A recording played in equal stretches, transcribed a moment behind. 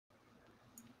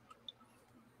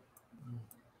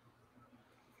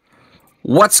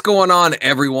What's going on,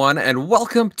 everyone, and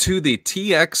welcome to the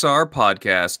TXR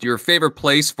podcast, your favorite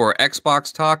place for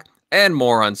Xbox talk and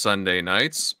more on Sunday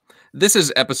nights. This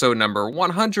is episode number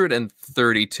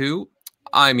 132.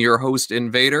 I'm your host,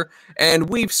 Invader, and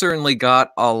we've certainly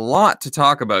got a lot to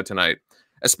talk about tonight,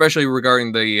 especially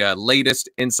regarding the latest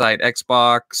Inside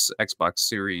Xbox, Xbox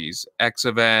Series X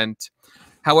event.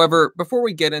 However, before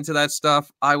we get into that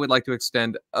stuff, I would like to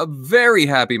extend a very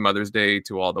happy Mother's Day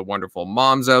to all the wonderful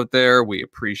moms out there. We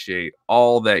appreciate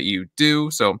all that you do.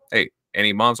 So, hey,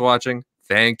 any moms watching,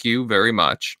 thank you very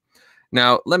much.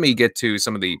 Now, let me get to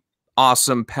some of the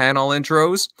awesome panel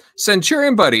intros.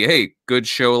 Centurion Buddy, hey, good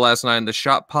show last night on the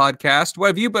Shop podcast. What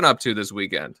have you been up to this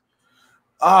weekend?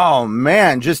 Oh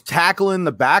man, just tackling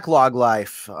the backlog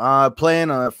life.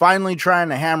 Finally trying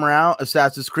to hammer out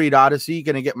Assassin's Creed Odyssey.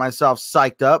 Gonna get myself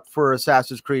psyched up for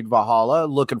Assassin's Creed Valhalla.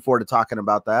 Looking forward to talking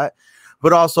about that.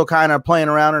 But also kind of playing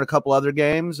around in a couple other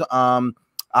games.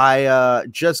 I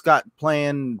just got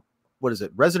playing,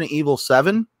 Resident Evil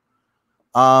 7.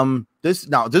 This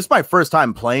is my first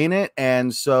time playing it,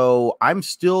 and so I'm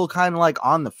still kind of like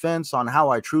on the fence on how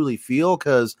I truly feel,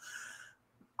 because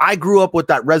I grew up with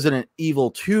that Resident Evil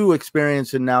 2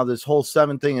 experience, and now this whole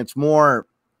 7 thing, it's more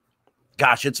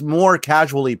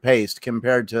casually paced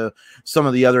compared to some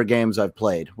of the other games I've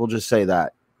played. We'll just say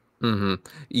that. Mm-hmm.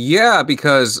 Yeah,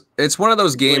 because it's one of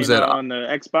those games that on the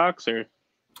Xbox, or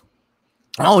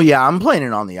oh yeah, I'm playing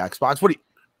it on the Xbox.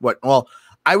 Well,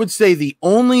 I would say the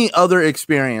only other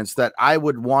experience that I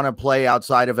would want to play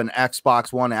outside of an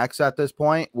Xbox One X at this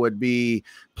point would be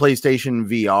PlayStation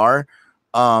VR.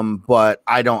 But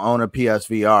I don't own a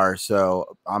PSVR,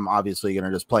 so I'm obviously going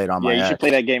to just play it on my you X. should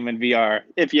play that game in VR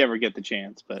if you ever get the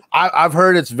chance. But I've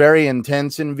heard it's very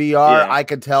intense in VR. Yeah. I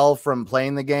could tell from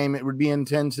playing the game it would be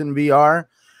intense in VR.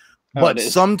 But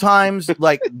sometimes, I'm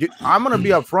going to be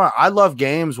upfront. I love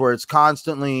games where it's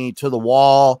constantly to the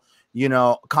wall,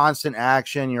 constant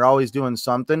action. You're always doing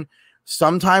something.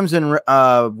 Sometimes in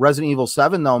Resident Evil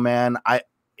 7, though, man,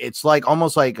 it's like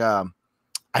almost like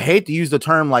I hate to use the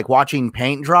term like watching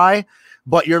paint dry,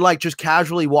 but you're like just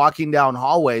casually walking down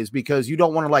hallways because you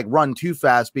don't want to like run too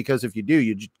fast, because if you do,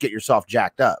 you just get yourself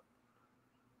jacked up.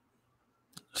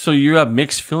 So you have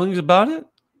mixed feelings about it?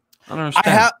 I don't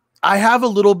understand. I have a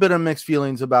little bit of mixed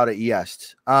feelings about it.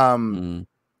 Yes. Purely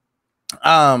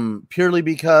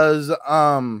because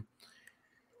I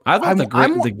thought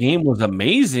the game was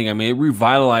amazing. I mean, it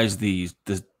revitalized the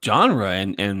genre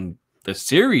and the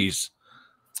series.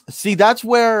 See, that's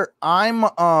where I'm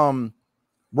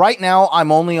right now.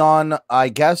 I'm only on, I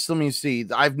guess, let me see.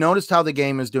 I've noticed how the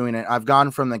game is doing it. I've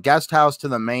gone from the guest house to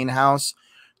the main house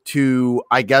to,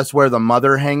 I guess, where the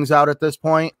mother hangs out at this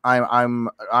point. I'm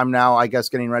now, I guess,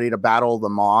 getting ready to battle the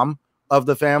mom of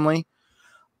the family.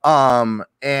 And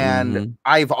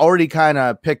I've already kind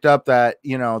of picked up that,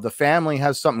 the family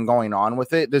has something going on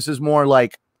with it. This is more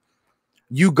like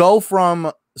you go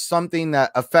from something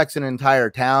that affects an entire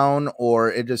town,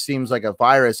 or it just seems like a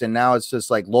virus, and now it's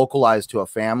just like localized to a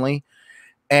family.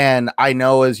 And I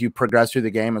know as you progress through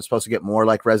the game, it's supposed to get more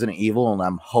like Resident Evil, and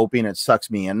I'm hoping it sucks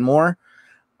me in more.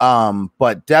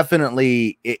 But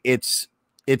definitely it's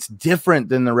different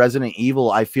than the Resident Evil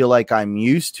I feel like I'm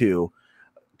used to,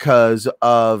 because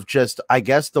of just, I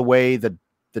guess, the way the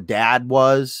dad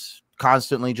was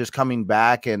constantly just coming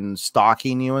back and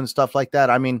stalking you and stuff like that.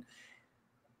 I mean,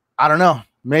 I don't know.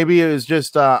 Maybe it was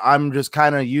just I'm just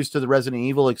kind of used to the Resident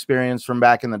Evil experience from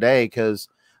back in the day, because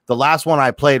the last one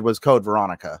I played was Code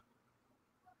Veronica.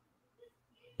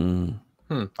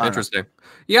 Interesting.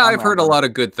 Yeah, I've heard a lot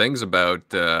of good things about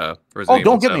Resident Evil.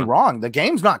 Don't get me wrong. The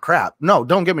game's not crap. No,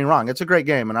 don't get me wrong. It's a great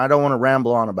game, and I don't want to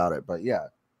ramble on about it, but yeah.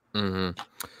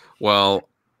 Well,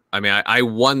 I mean, I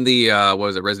won the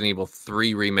Resident Evil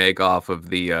 3 remake off of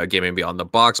the Gaming Beyond the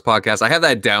Box podcast. I have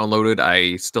that downloaded.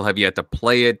 I still have yet to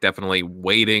play it. Definitely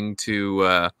waiting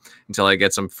to until I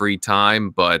get some free time.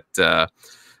 But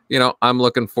I'm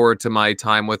looking forward to my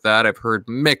time with that. I've heard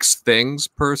mixed things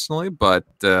personally, but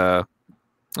I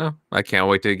can't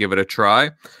wait to give it a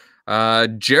try.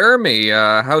 Jeremy,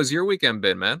 how's your weekend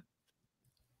been, man?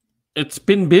 It's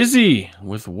been busy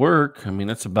with work. I mean,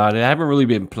 that's about it. I haven't really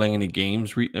been playing any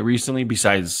games recently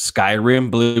besides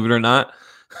Skyrim, believe it or not.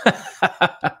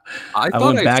 I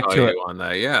went back to it on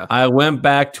that. Yeah, I went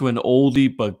back to an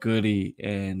oldie but goodie,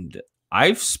 and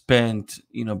I've spent,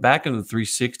 back in the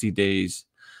 360 days,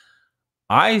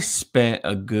 I spent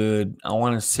a good, I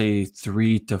want to say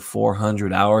 300 to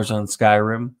 400 hours on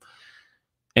Skyrim,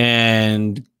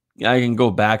 and I can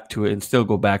go back to it and still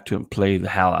go back to it and play the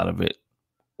hell out of it,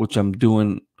 which I'm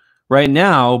doing right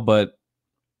now. But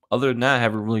other than that, I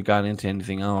haven't really gotten into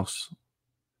anything else.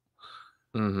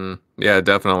 Mm-hmm. Yeah,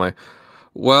 definitely.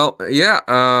 Well,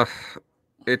 yeah,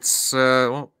 it's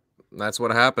well, that's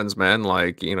what happens, man.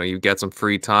 Like, you get some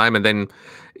free time and then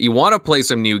you want to play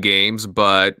some new games,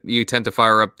 but you tend to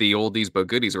fire up the oldies but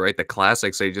goodies, right? The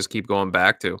classics they just keep going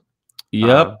back to. Uh,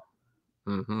 Yep.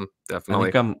 I definitely.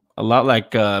 think I'm a lot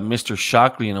like Mr.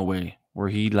 Shockley in a way, where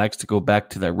he likes to go back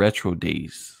to the retro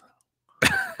days.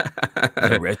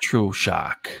 The retro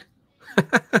shock.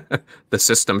 The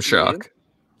System Shock.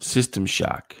 System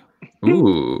Shock.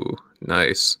 Ooh,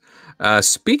 nice.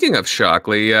 Speaking of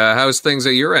Shockley, how's things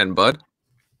at your end, bud?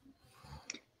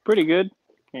 Pretty good.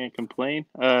 Can't complain.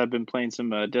 I've been playing some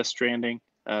Death Stranding.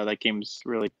 That game's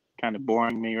really kind of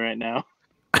boring me right now.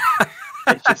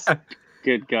 It's just,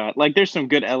 good God. Like, there's some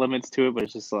good elements to it, but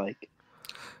it's just like,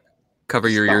 Cover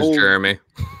your the ears, whole- Jeremy.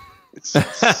 it's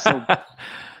so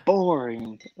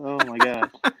boring. Oh my God.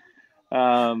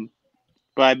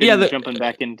 But I've been jumping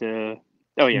back into.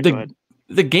 Oh yeah, go ahead.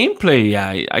 The gameplay,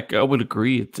 yeah, I would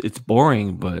agree. It's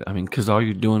boring, but I mean, because all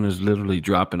you're doing is literally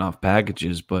dropping off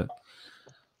packages. But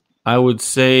I would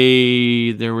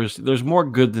say there's more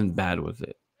good than bad with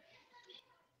it.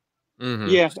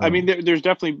 Mhm. Yeah, I So- mean, there's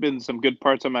definitely been some good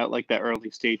parts. I'm at like that early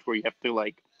stage where you have to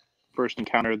like first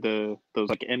encounter those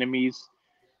like enemies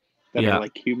that Yeah. are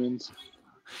like humans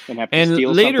and have to And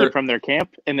steal later- something from their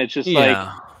camp, and it's just like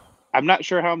Yeah, I'm not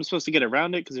sure how I'm supposed to get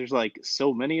around it because there's like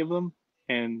so many of them,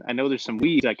 and I know there's some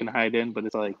weeds I can hide in, but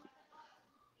it's like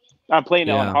I'm playing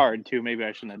it on Yeah. hard too. Maybe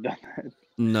I shouldn't have done that.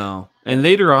 no. And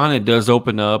later on, it does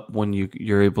open up when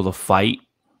you're able to fight.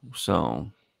 So,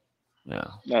 yeah.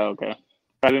 Oh, okay.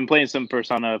 I've been playing some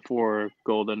Persona 4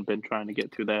 Golden, been trying to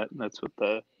get through that. And that's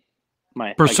what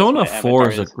my Persona my 4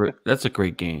 is avatar that's a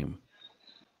great game.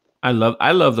 I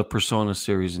love the Persona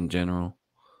series in general.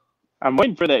 I'm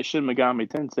waiting for that Shin Megami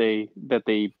Tensei that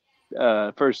they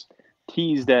first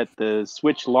teased at the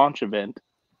Switch launch event,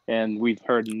 and we've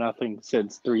heard nothing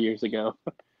since 3 years ago.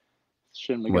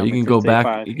 Shin Megami Well, you can go Tensei back.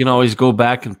 5. You can always go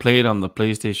back and play it on the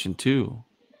PlayStation 2.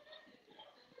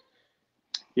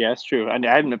 Yeah, that's true. I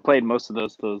hadn't played most of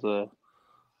those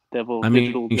Devil. I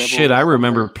Digital mean, Devil shit, I something.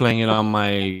 remember playing it on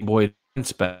my Boy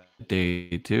Advance back in the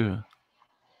day too.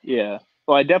 Yeah.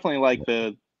 Well, I definitely like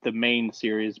the main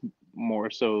series more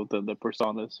so than the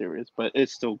Persona series, but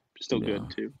it's still good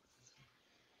Yeah. too.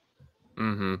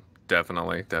 Mm-hmm.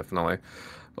 Definitely.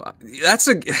 Well, that's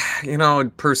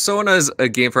Persona's a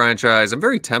game franchise. I'm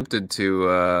very tempted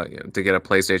to get a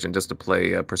PlayStation just to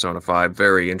play Persona 5.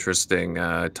 Very interesting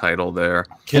title there.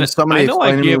 Can And somebody I know I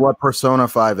explain to me give- what Persona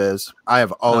 5 is? I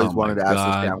have always Oh wanted my to ask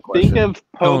God. this damn Think question. of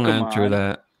Don't answer Pokemon.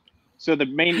 that. So the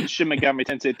main Shin Megami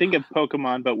Tensei, think of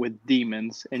Pokemon but with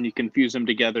demons, and you can fuse them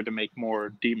together to make more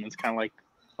demons, kind of like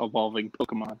evolving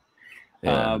Pokemon.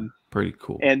 Yeah, pretty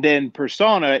cool. And then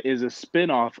Persona is a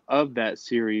spin-off of that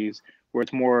series where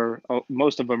it's more,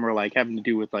 most of them are like having to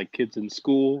do with like kids in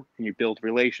school, and you build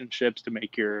relationships to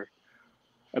make your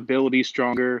ability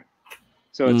stronger.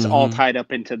 So it's all Mhm. tied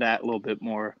up into that a little bit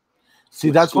more. See,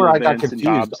 with that's where school I got events and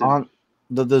confused jobs and- on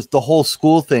the whole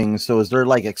school thing. So is there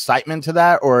like excitement to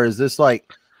that, or is this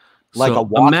like So a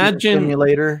walking imagine-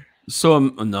 simulator? So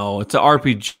no, it's an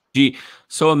RPG.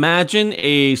 So imagine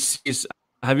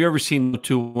have you ever seen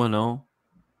 210?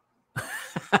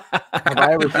 Have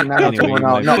I ever seen that? Anyway,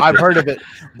 No, like- no, I've heard of it.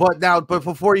 But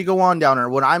before you go on, Downer,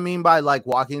 what I mean by like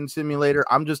walking simulator,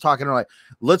 I'm just talking like,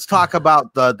 let's talk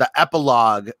about the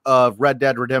epilogue of Red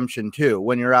Dead Redemption 2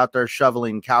 when you're out there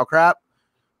shoveling cow crap.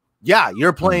 Yeah,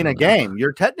 you're playing a game.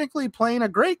 You're technically playing a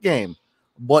great game,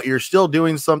 but you're still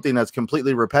doing something that's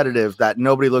completely repetitive that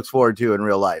nobody looks forward to in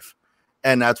real life.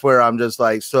 And that's where I'm just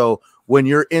like, so when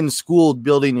you're in school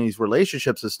building these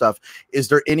relationships and stuff, is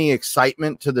there any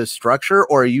excitement to this structure,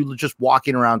 or are you just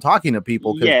walking around talking to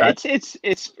people? Yeah, it's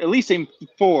at least in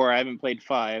 4. I haven't played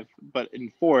 5, but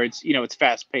in 4, it's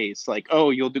fast paced. Like,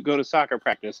 oh, you'll go to soccer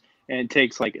practice, and it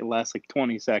takes like it lasts like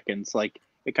 20 seconds. Like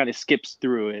it kind of skips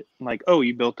through it. Like, oh,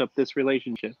 you built up this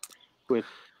relationship with,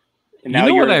 and now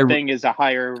your thing is a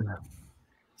higher.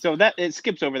 So that it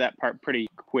skips over that part pretty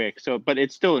quick. So, but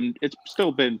it's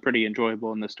still been pretty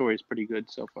enjoyable, and the story is pretty good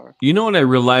so far. You know what I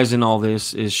realize in all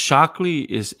this is Shockley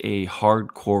is a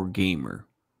hardcore gamer.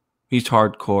 He's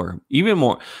hardcore,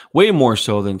 way more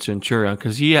so than Centurion,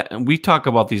 because we talk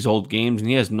about these old games and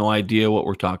he has no idea what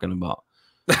we're talking about.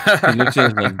 He looks at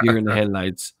us like deer in the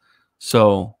headlights.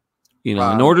 So, in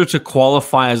order to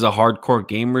qualify as a hardcore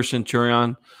gamer,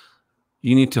 Centurion,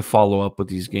 you need to follow up with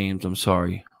these games. I'm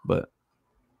sorry, but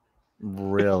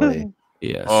really,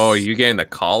 yes. Oh, you getting the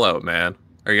call out, man.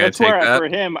 Are you gonna That's take where that? for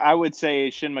him, I would say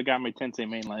Shin Megami Tensei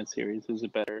mainline series is a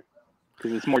better.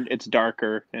 because it's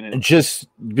darker and it's Just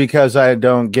because I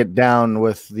don't get down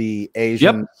with the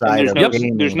Asian Yep. side and of there's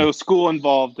gaming. no school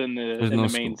involved in There's the no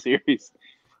main school. series.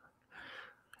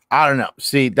 I don't know.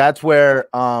 See, that's where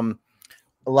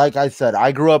like I said,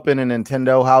 I grew up in a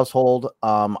Nintendo household.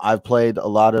 I've played a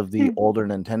lot of the older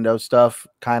Nintendo stuff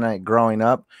kind of growing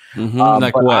up.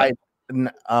 Like But what?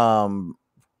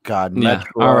 God, Yeah.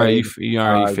 Metroid, All right. You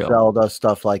already failed. Zelda,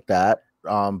 stuff like that.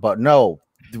 But no,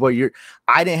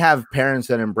 I didn't have parents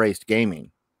that embraced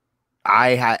gaming. I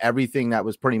had everything that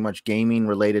was pretty much gaming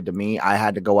related to me. I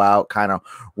had to go out, kind of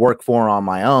work for on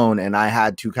my own, and I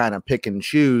had to kind of pick and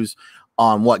choose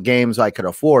on what games I could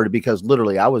afford, because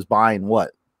literally I was buying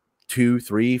 2,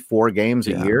 3, 4 games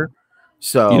a year.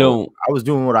 So I was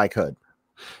doing what I could.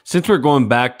 Since we're going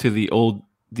back to the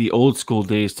old school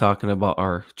days, talking about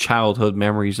our childhood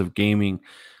memories of gaming,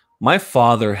 my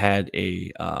father had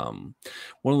a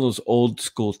one of those old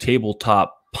school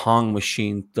tabletop Pong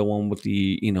machine, the one with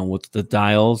the with the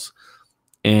dials.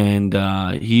 And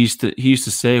he used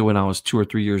to say, when I was 2 or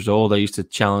 3 years old, I used to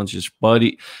challenge his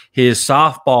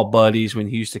softball buddies when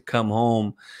he used to come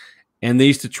home, and they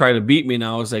used to try to beat me. And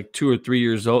I was like 2 or 3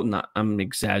 years old. And I'm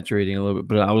exaggerating a little bit,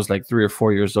 but I was like 3 or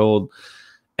 4 years old.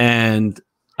 And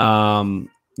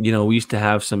we used to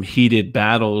have some heated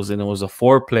battles, and it was a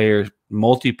 4-player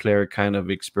multiplayer kind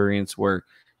of experience where,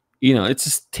 it's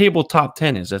just tabletop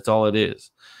tennis. That's all it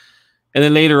is. And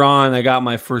then later on, I got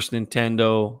my first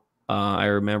Nintendo. I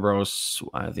remember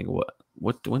I think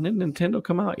when did Nintendo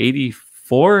come out?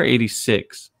 84,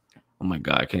 86. Oh my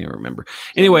God, I can't even remember.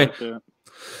 Anyway,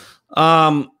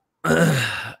 I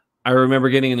remember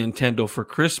getting a Nintendo for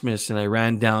Christmas, and I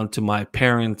ran down to my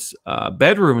parents'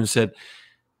 bedroom and said,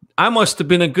 I must have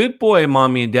been a good boy,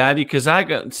 Mommy and Daddy, because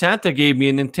Santa gave me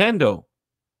a Nintendo.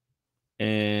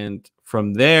 And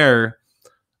from there,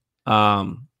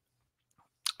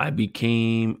 I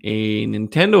became a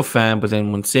Nintendo fan, but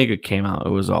then when Sega came out, it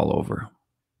was all over.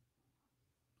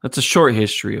 That's a short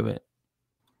history of it.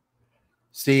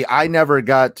 See, I never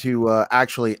got to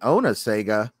actually own a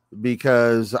Sega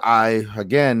because I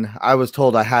was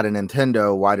told I had a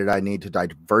Nintendo. Why did I need to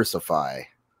diversify?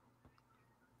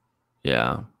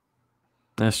 Yeah,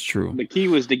 that's true. The key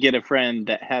was to get a friend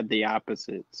that had the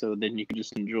opposite, so then you could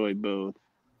just enjoy both.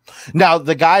 Now,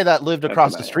 the guy that lived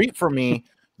across the street from me,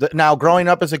 now growing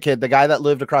up as a kid, the guy that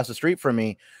lived across the street from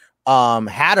me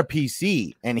had a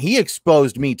PC, and he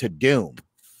exposed me to Doom.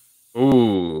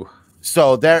 Ooh.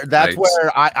 So that's nice.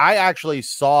 where I actually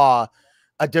saw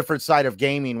a different side of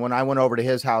gaming when I went over to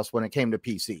his house when it came to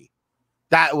PC.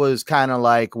 That was kind of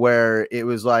like where it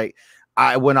was like,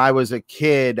 when I was a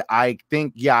kid, I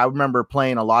think, I remember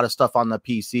playing a lot of stuff on the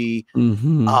PC.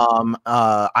 Mm-hmm.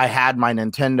 I had my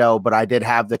Nintendo, but I did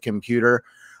have the computer.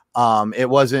 It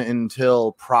wasn't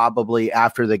until probably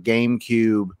after the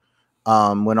GameCube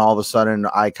when all of a sudden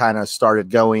I kind of started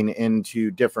going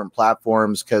into different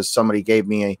platforms because somebody gave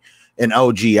me an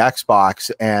OG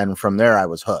Xbox, and from there I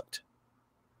was hooked.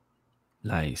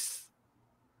 Nice.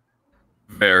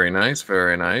 Very nice,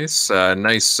 very nice.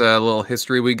 Nice little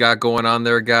history we got going on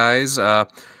there, guys. All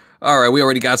right, we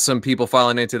already got some people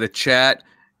filing into the chat.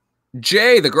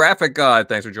 Jay, the graphic god,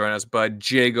 thanks for joining us, bud.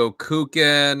 Jago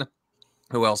Kukin.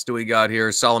 Who else do we got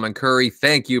here? Solomon Curry,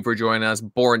 thank you for joining us.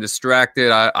 Born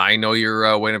Distracted, I know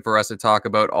you're waiting for us to talk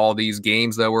about all these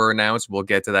games that were announced. We'll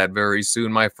get to that very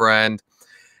soon, my friend.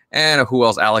 And who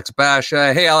else? Alex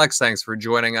Basha. Hey, Alex, thanks for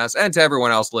joining us. And to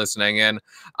everyone else listening in.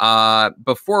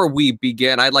 Before we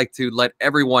begin, I'd like to let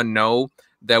everyone know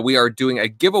that we are doing a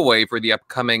giveaway for the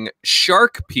upcoming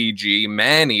Shark PG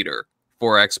Maneater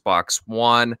for Xbox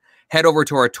One. Head over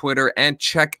to our Twitter and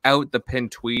check out the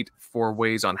pinned tweet for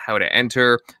ways on how to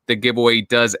enter. The giveaway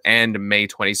does end May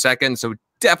 22nd, so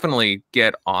definitely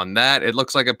get on that. It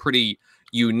looks like a pretty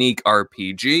unique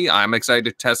RPG. I'm excited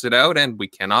to test it out, and we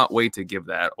cannot wait to give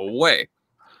that away.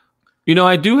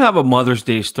 I do have a Mother's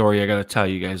Day story I got to tell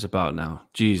you guys about now.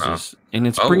 Jesus. And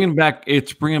it's bringing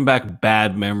back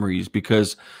bad memories,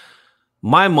 because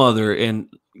my mother, and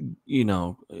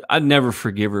I'd never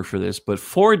forgive her for this, but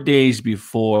 4 days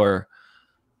before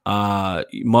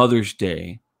Mother's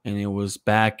Day, and it was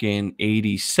back in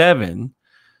 87,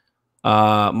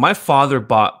 my father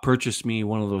purchased me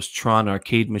one of those Tron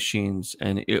arcade machines,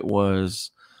 and it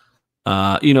was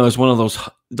it's one of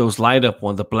those light up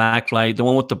one, the black light, the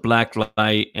one with the black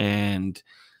light, and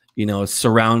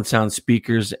surround sound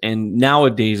speakers. And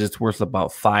nowadays it's worth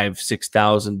about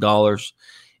 $5,000-$6,000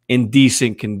 in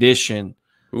decent condition.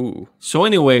 Ooh. So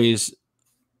anyways,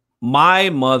 my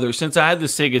mother, since I had the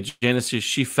Sega Genesis,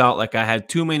 she felt like I had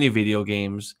too many video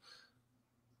games.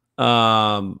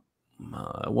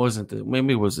 it wasn't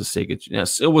maybe it was the Sega.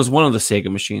 Yes, it was one of the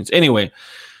Sega machines. Anyway,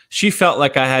 she felt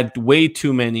like I had way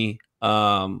too many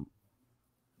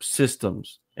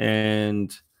systems,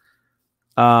 and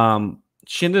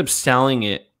she ended up selling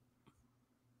it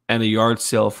at a yard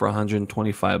sale for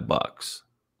 $125.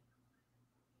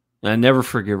 And I never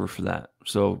forgive her for that.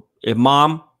 So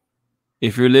Mom,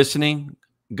 if you're listening,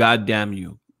 God damn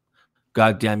you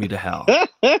to hell.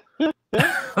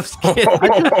 I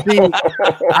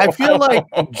feel like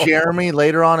Jeremy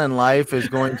later on in life is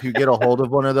going to get a hold of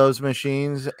one of those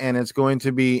machines, and it's going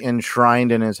to be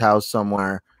enshrined in his house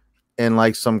somewhere in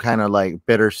like some kind of like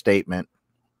bitter statement.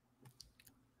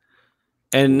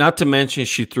 And not to mention,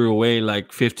 she threw away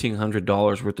like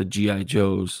 $1,500 worth of GI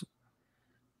Joes.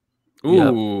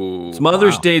 Ooh, yep.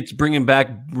 Mother's Day, it's bringing back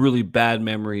really bad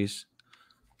memories.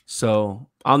 So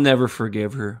I'll never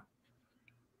forgive her.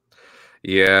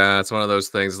 Yeah, it's one of those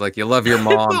things. Like, you love your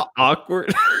mom.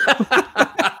 Awkward.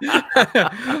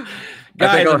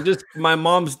 Guys, my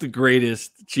mom's the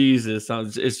greatest. Jesus,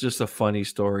 it's just a funny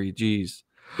story. Jeez,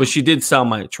 but she did sell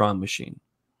my Tron machine.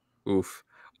 Oof.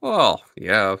 Well,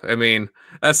 yeah. I mean,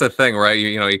 that's the thing, right?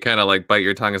 You know, you kind of like bite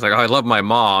your tongue. It's like, oh, I love my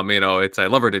mom. You know, I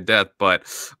love her to death. But,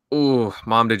 ooh,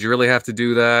 Mom, did you really have to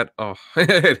do that? Oh,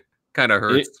 it kind of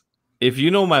hurts. If you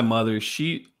know my mother,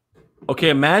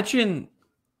 imagine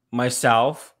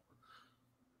myself,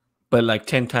 but like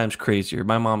 10 times crazier.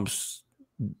 My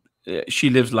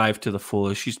she lives life to the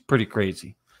fullest. She's pretty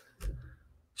crazy.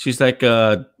 She's like,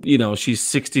 she's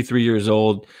 63 years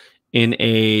old in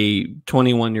a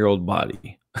 21-year-old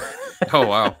body. Oh,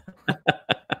 wow.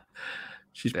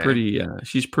 She's pretty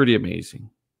amazing.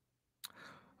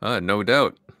 No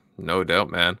doubt,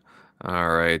 man. All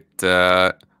right.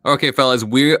 Okay, fellas,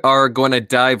 we are going to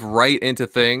dive right into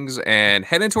things and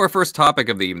head into our first topic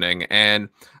of the evening. And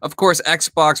of course,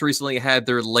 Xbox recently had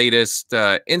their latest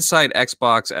Inside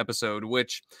Xbox episode,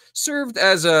 which served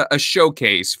as a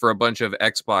showcase for a bunch of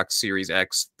Xbox Series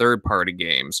X third-party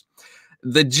games.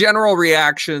 The general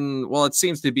reaction, well, it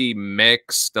seems to be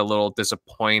mixed, a little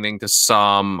disappointing to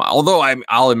some. Although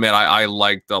I'll admit I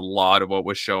liked a lot of what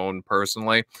was shown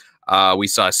personally. We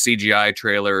saw CGI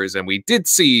trailers, and we did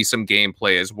see some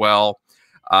gameplay as well.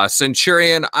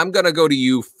 Centurion, I'm going to go to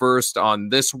you first on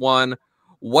this one.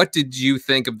 What did you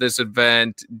think of this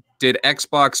event? Did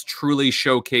Xbox truly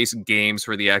showcase games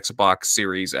for the Xbox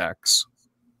Series X?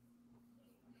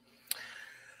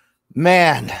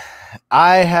 Man,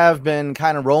 I have been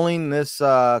kind of rolling this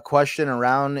question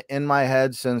around in my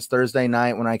head since Thursday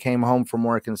night when I came home from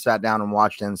work and sat down and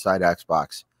watched Inside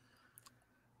Xbox.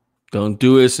 Don't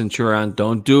do it, Centurion.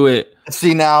 Don't do it.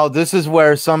 See, now this is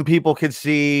where some people could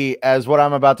see as what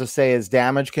I'm about to say is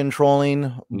damage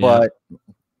controlling, but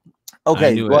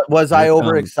okay. Was I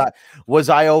overexcited? Was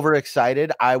I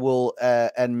overexcited? I will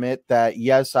admit that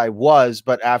yes, I was.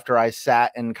 But after I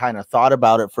sat and kind of thought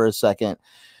about it for a second,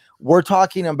 we're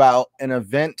talking about an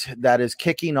event that is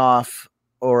kicking off,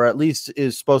 or at least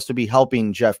is supposed to be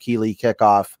helping Jeff Keighley kick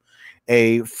off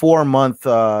a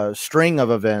 4-month string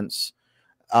of events.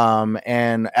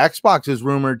 And Xbox is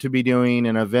rumored to be doing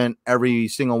an event every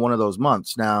single one of those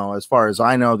months. Now, as far as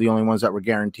I know, the only ones that were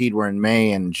guaranteed were in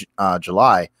May and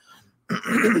July.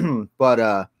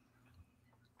 But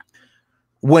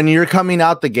when you're coming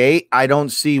out the gate, I don't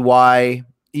see why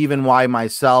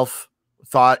myself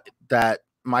thought that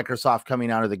Microsoft coming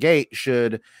out of the gate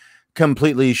should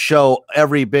completely show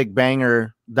every big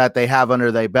banger that they have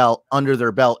under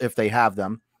their belt if they have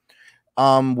them.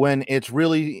 When it's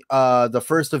really the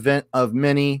first event of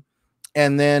many.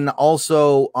 And then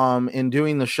also in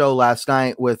doing the show last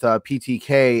night with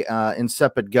PTK,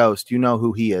 Incepted Ghost, you know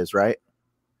who he is, right?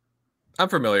 I'm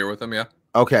familiar with him, yeah.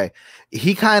 Okay.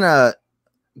 He kind of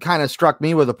struck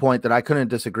me with a point that I couldn't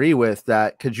disagree with.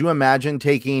 That could you imagine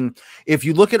if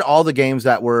you look at all the games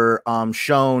that were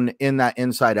shown in that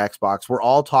Inside Xbox, we're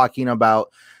all talking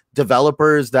about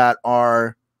developers that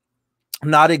are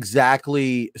not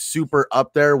exactly super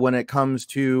up there when it comes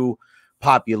to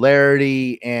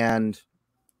popularity and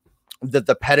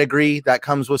the pedigree that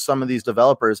comes with some of these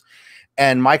developers.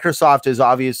 And Microsoft is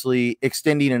obviously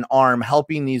extending an arm,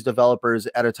 helping these developers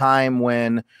at a time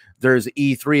when there's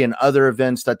E3 and other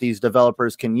events that these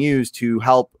developers can use to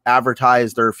help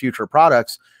advertise their future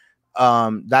products.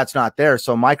 That's not there.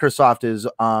 So Microsoft is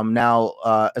now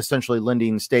essentially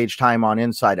lending stage time on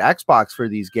Inside Xbox for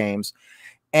these games.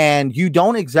 And you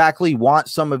don't exactly want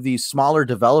some of these smaller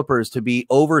developers to be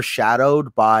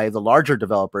overshadowed by the larger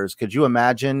developers. Could you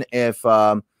imagine if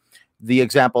the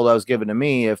example that was given to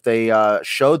me, if they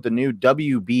showed the new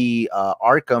WB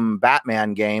Arkham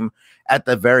Batman game at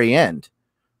the very end?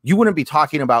 you wouldn't be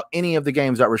talking about any of the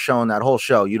games that were shown that whole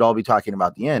show. You'd all be talking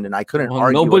about the end, and I couldn't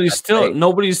argue.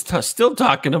 Nobody's still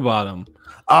talking about them.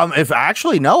 If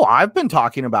actually no, I've been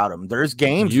talking about them. There's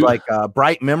games like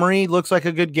Bright Memory looks like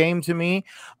a good game to me.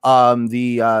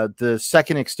 The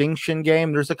Second Extinction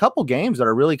game. There's a couple games that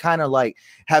are really kind of like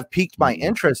have piqued my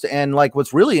interest. And like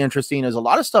what's really interesting is a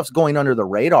lot of stuff's going under the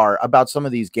radar about some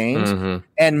of these games.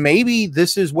 And maybe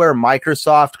this is where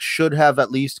Microsoft should have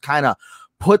at least kind of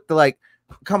put the like.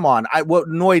 Come on. What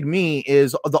annoyed me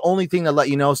is the only thing that let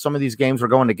you know some of these games were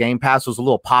going to Game Pass was a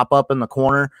little pop-up in the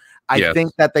corner. I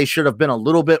think that they should have been a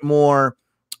little bit more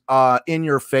in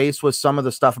your face with some of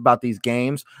the stuff about these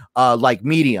games, like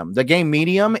Medium. The game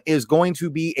Medium is going to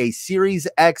be a Series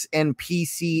X and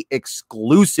PC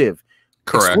exclusive.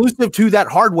 Correct. Exclusive to that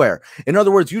hardware. In other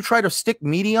words, you try to stick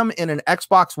Medium in an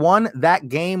Xbox One, that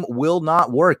game will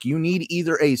not work. You need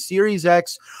either a Series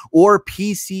X or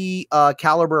PC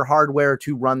caliber hardware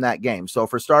to run that game. So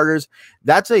for starters,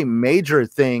 that's a major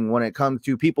thing when it comes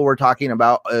to people we're talking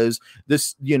about is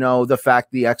this, you know, the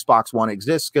fact the Xbox One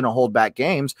exists going to hold back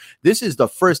games. This is the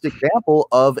first example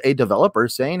of a developer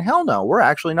saying, hell no, we're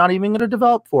actually not even going to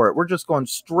develop for it. We're just going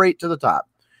straight to the top.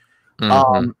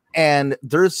 And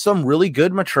there's some really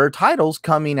good mature titles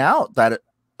coming out that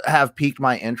have piqued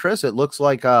my interest. It looks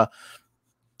like I'm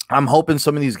hoping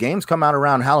some of these games come out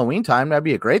around Halloween time. That'd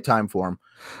be a great time for them.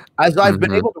 As I've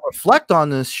been able to reflect on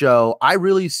this show, I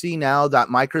really see now that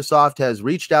Microsoft has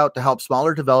reached out to help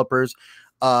smaller developers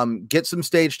get some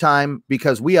stage time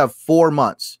because we have 4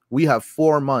 months. We have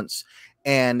 4 months.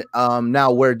 And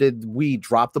now where did we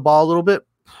drop the ball a little bit?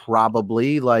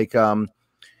 Probably like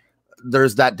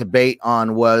there's that debate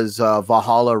on was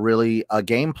Valhalla really a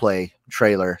gameplay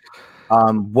trailer?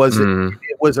 Was it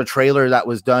was a trailer that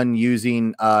was done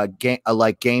using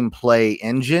gameplay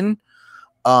engine?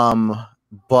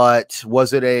 But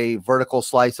was it a vertical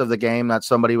slice of the game that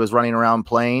somebody was running around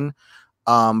playing?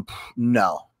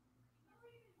 No.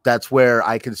 That's where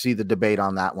I could see the debate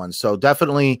on that one. So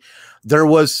definitely there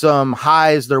was some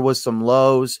highs, there was some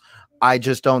lows. I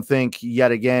just don't think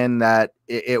yet again that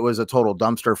it was a total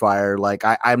dumpster fire. Like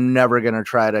I'm never going to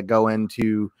try to go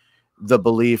into the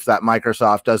belief that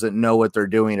Microsoft doesn't know what they're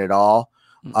doing at all.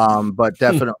 But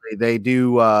definitely they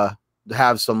do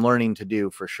have some learning to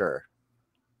do for sure.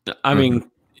 I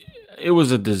mean, it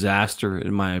was a disaster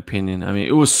in my opinion. I mean,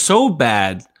 it was so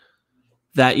bad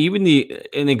that even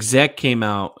an exec came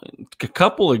out, a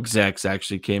couple execs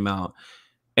actually came out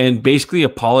and basically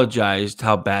apologized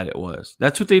how bad it was.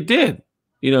 That's what they did.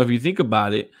 You know, if you think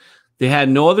about it, they had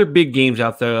no other big games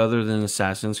out there other than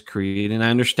Assassin's Creed. And I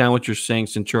understand what you're saying,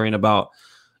 Centurion, about,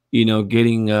 you know,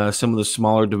 getting some of the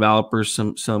smaller developers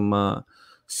some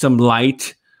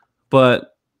light.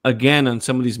 But again, on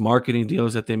some of these marketing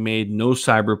deals that they made, no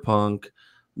Cyberpunk,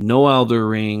 no Elder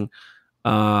Ring.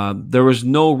 There was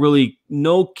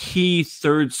no key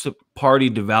third-party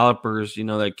developers, you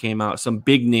know, that came out. Some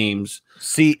big names.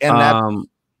 See, and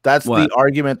that's the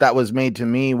argument that was made to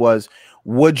me was,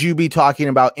 would you be talking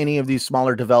about any of these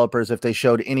smaller developers if they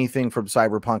showed anything from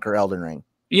Cyberpunk or Elden Ring?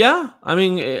 Yeah, I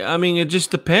mean, it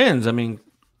just depends. I mean,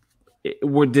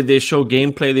 did they show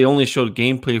gameplay? They only showed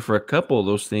gameplay for a couple of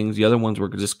those things. The other ones were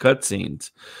just cutscenes.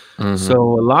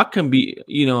 So a lot can be,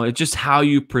 you know, it's just how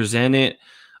you present it.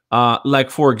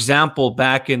 Like for example,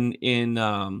 back in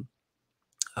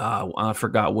I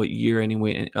forgot what year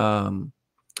anyway.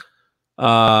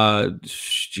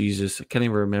 Jesus, I can't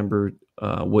even remember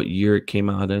what year it came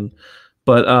out in.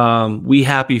 But We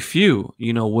Happy Few,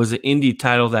 you know, was an indie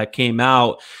title that came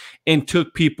out and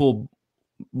took people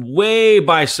way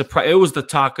by surprise. It was the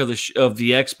talk of the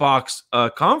Xbox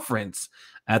conference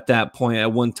at that point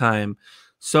at one time.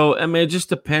 So I mean, it just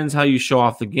depends how you show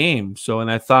off the game. So, and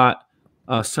I thought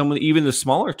even the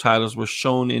smaller titles were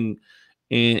shown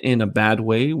in a bad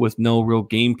way with no real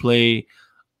gameplay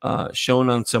shown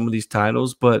on some of these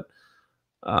titles, but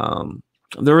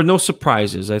there were no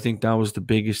surprises. I think that was the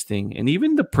biggest thing. And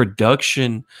even the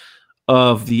production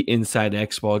of the Inside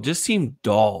Xbox just seemed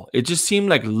dull. It just seemed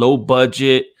like low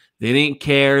budget. They didn't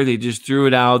care. They just threw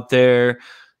it out there.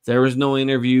 There was no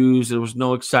interviews. There was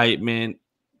no excitement.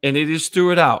 And they just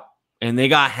threw it out. And they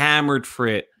got hammered for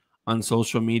it on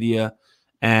social media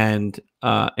and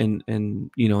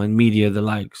you know, in media the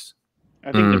likes.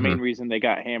 I think the main reason they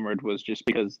got hammered was just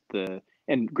because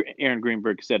and Aaron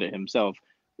Greenberg said it himself,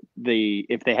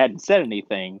 if they hadn't said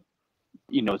anything,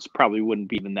 you know, it's probably wouldn't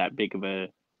be even that big of a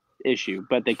issue.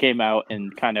 But they came out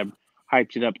and kind of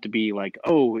hyped it up to be like,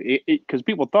 oh, because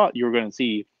people thought you were going to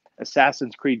see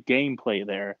Assassin's Creed gameplay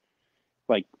there,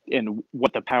 like, and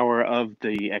what the power of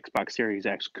the Xbox Series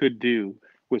X could do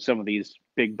with some of these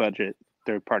big budget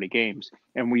third-party games,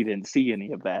 and we didn't see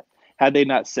any of that. Had they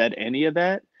not said any of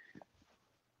that,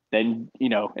 then,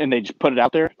 and they just put it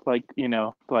out there, like,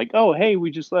 oh, hey,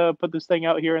 we just put this thing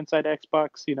out here inside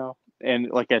Xbox, and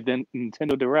like at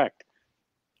Nintendo Direct.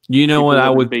 You know what I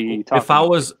would be if I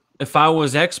was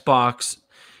Xbox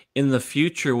in the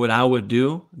future, what I would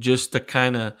do just to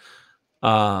kind of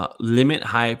limit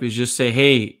hype is just say,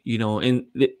 hey, in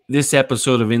this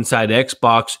episode of Inside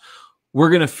Xbox, we're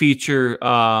gonna feature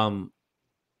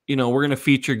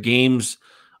games,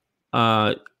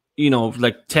 like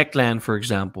Techland, for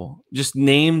example. Just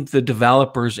name the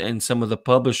developers and some of the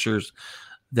publishers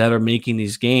that are making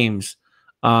these games,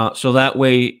 so that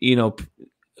way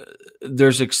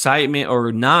there's excitement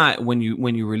or not when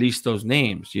you release those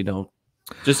names.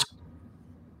 Just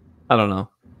I don't know.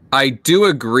 I do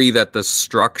agree that the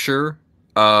structure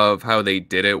of how they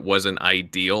did it wasn't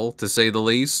ideal, to say the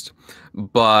least.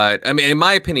 But I mean, in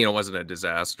my opinion, it wasn't a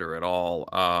disaster at all.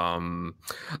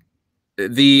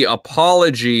 The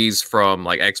apologies from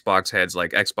like Xbox heads,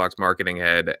 like Xbox marketing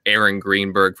head Aaron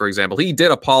Greenberg, for example, he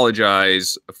did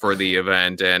apologize for the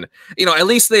event, and at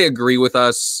least they agree with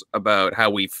us about how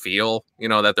we feel.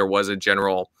 That there was a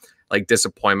general like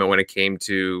disappointment when it came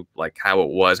to like how it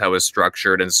was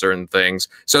structured and certain things.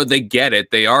 So they get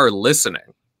it. They are listening.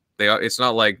 It's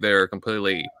not like they're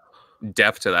completely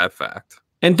deaf to that fact.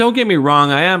 And don't get me wrong,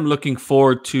 I am looking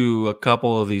forward to a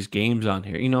couple of these games on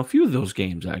here. A few of those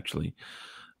games actually.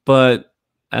 But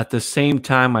at the same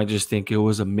time, I just think it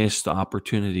was a missed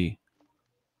opportunity.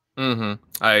 I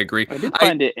agree. I did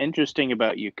find it interesting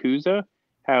about Yakuza,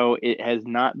 how it has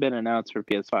not been announced for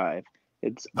PS5.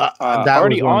 It's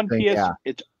already on PS. Yeah.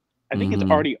 I think it's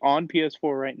already on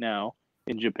PS4 right now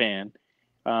in Japan,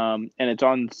 and it's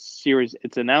on Series.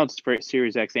 It's announced for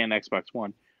Series X and Xbox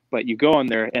One. But you go on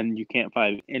there and you can't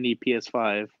find any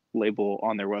PS5 label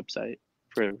on their website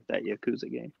for that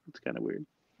Yakuza game. It's kind of weird.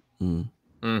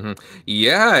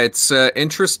 Yeah, it's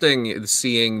interesting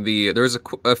seeing there's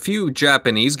a few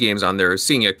Japanese games on there.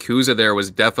 Seeing Yakuza there was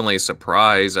definitely a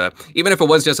surprise. Even if it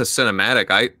was just a cinematic,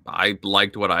 I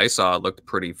liked what I saw. It looked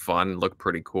pretty fun, looked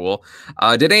pretty cool.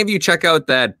 Did any of you check out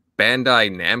that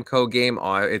Bandai Namco game?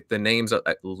 The name's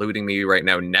eluding me right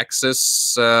now. Nexus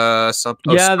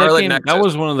something. Yeah, that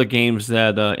was one of the games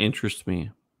that interests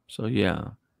me. So yeah.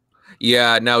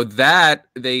 Now that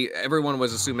everyone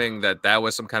was assuming that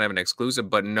was some kind of an exclusive,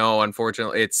 but no,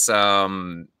 unfortunately, it's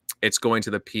going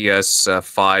to the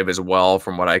PS5 as well,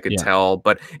 from what I could tell.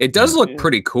 But it does look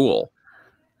pretty cool.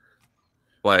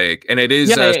 Like, and it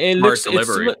is smart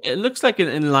delivery. It looks like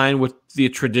in line with the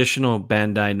traditional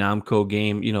Bandai Namco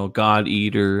game, God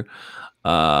Eater,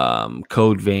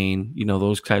 Code Vein,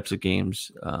 those types of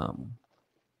games.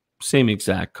 Same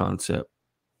exact concept.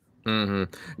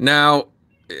 Now,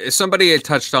 somebody had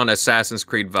touched on Assassin's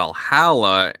Creed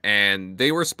Valhalla, and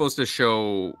they were supposed to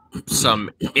show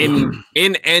some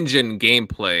in-engine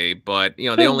gameplay, but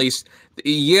they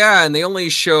only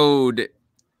showed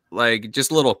like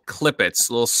just little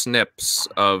little snips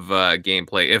of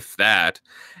gameplay, if that.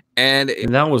 And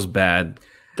that was bad.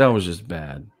 That was just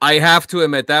bad. I have to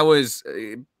admit, that was,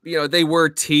 they were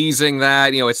teasing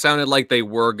that. It sounded like they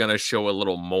were going to show a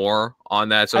little more on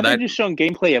that. So that just shown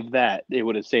gameplay of that, it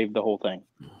would have saved the whole thing.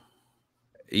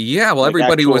 Yeah, well,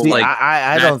 everybody was like,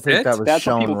 I don't think that was that's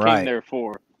shown what people right. Came there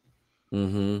for.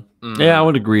 Yeah, I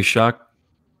would agree, Shock.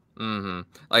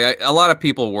 Like a lot of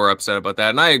people were upset about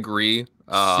that, and I agree.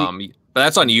 But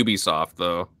that's on Ubisoft,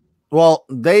 though. Well,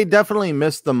 they definitely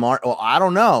missed the mark. Well, I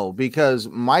don't know, because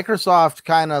Microsoft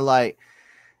kind of like,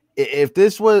 if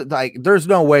this was like, there's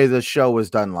no way this show was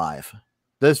done live.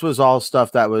 This was all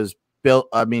stuff that was built.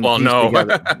 I mean, well, no.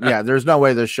 Yeah, there's no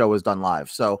way this show was done live.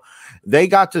 So they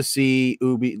got to see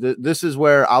Ubi. This is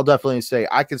where I'll definitely say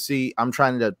I'm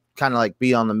trying to kind of like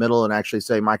be on the middle and actually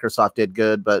say Microsoft did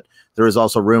good, but there is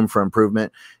also room for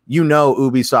improvement.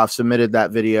 Ubisoft submitted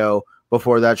that video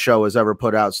before that show was ever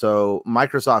put out. So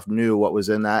Microsoft knew what was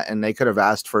in that, and they could have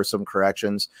asked for some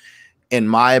corrections. In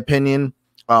my opinion,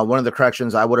 one of the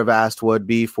corrections I would have asked would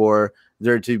be for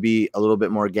there to be a little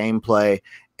bit more gameplay,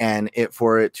 and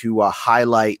for it to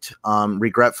highlight,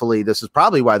 regretfully, this is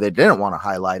probably why they didn't want to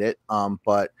highlight it,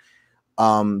 but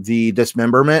the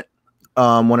dismemberment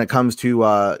when it comes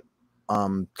to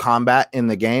combat in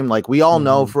the game. Like, we all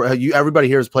know, everybody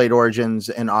here has played Origins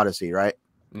and Odyssey, right?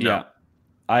 Yeah,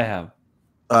 I have.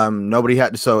 Nobody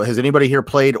had. So has anybody here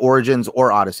played Origins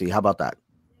or Odyssey? How about that?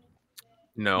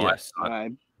 No. Yes.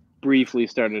 I briefly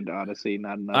started Odyssey,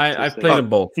 not enough. I've played them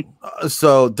both.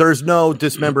 So there's no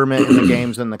dismemberment in the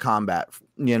games and the combat.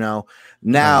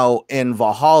 Now in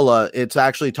Valhalla, it's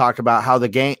actually talked about how the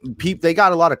game. They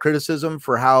got a lot of criticism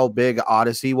for how big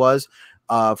Odyssey was,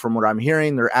 from what I'm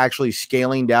hearing, they're actually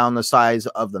scaling down the size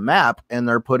of the map, and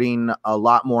they're putting a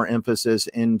lot more emphasis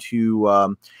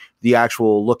into the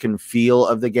actual look and feel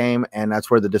of the game. And that's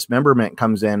where the dismemberment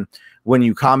comes in. When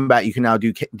you combat, you can now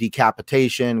do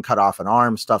decapitation, cut off an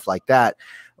arm, stuff like that.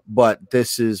 But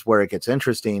this is where it gets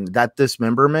interesting. That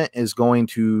dismemberment is going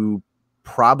to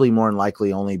probably more than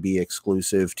likely only be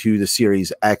exclusive to the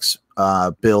Series X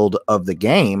build of the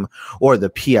game, or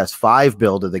the PS5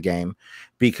 build of the game,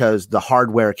 because the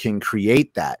hardware can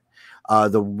create that.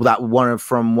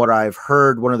 From what I've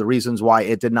heard, one of the reasons why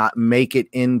it did not make it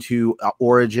into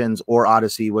Origins or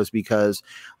Odyssey was because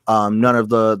none of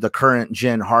the current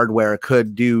gen hardware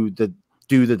could do the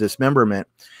dismemberment.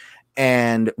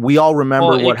 And we all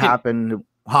remember what happened.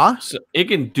 Huh? So it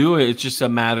can do it. It's just a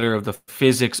matter of the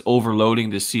physics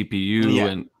overloading the CPU.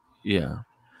 And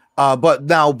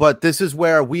But this is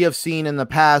where we have seen in the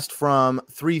past from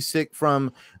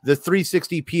the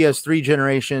 360 PS3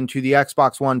 generation to the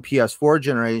Xbox One PS4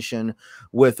 generation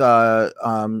with God,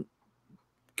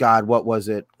 what was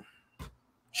it?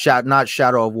 Not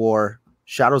Shadow of War,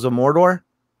 Shadows of Mordor,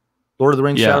 Lord of the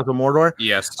Rings, Shadows of Mordor.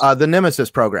 Yes, the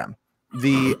Nemesis program.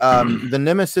 The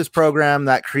Nemesis program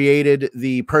that created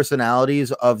the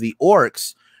personalities of the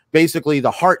orcs, basically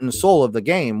the heart and soul of the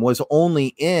game, was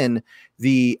only in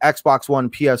the Xbox One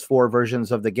PS4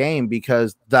 versions of the game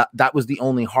because that was the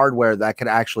only hardware that could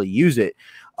actually use it.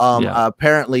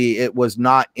 Apparently it was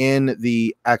not in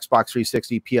the Xbox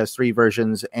 360 PS3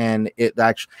 versions, and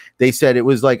they said it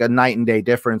was like a night and day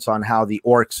difference on how the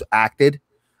orcs acted.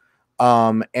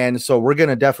 And so we're going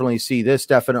to definitely see this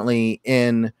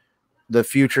in the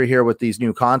future here with these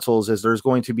new consoles, is there's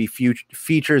going to be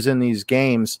features in these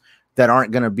games that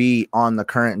aren't going to be on the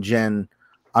current gen.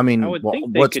 I mean,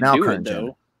 what's now current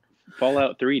gen?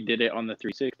 Fallout 3 did it on the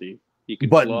 360. You could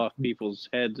blow off people's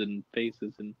heads and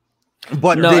faces,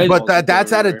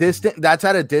 that's at a distance. That's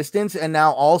at a distance, and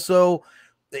now also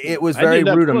it was very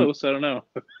rude. Close, I don't know.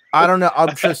 I don't know.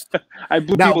 I'm just. I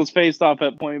blew people's face off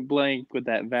at point blank with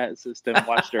that VAT system.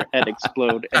 Watched their head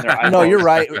explode and their eyeballs. No, you're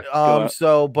right.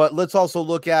 But let's also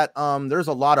look at. There's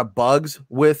a lot of bugs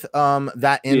with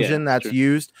that engine that's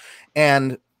used,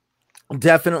 and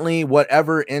definitely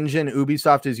whatever engine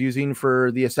Ubisoft is using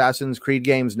for the Assassin's Creed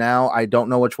games now. I don't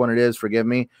know which one it is. Forgive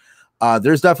me.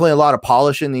 There's definitely a lot of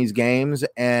polish in these games,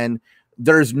 and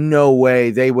there's no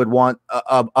way they would want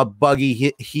a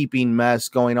buggy heaping mess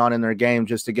going on in their game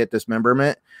just to get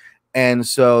dismemberment. And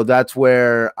so that's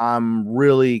where I'm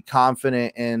really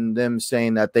confident in them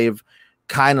saying that they've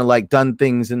kind of like done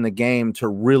things in the game to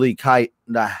really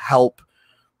help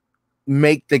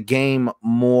make the game have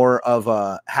more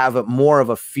of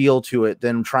a feel to it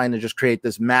than trying to just create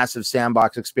this massive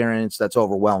sandbox experience that's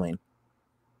overwhelming.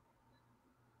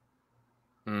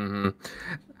 Mm-hmm.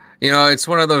 You know, it's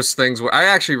one of those things where I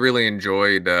actually really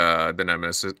enjoyed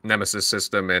the Nemesis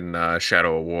system in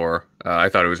Shadow of War. I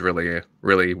thought it was really,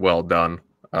 really well done.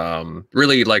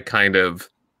 Really, like, kind of,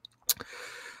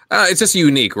 it's just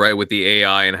unique, right, with the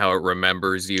AI and how it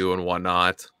remembers you and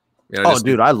whatnot. You know,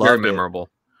 dude, I love it. Very memorable.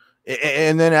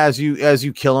 And then as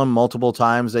you kill them multiple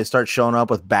times, they start showing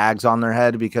up with bags on their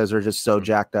head because they're just so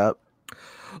jacked up.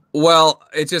 Well,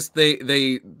 it's just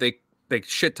they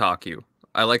shit talk you.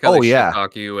 I like how they shit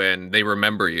talk you and they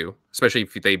remember you, especially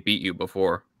if they beat you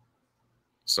before.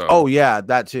 So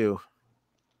that too.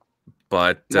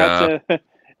 But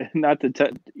not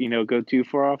to go too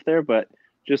far off there, but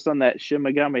just on that Shin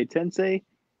Megami Tensei,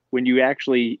 when you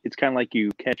it's kind of like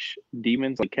you catch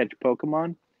demons, like catch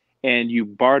Pokemon, and you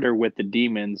barter with the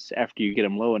demons after you get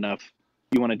them low enough.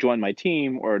 You want to join my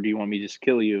team, or do you want me to just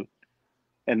kill you?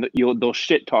 And they'll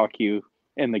shit talk you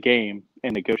in the game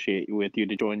and negotiate with you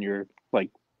to join your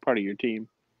part of your team.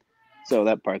 So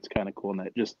that part's kind of cool, and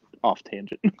that just off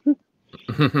tangent.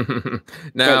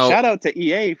 Now, shout out to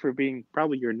EA for being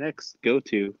probably your next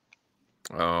go-to.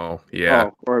 Oh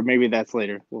yeah, or maybe that's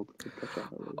later. We'll touch on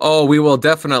that later. Oh, we will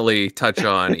definitely touch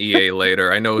on EA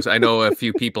later. I know a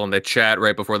few people in the chat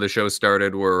right before the show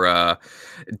started were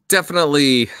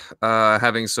definitely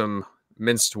having some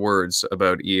minced words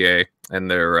about EA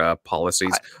and their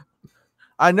policies.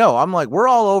 I know. I'm like, we're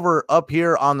all over up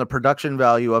here on the production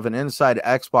value of an inside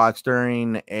Xbox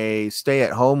during a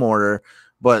stay-at-home order,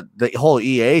 but the whole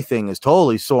EA thing is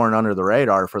totally soaring under the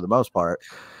radar for the most part.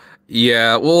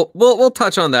 Yeah, we'll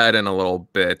touch on that in a little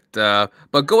bit. But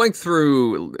going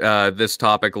through this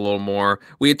topic a little more,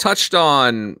 we had touched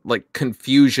on like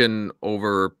confusion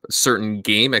over certain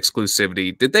game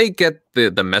exclusivity. Did they get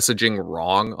the messaging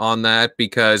wrong on that?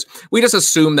 Because we just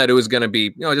assumed that it was going to be,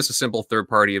 just a simple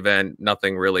third-party event,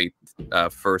 nothing really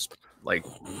first like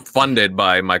funded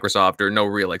by Microsoft or no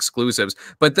real exclusives.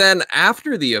 But then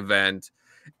after the event,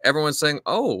 everyone's saying,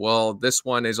 oh, well, this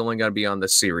one is only going to be on the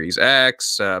Series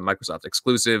X, Microsoft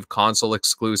exclusive, console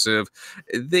exclusive.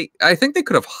 I think they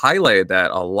could have highlighted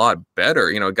that a lot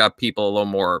better. You know, it got people a little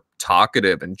more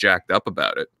talkative and jacked up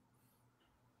about it.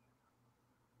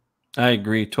 I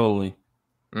agree totally.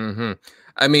 Mm-hmm.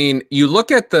 I mean, you look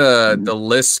at the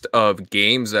list of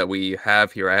games that we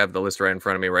have here. I have the list right in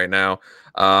front of me right now.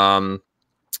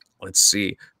 Let's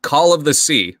see. Call of the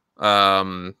Sea.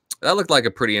 That looked like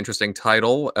a pretty interesting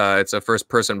title. It's a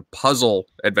first-person puzzle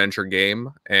adventure game,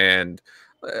 and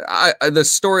the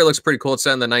story looks pretty cool. It's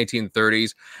set in the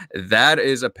 1930s. That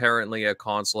is apparently a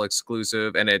console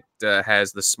exclusive, and it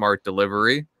has the smart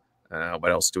delivery. What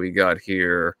else do we got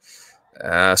here?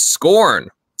 Scorn,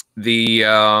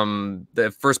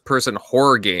 the first-person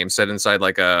horror game set inside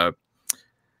like a,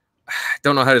 I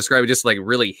don't know how to describe it, just like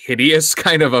really hideous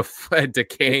kind of a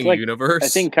decaying universe. I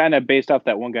think kind of based off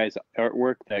that one guy's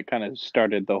artwork that kind of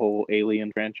started the whole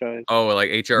Alien franchise. Oh, like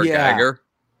H.R. Giger?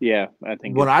 Yeah, I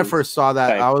think. When I first saw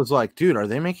that, I was like, dude, are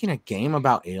they making a game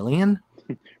about Alien?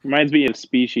 Reminds me of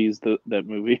Species, that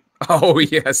movie. Oh,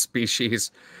 yeah,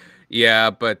 Species. Yeah,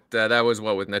 but that was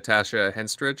what, with Natasha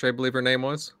Henstridge, I believe her name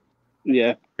was?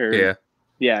 Yeah. Yeah,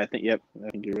 I think, yep. I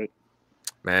think you're right.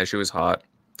 Man, she was hot.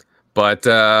 But,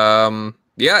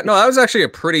 yeah, no, that was actually a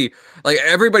pretty, like,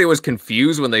 everybody was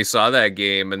confused when they saw that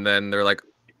game, and then they're like,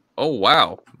 oh,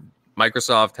 wow,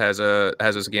 Microsoft has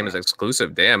this game as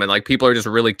exclusive, damn, and, like, people are just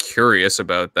really curious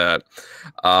about that.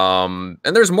 And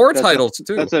there's more titles,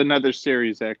 too. That's another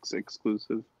Series X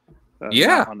exclusive.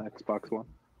 Yeah. On Xbox One.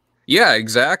 Yeah,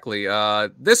 exactly.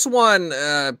 This one,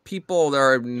 people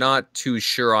are not too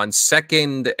sure on.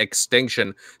 Second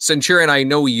Extinction. Centurion, I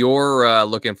know you're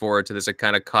looking forward to this. It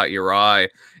kind of caught your eye.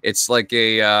 It's like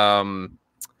a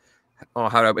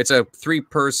it's a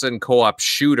 3-person co-op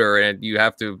shooter, and you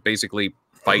have to basically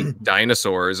fight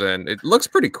dinosaurs, and it looks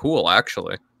pretty cool,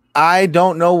 actually. I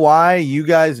don't know why. You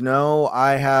guys know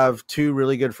I have 2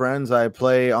 really good friends I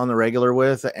play on the regular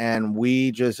with, and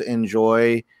we just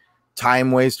enjoy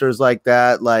time wasters like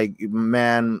that. Like,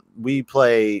 man, we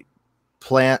play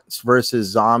Plants versus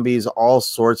Zombies, all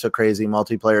sorts of crazy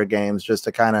multiplayer games just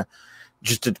to kind of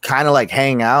like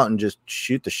hang out and just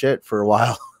shoot the shit for a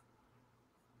while.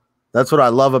 That's what I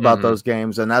love about those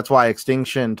games, and that's why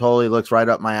Extinction totally looks right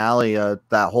up my alley.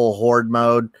 That whole horde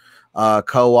mode,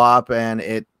 co-op, and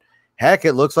it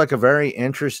looks like a very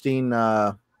interesting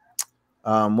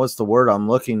what's the word I'm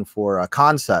looking for? A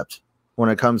concept when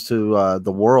it comes to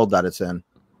the world that it's in.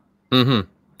 Mm-hmm.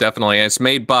 Definitely. And it's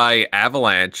made by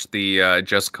Avalanche, the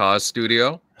Just Cause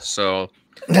studio. So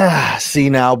see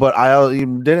now, but I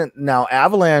didn't. Now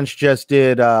Avalanche just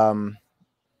did. Oh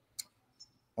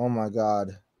my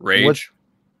god, Rage.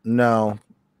 No,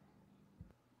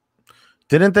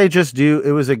 didn't they just do?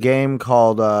 It was a game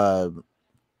called.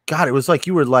 God, it was like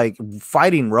you were like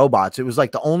fighting robots. It was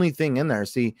like the only thing in there.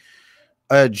 See,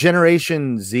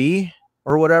 Generation Z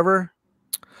or whatever.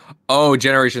 Oh,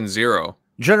 Generation Zero.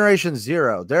 Generation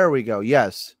Zero. There we go.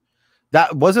 Yes.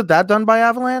 That wasn't that done by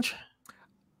Avalanche?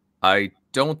 I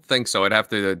don't think so. I'd have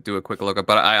to do a quick look,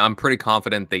 but I'm pretty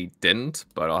confident they didn't,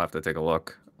 but I'll have to take a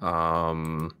look.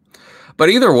 But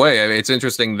either way, I mean, it's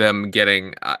interesting them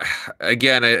getting,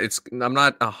 again, I'm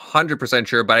not 100%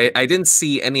 sure, but I didn't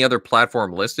see any other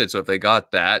platform listed. So if they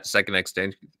got that Second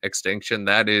Extinction,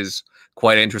 that is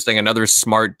quite interesting. Another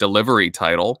smart delivery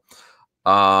title.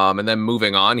 And then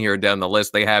moving on here down the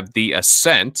list, they have The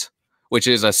Ascent, which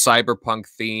is a cyberpunk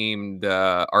themed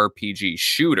RPG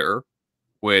shooter,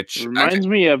 which reminds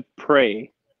me of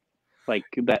Prey, like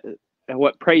that.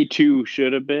 What Prey 2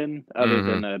 should have been, other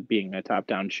than being a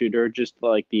top-down shooter, just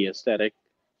like the aesthetic.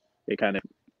 It kind of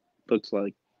looks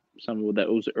like some of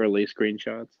those early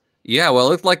screenshots. Yeah, well,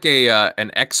 it looked like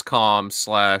an XCOM /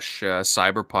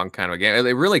 cyberpunk kind of game.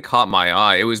 It really caught my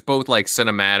eye. It was both like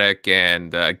cinematic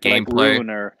and gameplay. Like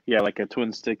Ruiner, yeah, like a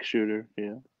twin-stick shooter,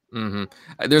 yeah.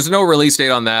 There's no release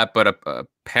date on that, but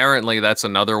apparently that's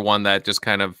another one that just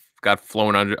kind of got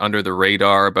flown under the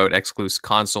radar about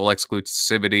console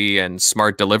exclusivity and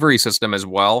smart delivery system as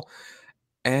well.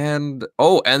 And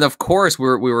of course we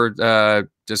were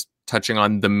just touching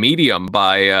on The Medium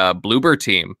by Bloober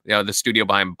Team, the studio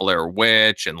behind Blair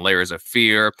Witch and Layers of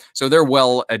Fear. So they're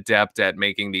well adept at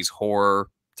making these horror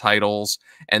titles,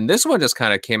 and this one just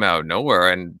kind of came out of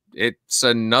nowhere, and it's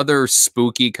another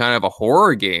spooky kind of a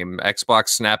horror game. Xbox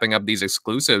snapping up these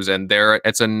exclusives, and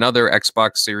it's another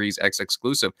Xbox Series X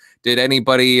exclusive. Is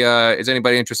anybody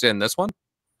interested in this one?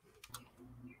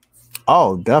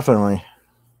 Oh, definitely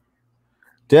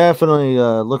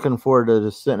looking forward to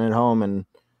just sitting at home and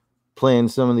playing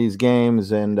some of these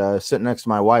games and sitting next to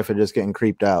my wife and just getting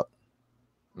creeped out.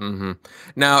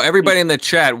 Now, everybody in the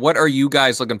chat, what are you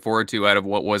guys looking forward to out of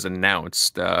what was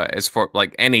announced? As for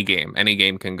like any game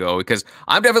can go, because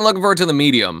I'm definitely looking forward to the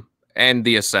Medium and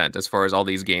the Ascent as far as all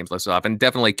these games listed off, and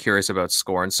definitely curious about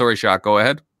Scorn. Sorry, Shot, go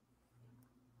ahead.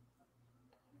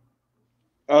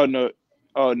 Oh no,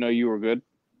 you were good.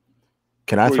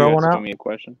 Can I throw one out? Me a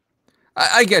question.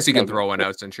 I guess you can throw one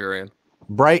out, Centurion.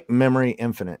 Bright Memory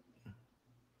Infinite.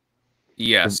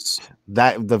 Yes.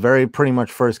 That the very pretty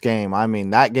much first game. I mean,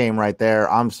 that game right there.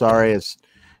 I'm sorry, it's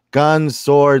guns,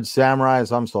 swords,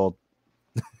 samurais. I'm sold.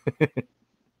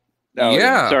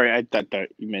 Yeah. Sorry, I thought that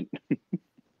you meant.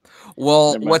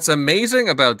 Well, what's amazing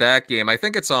about that game, I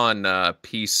think it's on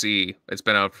PC. It's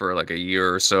been out for like a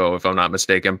year or so, if I'm not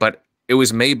mistaken, but it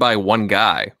was made by one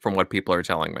guy, from what people are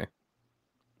telling me.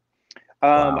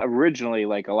 Wow. Originally,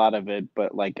 like a lot of it,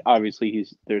 but like obviously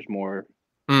there's more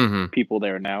people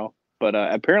there now. But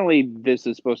apparently, this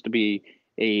is supposed to be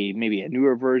maybe a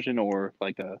newer version or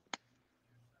like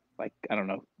I don't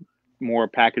know, more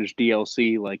packaged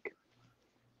DLC. Like,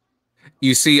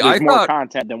 you see, there's I more thought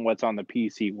content than what's on the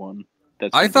PC one.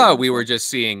 I thought we were just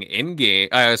seeing in-game,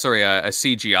 a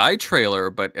CGI trailer,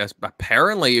 but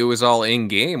apparently it was all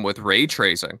in-game with ray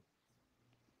tracing.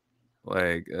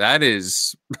 Like, that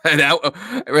is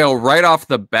that, right off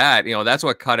the bat, that's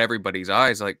what caught everybody's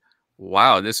eyes. Like,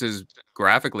 wow, this is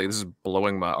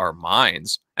blowing our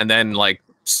minds. And then like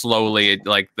slowly,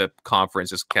 the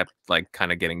conference just kept like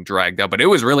kind of getting dragged up. But it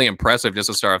was really impressive just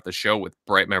to start off the show with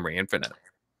Bright Memory Infinite.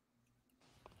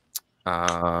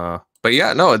 But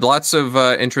yeah, no, lots of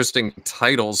interesting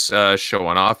titles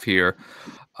showing off here.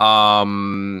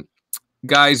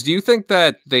 Guys, do you think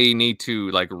that they need to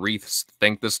like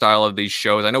rethink the style of these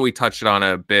shows? I know we touched on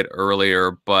it a bit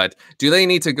earlier, but do they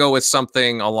need to go with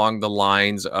something along the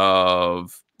lines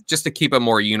of, just to keep it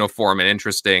more uniform and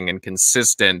interesting and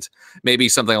consistent, maybe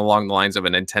something along the lines of a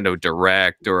Nintendo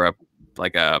Direct or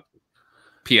a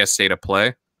PS State of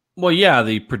Play? Well, yeah,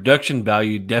 the production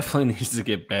value definitely needs to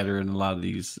get better in a lot of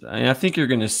these. I think you're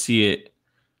going to see it,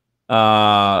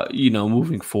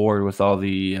 moving forward with all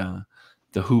the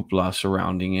hoopla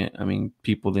surrounding it. I mean,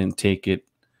 people didn't take it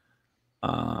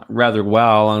rather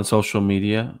well on social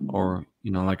media or,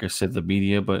 like I said, the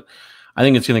media, but I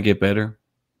think it's going to get better.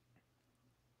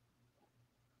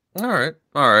 All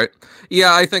right.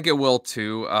 Yeah, I think it will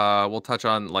too. We'll touch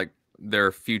on like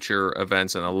their future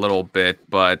events in a little bit,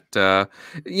 but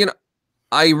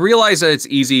I realize that it's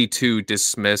easy to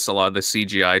dismiss a lot of the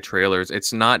CGI trailers.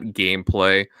 It's not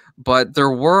gameplay, but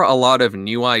there were a lot of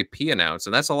new IP announced,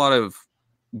 and that's a lot of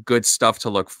good stuff to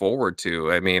look forward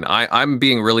to. I mean, I'm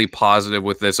being really positive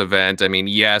with this event. I mean,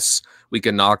 yes, we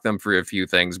can knock them for a few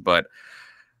things, but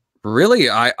really,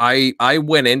 I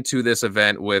went into this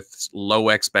event with low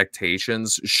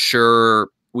expectations. Sure,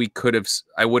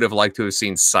 I would have liked to have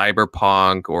seen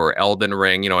Cyberpunk or Elden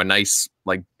Ring, a nice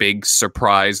like big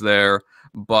surprise there.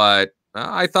 But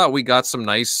I thought we got some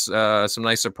nice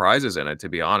surprises in it, to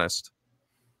be honest.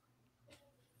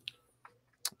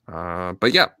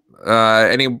 But yeah,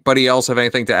 anybody else have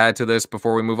anything to add to this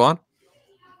before we move on?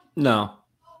 No.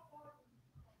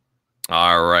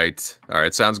 All right.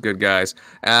 Sounds good, guys.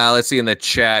 Let's see in the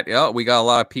chat. Yeah, we got a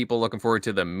lot of people looking forward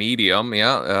to the Medium.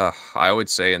 Yeah, I would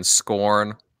say in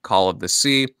Scorn, Call of the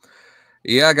Sea.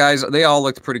 Yeah, guys, they all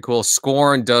looked pretty cool.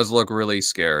 Scorn does look really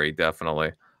scary,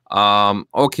 definitely.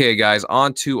 Okay, guys,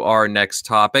 on to our next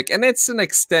topic, and it's an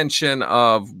extension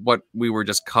of what we were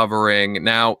just covering.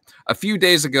 Now, a few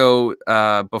days ago,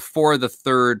 before the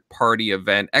third-party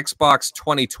event, Xbox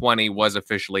 2020 was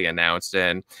officially announced,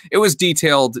 and it was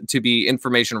detailed to be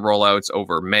information rollouts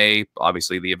over May,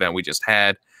 obviously the event we just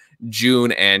had,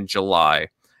 June, and July.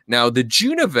 Now, the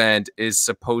June event is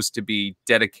supposed to be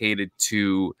dedicated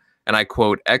to, and I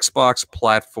quote, Xbox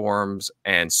platforms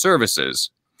and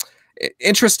services.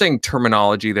 Interesting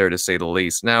terminology there, to say the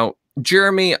least. Now,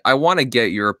 Jeremy, I want to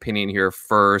get your opinion here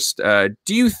first.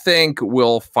 Do you think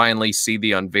we'll finally see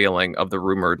the unveiling of the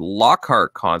rumored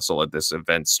Lockhart console at this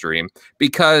event stream?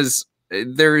 Because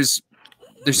there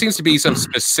seems to be some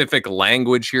specific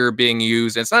language here being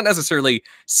used. It's not necessarily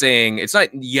saying, it's not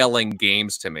yelling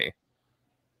games to me.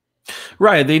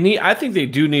 Right. I think they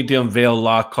do need to unveil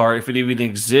Lockhart if it even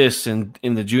exists in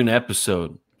the June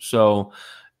episode. So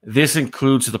this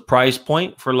includes the price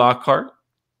point for Lockhart.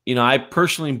 I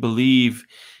personally believe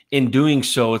in doing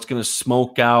so, it's going to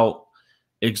smoke out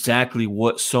exactly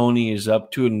what Sony is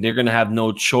up to, and they're going to have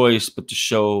no choice but to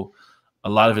show a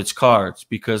lot of its cards.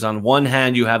 Because on one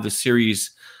hand, you have the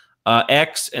Series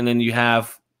X, and then you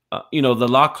have, the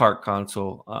Lockhart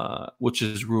console, which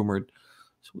is rumored.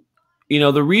 So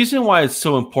the reason why it's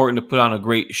so important to put on a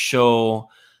great show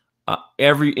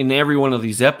every one of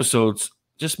these episodes,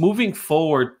 just moving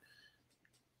forward,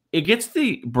 it gets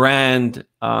the brand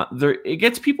it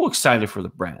gets people excited for the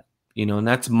brand, and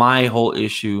that's my whole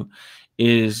issue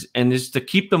is to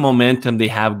keep the momentum they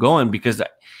have going, because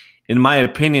in my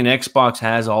opinion, Xbox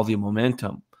has all the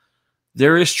momentum.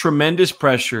 There is tremendous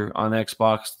pressure on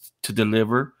Xbox to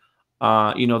deliver.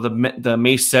 The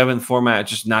May 7th format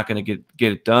is just not going to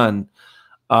get it done.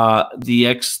 The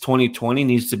X 2020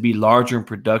 needs to be larger in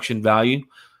production value.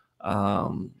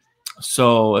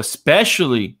 So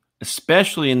especially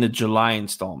in the July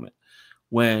installment,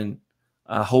 when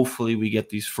hopefully we get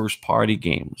these first party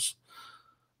games,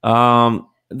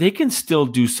 they can still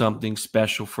do something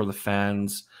special for the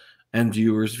fans and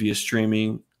viewers via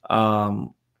streaming,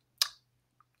 and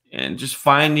just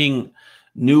finding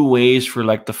new ways for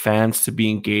like the fans to be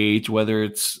engaged, whether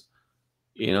it's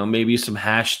maybe some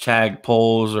hashtag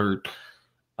polls or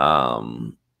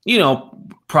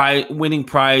winning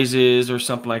prizes or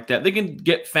something like that. They can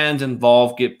get fans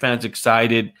involved, get fans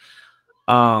excited,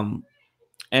 and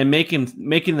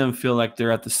making them feel like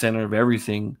they're at the center of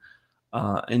everything,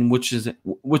 and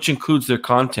which includes their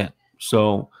content.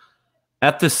 So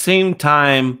at the same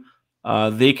time,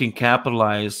 they can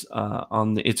capitalize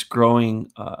on its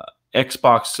growing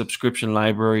Xbox subscription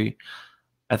library.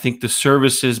 I think the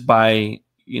services by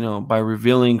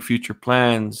revealing future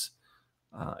plans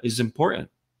is important.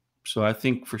 So I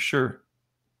think for sure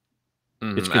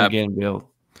it's going to get unveiled.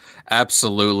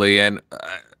 Absolutely. And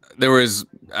there was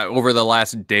over the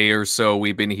last day or so,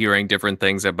 we've been hearing different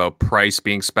things about price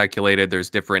being speculated. There's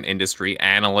different industry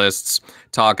analysts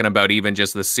talking about even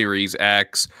just the Series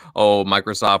X. Oh,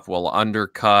 Microsoft will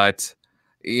undercut.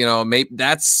 Maybe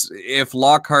that's if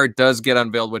Lockhart does get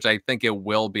unveiled, which I think it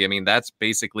will be. I mean, that's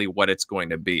basically what it's going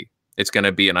to be. It's going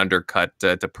to be an undercut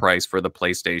to price for the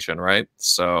PlayStation, right?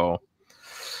 So,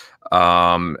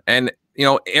 and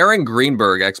Aaron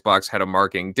Greenberg, Xbox head of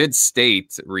marketing, did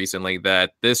state recently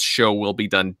that this show will be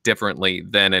done differently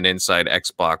than an Inside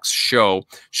Xbox show.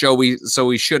 So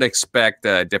we should expect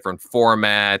a different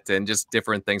format and just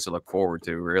different things to look forward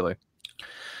to, really.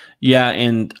 Yeah,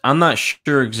 and I'm not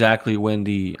sure exactly when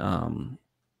the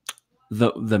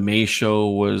May show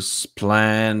was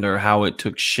planned or how it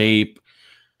took shape.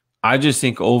 I just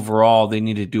think overall they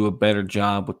need to do a better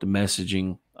job with the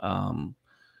messaging,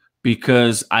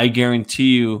 because I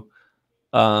guarantee you,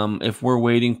 if we're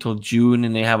waiting till June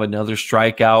and they have another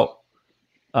strikeout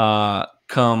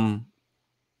come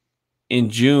in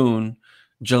June,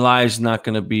 July is not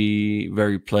going to be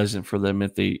very pleasant for them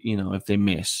if they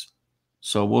miss.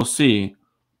 So we'll see.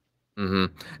 Mm-hmm.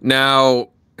 Now,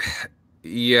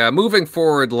 yeah, moving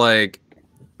forward, like,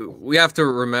 we have to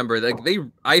remember that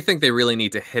I think they really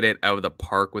need to hit it out of the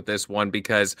park with this one,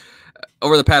 because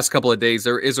over the past couple of days,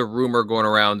 there is a rumor going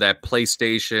around that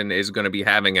PlayStation is going to be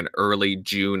having an early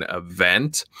June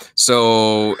event.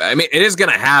 So, I mean, it is going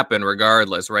to happen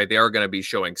regardless, right? They are going to be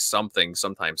showing something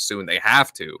sometime soon. They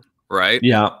have to, right?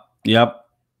 Yeah. Yep.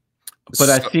 But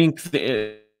I think,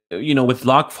 with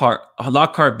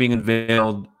Lockhart being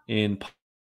unveiled in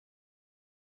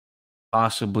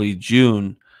possibly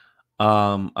June,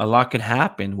 a lot could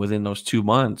happen within those 2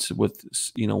 months with,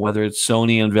 whether it's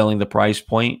Sony unveiling the price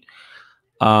point,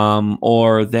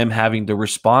 or them having to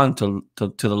respond to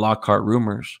the Lockhart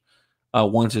rumors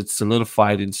once it's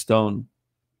solidified in stone.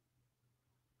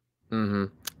 Mm-hmm.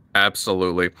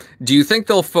 Absolutely. Do you think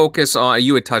they'll focus on,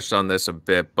 you had touched on this a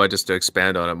bit, but just to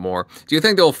expand on it more, do you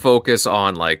think they'll focus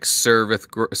on like service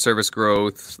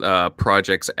growth,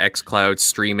 projects, xCloud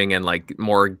streaming, and like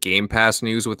more Game Pass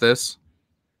news with this?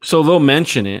 So they'll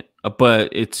mention it,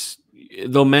 but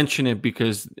they'll mention it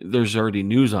because there's already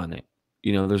news on it.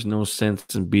 There's no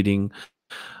sense in beating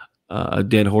a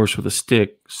dead horse with a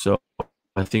stick. So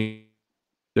I think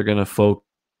they're going to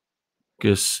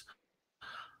focus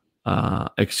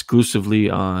exclusively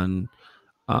on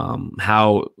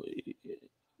how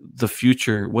what the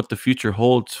future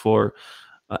holds for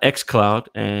xCloud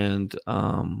and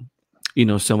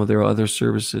some of their other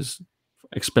services,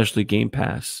 especially Game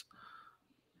Pass.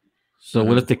 So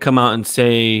what if they come out and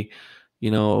say,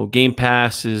 Game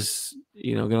Pass is,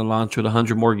 going to launch with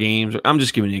 100 more games? I'm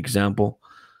just giving an example.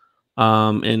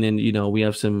 And then, we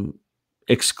have some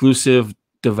exclusive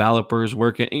developers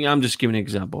working. I'm just giving an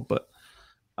example, but,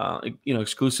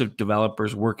 exclusive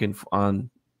developers working on,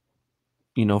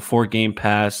 for Game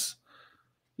Pass,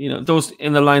 those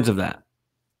in the lines of that.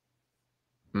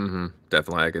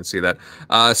 Definitely, I can see that.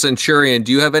 Centurion,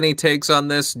 do you have any takes on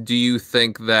this? Do you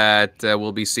think that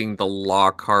we'll be seeing the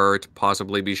Lockhart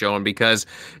possibly be shown? Because,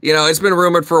 it's been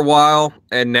rumored for a while,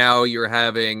 and now you're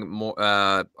having more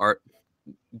art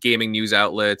gaming news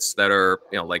outlets that are,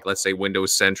 like, let's say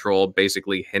Windows Central,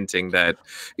 basically hinting that,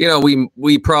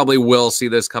 we probably will see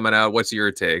this coming out. What's your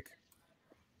take?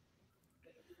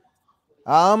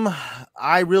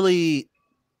 I really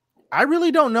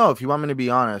don't know, if you want me to be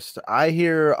honest. I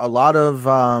hear a lot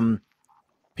of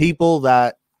people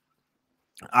that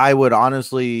I would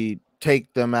honestly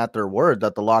take them at their word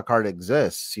that the Lockhart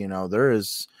exists. There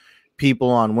is people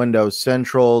on Windows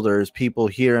Central. There's people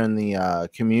here in the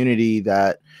community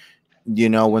that,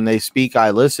 when they speak,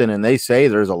 I listen, and they say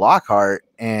there's a Lockhart.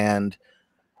 And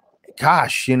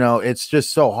gosh, it's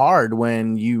just so hard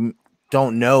when you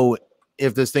don't know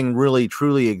if this thing really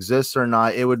truly exists or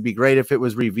not. It would be great if it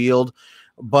was revealed,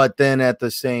 but then at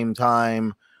the same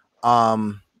time,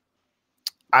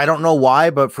 I don't know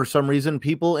why, but for some reason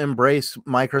people embrace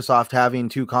Microsoft having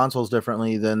two consoles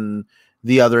differently than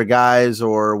the other guys,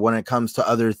 or when it comes to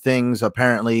other things,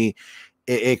 apparently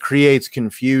it creates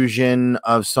confusion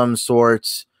of some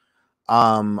sorts.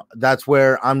 That's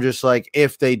where I'm just like,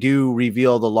 if they do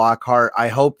reveal the Lockhart, I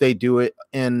hope they do it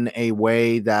in a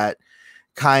way that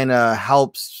kind of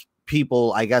helps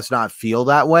people, I guess, not feel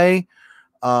that way.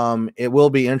 It will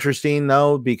be interesting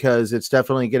though, because it's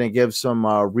definitely going to give some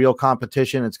real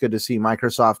competition. It's good to see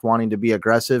Microsoft wanting to be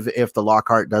aggressive if the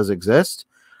Lockhart does exist.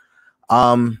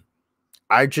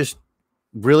 I just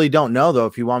really don't know though,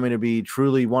 if you want me to be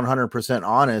truly 100%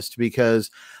 honest,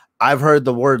 because I've heard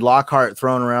the word Lockhart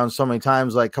thrown around so many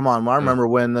times. Like, come on, I remember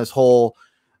when this whole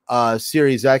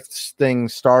Series X thing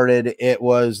started. It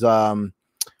was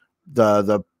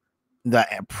the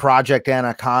Project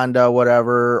Anaconda,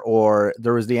 whatever, or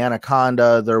there was the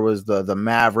Anaconda, there was the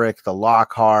Maverick, the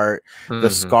Lockhart, the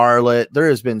Scarlet. There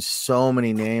has been so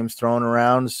many names thrown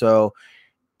around. So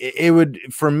it would,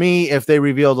 for me, if they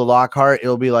reveal the Lockhart,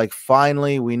 it'll be like,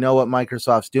 finally, we know what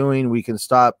Microsoft's doing. We can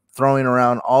stop throwing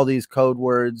around all these code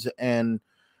words and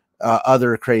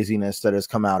other craziness that has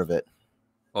come out of it.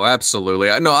 Oh, absolutely.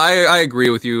 No, I agree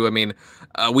with you. I mean,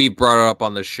 we brought it up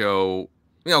on the show,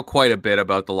 quite a bit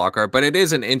about the Lockhart, but it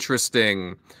is an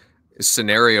interesting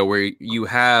scenario where you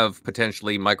have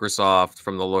potentially Microsoft,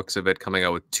 from the looks of it, coming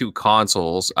out with two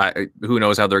consoles. Who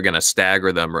knows how they're going to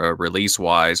stagger them release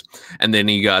wise. And then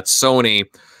you got Sony.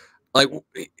 Like,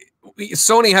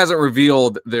 Sony hasn't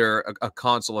revealed a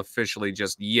console officially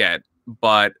just yet,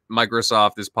 but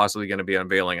Microsoft is possibly going to be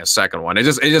unveiling a second one.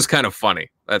 It's just kind of funny.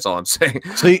 That's all I'm saying.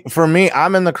 See, for me,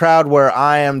 I'm in the crowd where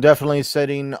I am definitely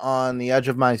sitting on the edge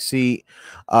of my seat,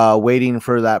 waiting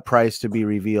for that price to be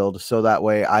revealed, so that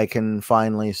way I can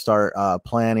finally start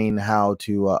planning how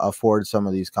to afford some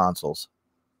of these consoles.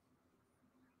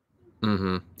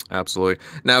 Absolutely.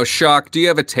 Now, Shock, do you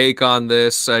have a take on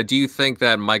this? Do you think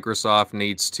that Microsoft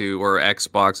needs to, or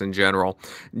Xbox in general,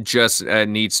 just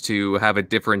needs to have a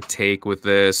different take with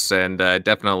this, and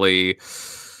definitely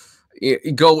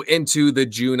go into the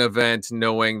June event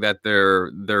knowing that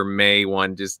their May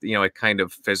one just, it kind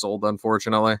of fizzled,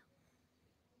 unfortunately?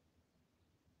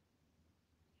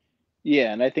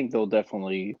 Yeah, and I think they'll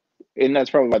definitely, and that's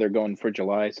probably why they're going for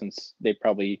July, since they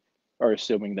probably are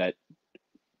assuming that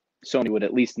Sony would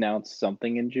at least announce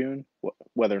something in June,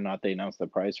 whether or not they announce the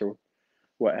price or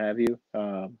what have you.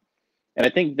 And I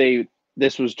think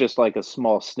this was just like a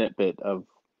small snippet of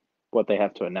what they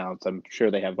have to announce. I'm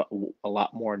sure they have a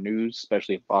lot more news,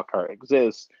 especially if Lockhart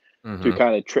exists, to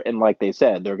kind of and like they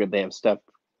said, they have stuff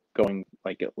going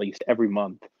like at least every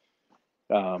month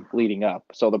leading up.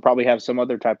 So they'll probably have some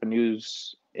other type of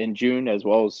news in June, as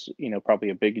well as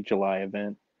probably a big July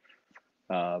event.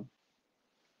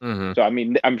 So I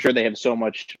mean, I'm sure they have so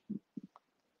much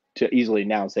to easily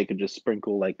announce. They could just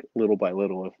sprinkle like little by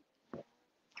little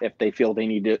if they feel they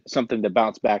need something to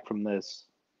bounce back from this.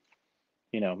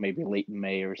 Maybe late in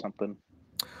May or something.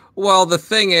 Well, the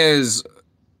thing is,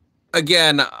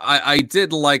 again, I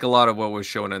did like a lot of what was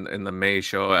shown in the May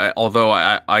show, although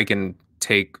I can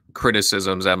take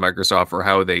criticisms at Microsoft for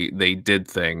how they did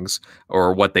things,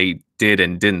 or what they did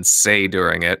and didn't say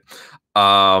during it.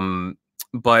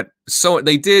 But so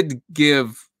they did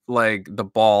give like the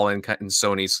ball in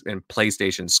Sony's and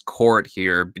PlayStation's court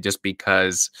here, just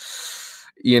because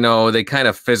they kind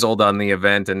of fizzled on the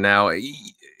event, and now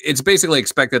it's basically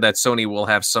expected that Sony will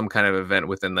have some kind of event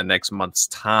within the next month's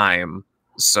time.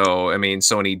 So I mean,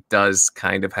 Sony does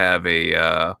kind of have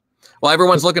a well,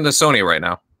 everyone's looking to Sony right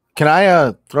now. Can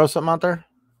I throw something out there?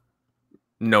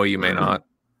 No, you may not.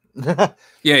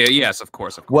 Yes, of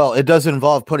course. Well, it does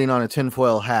involve putting on a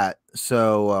tinfoil hat.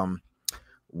 So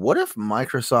what if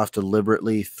Microsoft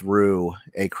deliberately threw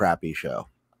a crappy show?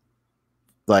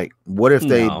 Like, what if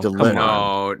they No, deliver? come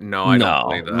on. No, I don't No.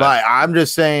 believe that. Like, I'm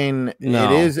just saying, No.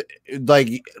 it is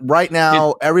like right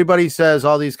now, everybody says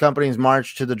all these companies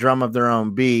march to the drum of their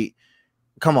own beat.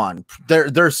 Come on,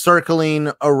 they're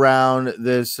circling around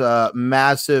this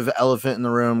massive elephant in the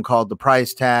room called the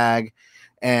price tag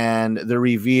and the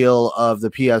reveal of the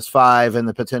PS5 and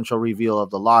the potential reveal of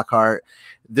the Lockhart.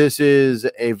 This is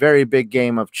a very big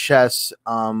game of chess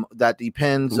that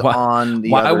depends on the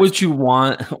why would you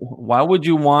want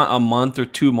a month or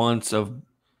 2 months of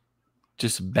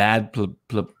just bad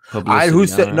publicity?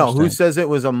 Who says it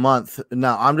was a month?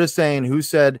 No, I'm just saying who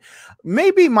said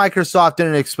maybe Microsoft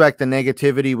didn't expect the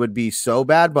negativity would be so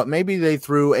bad, but maybe they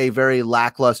threw a very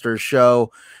lackluster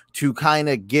show to kind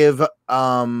of give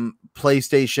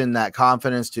PlayStation that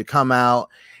confidence to come out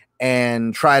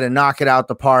and try to knock it out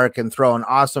the park and throw an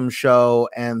awesome show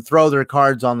and throw their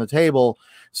cards on the table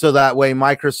so that way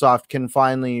Microsoft can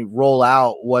finally roll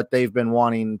out what they've been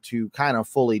wanting to kind of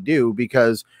fully do,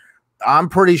 because I'm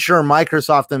pretty sure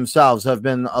Microsoft themselves have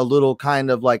been a little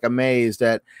kind of like amazed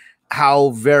at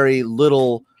how very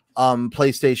little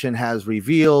PlayStation has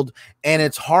revealed. And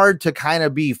it's hard to kind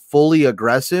of be fully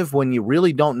aggressive when you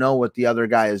really don't know what the other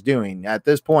guy is doing. At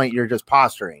this point, you're just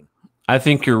posturing. I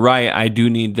think you're right. I do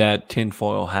need that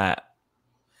tinfoil hat.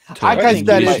 I guess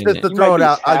that is just to throw it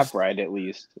out. Half right, at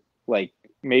least. Like,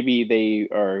 maybe they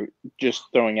are just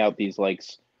throwing out these like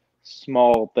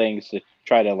small things to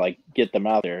try to like get them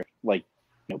out there, like,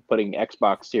 you know, putting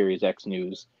Xbox Series X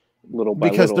news little by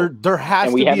because little. there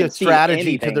has to be a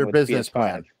strategy to their business PS5.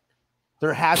 plan.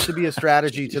 There has to be a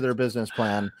strategy to their business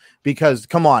plan, because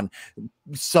come on,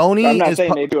 Sony. I'm not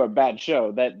saying they do a bad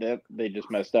show. That they just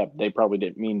messed up. They probably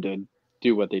didn't mean to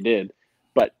do what they did,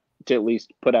 but to at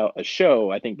least put out a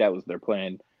show, I think that was their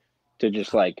plan. To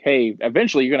just like, hey,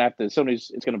 eventually you're gonna have to.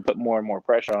 It's gonna put more and more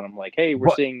pressure on them. Like, hey,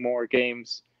 we're seeing more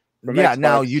games. From Yeah, Xbox.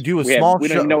 now you do a small We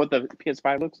show. don't even know what the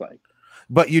PS5 looks like.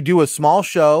 But you do a small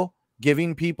show,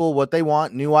 giving people what they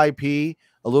want, new IP,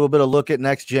 a little bit of look at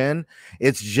next gen.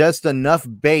 It's just enough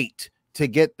bait to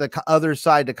get the other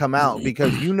side to come out,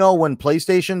 because you know when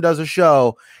PlayStation does a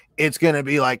show, it's going to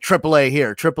be like AAA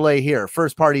here,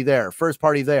 first party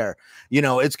there. You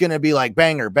know, it's going to be like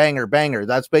banger, banger, banger.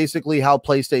 That's basically how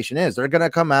PlayStation is. They're going to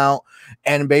come out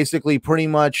and basically pretty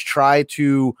much try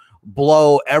to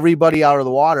blow everybody out of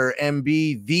the water and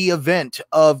be the event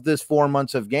of this 4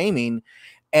 months of gaming.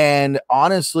 And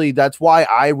honestly, that's why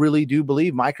I really do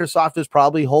believe Microsoft is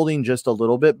probably holding just a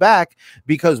little bit back,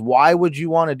 because why would you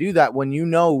want to do that when you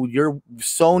know your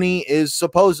Sony is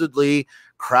supposedly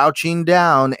crouching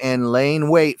down and laying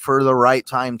wait for the right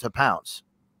time to pounce?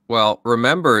 Well,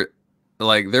 remember,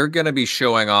 like, they're going to be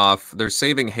showing off, they're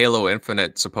saving Halo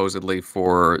Infinite supposedly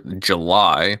for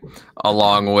July,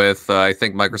 along with, I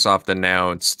think Microsoft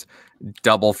announced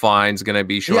Double Fine's going to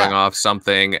be showing off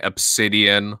something,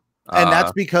 Obsidian. And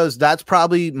that's because that's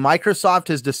probably Microsoft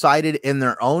has decided in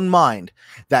their own mind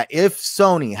that if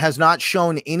Sony has not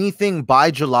shown anything by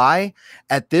July,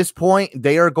 at this point,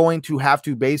 they are going to have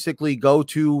to basically go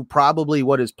to probably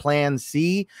what is plan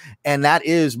C. And that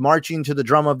is marching to the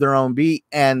drum of their own beat.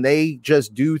 And they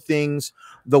just do things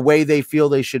the way they feel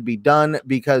they should be done,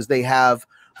 because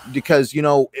you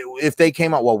know, if they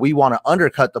came out, well, we want to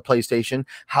undercut the PlayStation.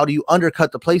 How do you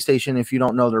undercut the PlayStation if you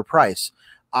don't know their price?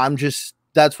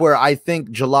 That's where I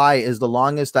think July is the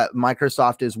longest that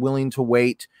Microsoft is willing to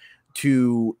wait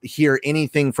to hear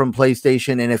anything from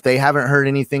PlayStation. And if they haven't heard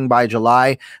anything by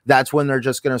July, that's when they're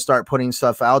just going to start putting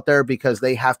stuff out there, because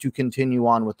they have to continue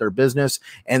on with their business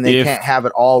and they can't have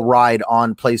it all ride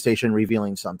on PlayStation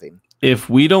revealing something. If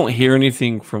we don't hear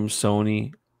anything from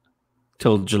Sony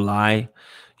till July,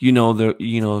 some of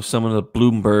the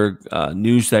Bloomberg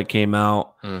news that came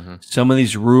out, some of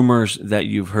these rumors that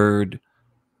you've heard,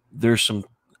 there's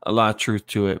a lot of truth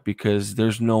to it, because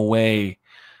there's no way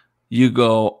you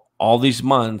go all these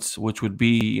months, which would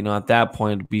be, at that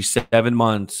point, it'd be 7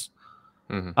 months,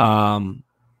 and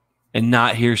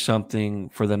not hear something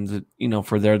for them to,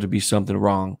 for there to be something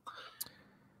wrong.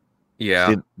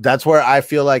 Yeah, that's where I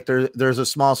feel like there's a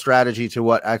small strategy to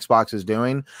what Xbox is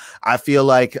doing. I feel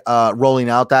like rolling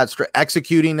out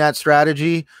executing that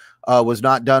strategy was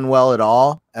not done well at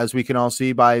all, as we can all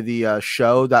see by the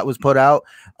show that was put out.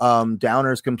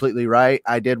 Downer's completely right.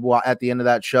 I did at the end of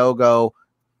that show go,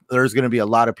 there's going to be a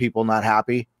lot of people not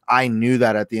happy. I knew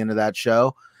that at the end of that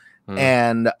show.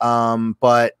 And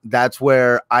but that's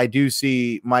where I do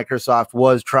see Microsoft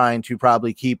was trying to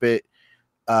probably keep it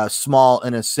small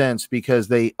in a sense, because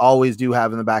they always do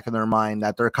have in the back of their mind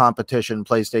that their competition,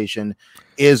 PlayStation,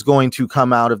 is going to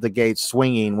come out of the gate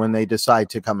swinging when they decide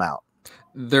to come out.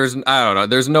 I don't know.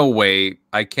 There's no way.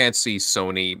 I can't see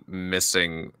Sony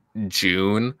missing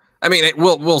June. I mean,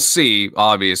 we'll see.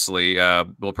 Obviously,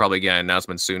 we'll probably get an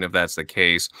announcement soon if that's the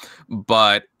case.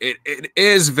 But it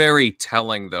is very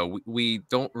telling, though. We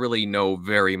don't really know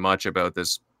very much about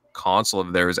this console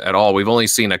of theirs at all. We've only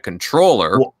seen a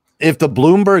controller. Well, if the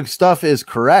Bloomberg stuff is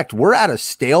correct, we're at a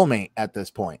stalemate at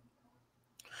this point.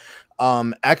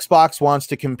 Xbox wants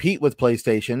to compete with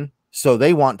PlayStation, so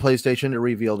they want PlayStation to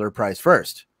reveal their price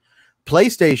first.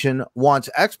 PlayStation wants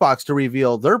Xbox to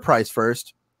reveal their price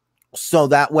first, so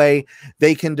that way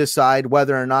they can decide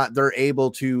whether or not they're able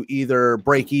to either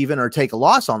break even or take a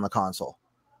loss on the console.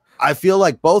 I feel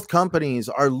like both companies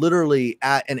are literally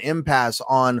at an impasse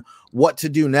on what to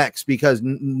do next, because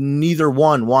neither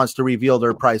one wants to reveal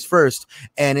their price first.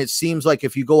 And it seems like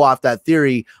if you go off that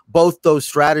theory, both those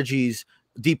strategies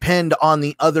depend on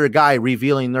the other guy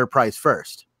revealing their price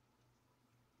first.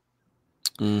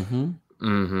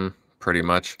 Pretty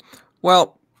much.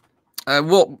 Well,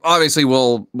 we'll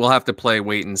have to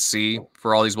wait and see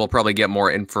for all these. We'll probably get more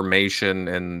information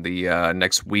in the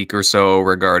next week or so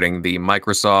regarding the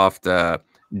Microsoft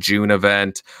June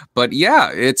event. But yeah,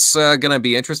 it's gonna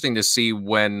be interesting to see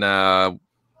when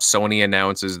Sony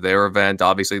announces their event.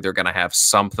 Obviously, they're gonna have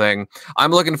something.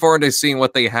 I'm looking forward to seeing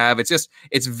what they have.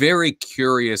 It's very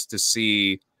curious to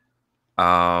see,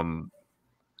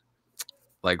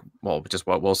 just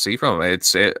what we'll see from it.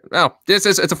 It's a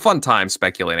fun time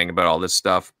speculating about all this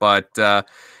stuff. But hey,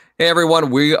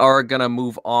 everyone, we are gonna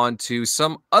move on to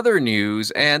some other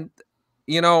news. And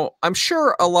I'm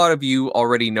sure a lot of you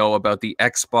already know about the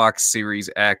Xbox Series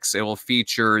X. It will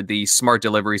feature the smart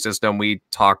delivery system. We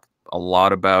talked a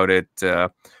lot about it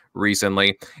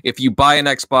recently. If you buy an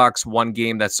Xbox One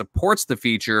game that supports the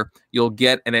feature, you'll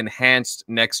get an enhanced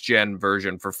next-gen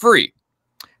version for free.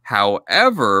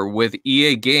 However, with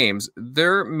EA Games,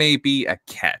 there may be a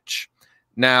catch.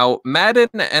 Now, Madden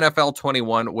NFL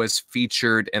 21 was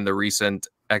featured in the recent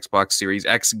Xbox Series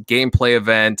X gameplay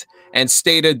event and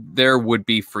stated there would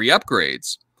be free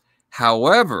upgrades.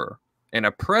 However, in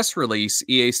a press release,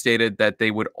 EA stated that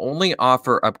they would only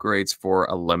offer upgrades for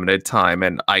a limited time,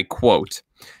 and I quote,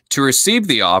 "To receive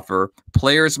the offer,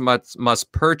 players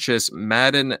must purchase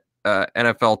Madden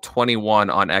NFL 21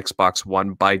 on Xbox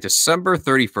One by December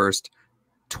 31st,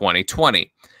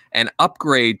 2020, and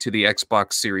upgrade to the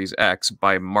Xbox Series X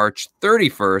by March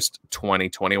 31st,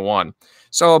 2021.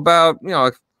 So about,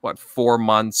 4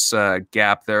 months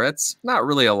gap there. It's not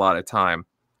really a lot of time.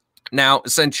 Now,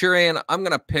 Centurion, I'm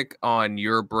going to pick on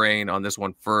your brain on this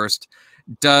one first.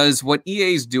 Does what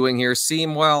EA is doing here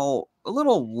seem, a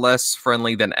little less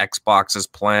friendly than Xbox's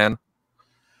plan?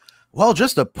 Well,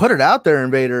 just to put it out there,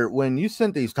 Invader, when you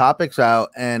sent these topics out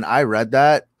and I read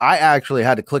that, I actually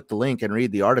had to click the link and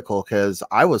read the article because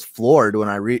I was floored when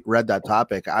I read that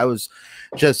topic. I was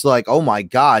just like, oh my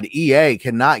God, EA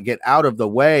cannot get out of the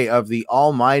way of the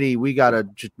almighty, we got to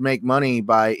just make money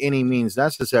by any means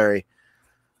necessary.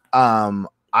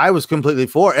 I was completely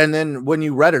floored. And then when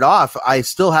you read it off, I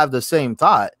still have the same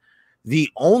thought. The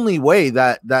only way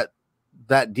that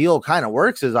deal kind of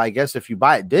works is, I guess, if you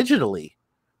buy it digitally.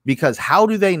 Because how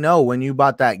do they know when you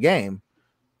bought that game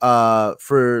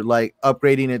for like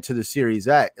upgrading it to the Series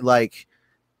X? Like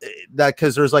that,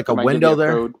 because there's like a window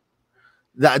there.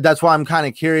 That's why I'm kind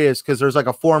of curious, because there's like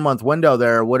a 4-month window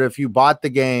there. What if you bought the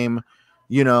game,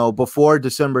 before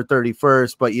December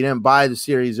 31st, but you didn't buy the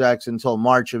Series X until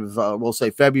March of, we'll say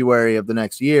February of the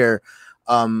next year?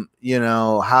 How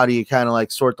do you kind of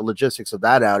like sort the logistics of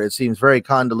that out? It seems very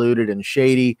convoluted and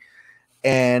shady.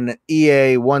 And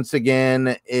EA, once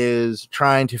again, is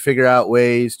trying to figure out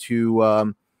ways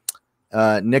to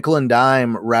nickel and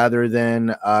dime rather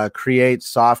than create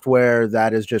software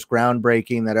that is just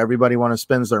groundbreaking that everybody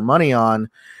spends their money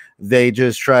on. They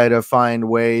just try to find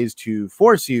ways to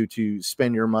force you to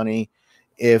spend your money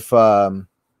if, you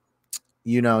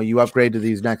upgrade to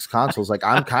these next consoles. Like,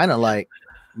 I'm kind of like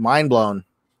mind blown.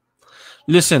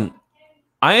 Listen,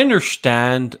 I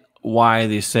understand why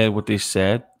they said what they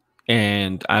said.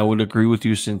 And I would agree with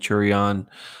you, Centurion,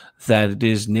 that it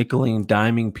is nickeling and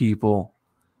diming people,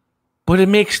 but it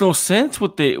makes no sense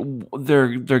with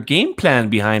their game plan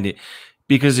behind it.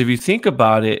 Because if you think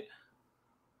about it,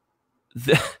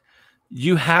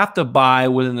 you have to buy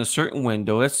within a certain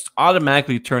window. It's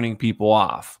automatically turning people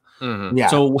off. Mm-hmm. Yeah.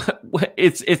 So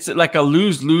it's like a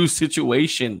lose-lose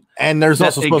situation. And there's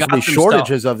also supposed to be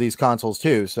shortages of these consoles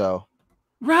too. So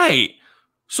right.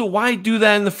 So why do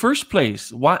that in the first place?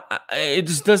 Why it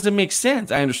just doesn't make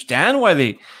sense. I understand why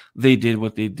they did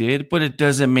what they did, but it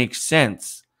doesn't make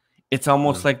sense. It's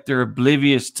almost like they're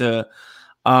oblivious to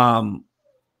I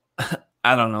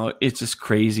don't know. It's just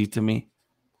crazy to me.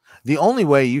 The only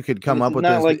way you could come up It's with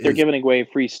not this like they're is giving away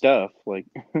free stuff. Like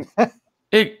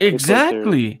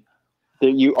Exactly.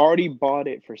 you already bought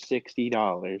it for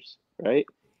 $60, right?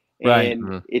 Right.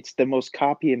 And it's the most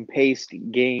copy and paste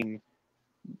game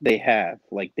they have.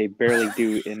 Like they barely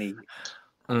do any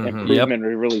improvement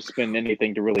or really spend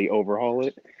anything to really overhaul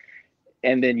it.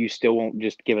 And then you still won't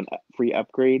just give a free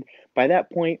upgrade. By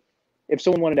that point, if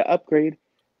someone wanted to upgrade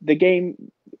the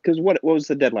game, because what was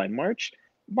the deadline? March?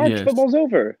 Yes. Football's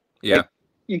over. Yeah. Like,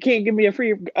 you can't give me a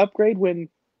free upgrade when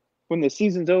the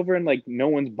season's over and like no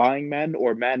one's buying Madden,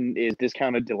 or Madden is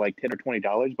discounted to like $10 or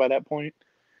 $20 by that point.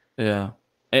 Yeah.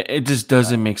 It just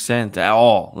doesn't make sense at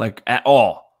all. Like at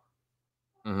all.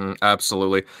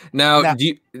 Absolutely. Now,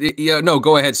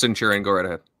 go ahead, Centurion. Go right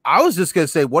ahead. I was just gonna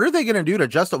say, what are they gonna do to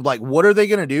justify? Like, what are they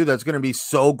gonna do that's gonna be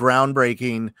so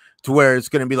groundbreaking to where it's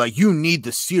gonna be like, you need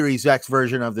the Series X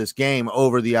version of this game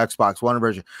over the Xbox One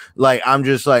version? Like, I'm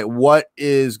just like, what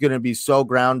is gonna be so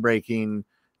groundbreaking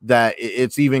that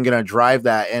it's even gonna drive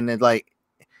that? And it, like,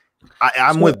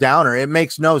 I'm with Downer. It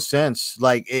makes no sense.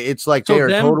 Like, it's like they are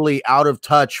totally out of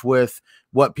touch with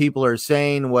what people are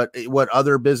saying, what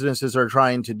other businesses are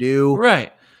trying to do.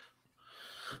 Right.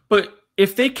 But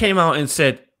if they came out and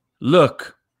said,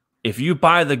 look, if you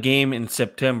buy the game in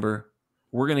September,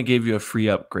 we're going to give you a free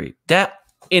upgrade. That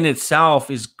in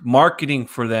itself is marketing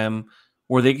for them,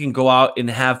 where they can go out and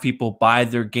have people buy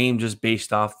their game just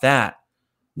based off that.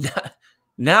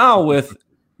 Now with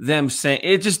them saying,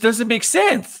 it just doesn't make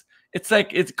sense. It's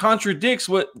like it contradicts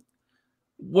what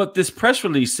this press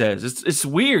release says. It's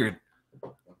weird.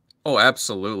 Oh,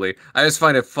 absolutely. I just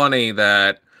find it funny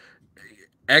that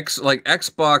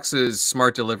Xbox's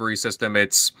smart delivery system,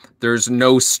 there's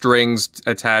no strings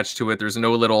attached to it. There's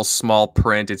no little small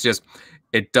print. It's just,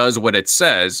 it does what it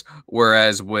says.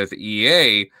 Whereas with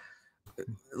EA,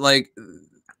 like,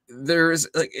 there's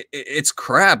like, it's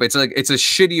crap. It's like, it's a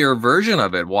shittier version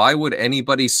of it. Why would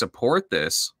anybody support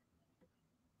this?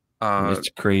 It's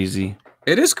crazy.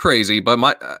 It is crazy.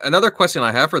 But another question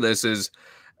I have for this is,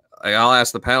 I'll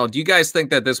ask the panel, do you guys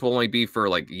think that this will only be for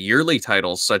like yearly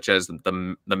titles such as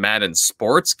the Madden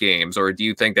sports games, or do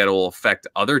you think that it will affect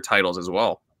other titles as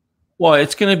well? Well,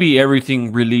 it's going to be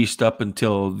everything released up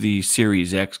until the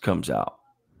Series X comes out.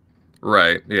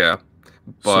 Right, yeah.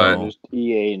 But just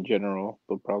EA in general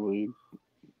will probably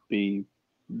be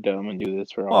dumb and do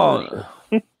this for all.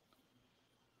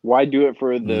 Why do it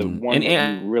for the one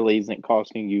that really isn't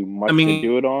costing you much to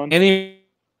do it on? If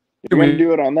you're going to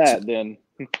do it on that, then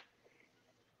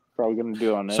probably going to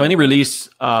do it on that. So any release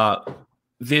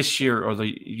this year or the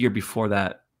year before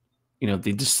that,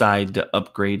 they decide to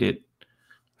upgrade it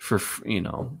for,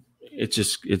 it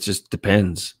just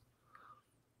depends.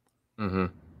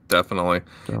 Definitely.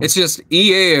 So. It's just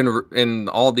EA in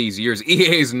all these years,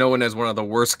 EA is known as one of the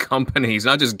worst companies,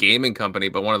 not just gaming company,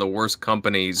 but one of the worst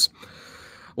companies.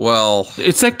 Well,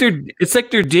 it's like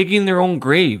they're digging their own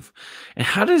grave. And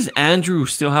how does Andrew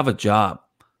still have a job?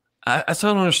 I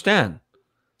still don't understand.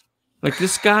 Like,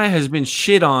 this guy has been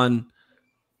shit on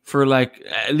for like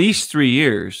at least 3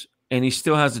 years, and he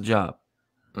still has a job.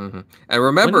 And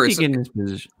remember,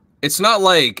 it's not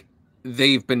like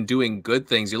they've been doing good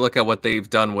things. You look at what they've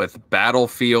done with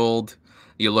Battlefield.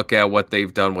 You look at what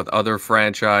they've done with other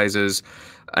franchises.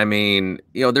 I mean,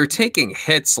 they're taking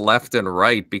hits left and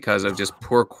right because of just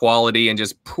poor quality and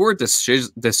just poor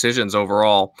decisions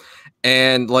overall.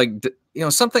 And like,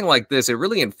 something like this, it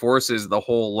really enforces the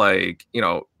whole, like,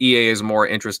 EA is more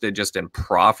interested just in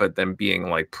profit than being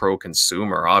like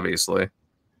pro-consumer, obviously.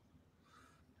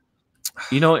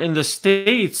 In the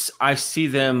States, I see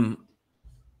them,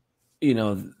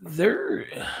 they're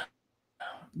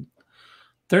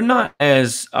not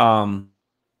as, how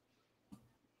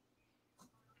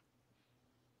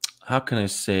can I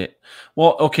say it?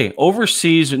 Well, okay,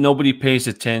 overseas, nobody pays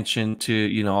attention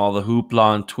to, all the hoopla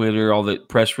on Twitter, all the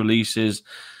press releases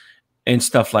and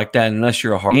stuff like that, unless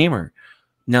you're a hard gamer.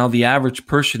 Now, the average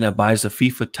person that buys a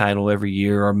FIFA title every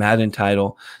year or a Madden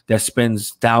title that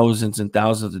spends thousands and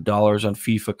thousands of dollars on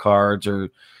FIFA cards or,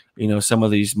 some of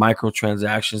these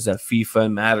microtransactions that FIFA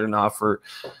and Madden offer,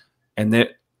 and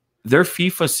their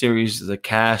FIFA series is a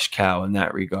cash cow in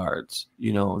that regards.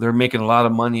 They're making a lot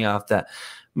of money off that.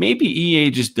 Maybe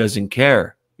EA just doesn't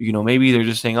care. Maybe they're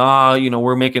just saying,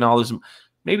 we're making all this.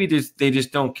 Maybe they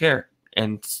just don't care.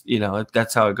 And,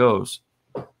 that's how it goes.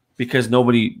 Because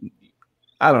nobody,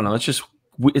 I don't know.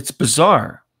 It's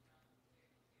bizarre.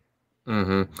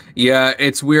 Yeah,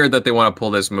 it's weird that they want to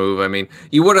pull this move. I mean,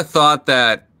 you would have thought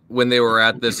that when they were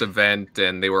at this event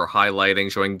and they were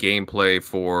highlighting, showing gameplay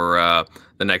for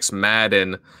the next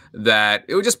Madden, that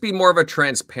it would just be more of a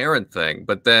transparent thing.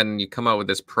 But then you come out with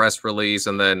this press release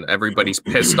and then everybody's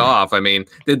pissed off. I mean,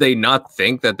 did they not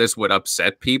think that this would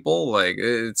upset people? Like,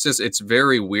 it's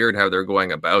very weird how they're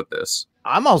going about this.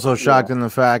 I'm also shocked in the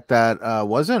fact that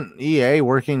wasn't EA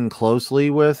working closely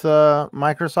with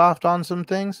Microsoft on some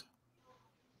things?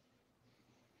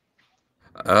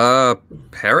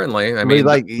 Apparently, I mean,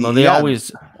 like, No, they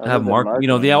always have marketing, you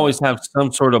know, they always have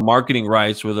some sort of marketing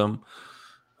rights with them,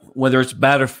 whether it's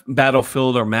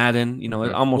Battlefield or Madden. You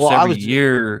know, almost every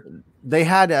year. They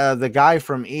had the guy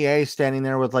from EA standing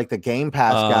there with like the Game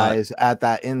Pass guys at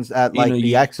that at like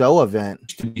the XO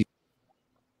event.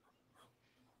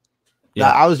 Yeah,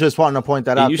 I was just wanting to point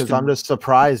that out because I'm just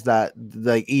surprised that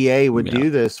the EA would do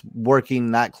this,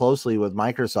 working that closely with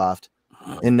Microsoft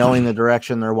and knowing the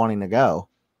direction they're wanting to go.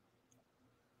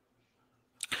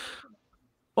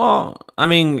 Well, I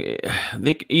mean, I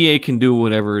think EA can do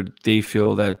whatever they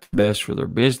feel that's best for their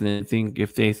business. I think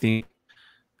if they think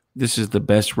this is the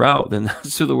best route, then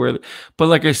that's the way. But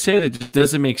like I said, it just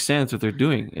doesn't make sense what they're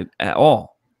doing at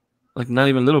all. Like not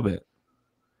even a little bit.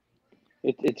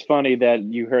 It's funny that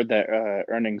you heard that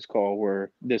earnings call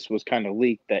where this was kind of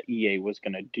leaked that EA was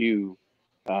going to do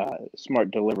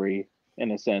smart delivery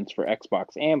in a sense for Xbox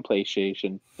and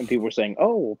PlayStation, and people were saying,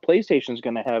 "Oh, well, PlayStation's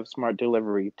going to have smart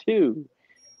delivery too,"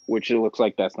 which it looks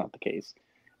like that's not the case,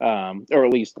 or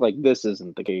at least like this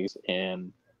isn't the case,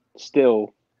 and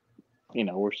still, you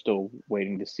know, we're still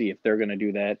waiting to see if they're going to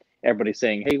do that. Everybody's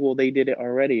saying, "Hey, well, they did it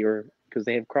already," or because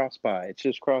they have cross-buy. It's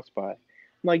just cross-buy. I'm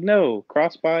like, no,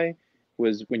 cross-buy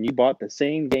was when you bought the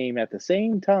same game at the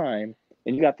same time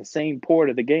and you got the same port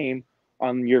of the game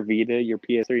on your Vita, your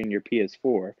PS3, and your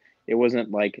PS4. It wasn't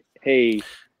like, hey,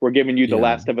 we're giving you The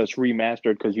Last of Us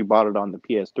remastered because you bought it on the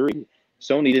PS3.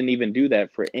 Sony didn't even do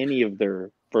that for any of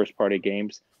their first-party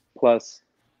games. Plus,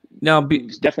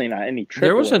 it's definitely not any AAA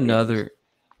There was games. another.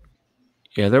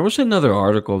 Yeah, there was another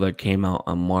article that came out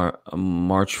on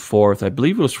March 4th. I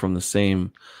believe it was from the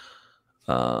same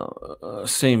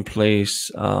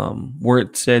place where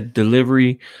it said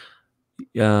delivery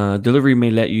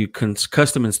may let you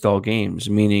custom install games,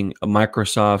 meaning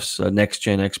Microsoft's next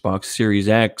gen Xbox Series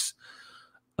X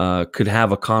could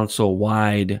have a console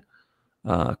wide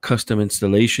custom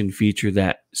installation feature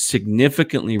that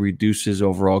significantly reduces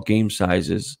overall game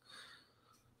sizes.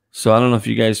 So I don't know if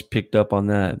you guys picked up on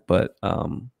that, but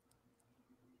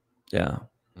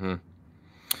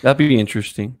that'd be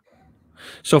interesting.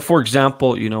 So, for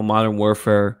example, you know, Modern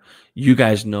Warfare, you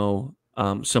guys know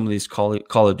some of these Call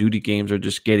of Duty games are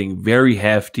just getting very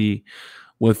hefty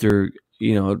with their,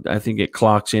 you know, I think it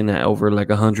clocks in at over like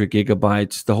 100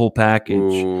 gigabytes, the whole package.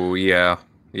 Ooh, yeah.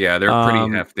 Yeah, they're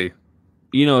pretty hefty.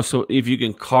 You know, so if you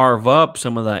can carve up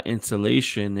some of that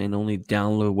installation and only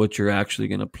download what you're actually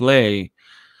going to play,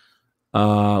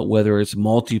 whether it's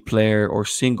multiplayer or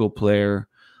single player,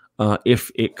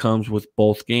 if it comes with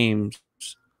both games,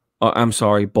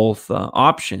 both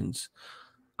options.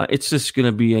 It's just going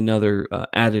to be another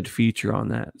added feature on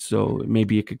that. So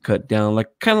maybe it could cut down, like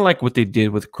kind of like what they did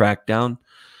with Crackdown.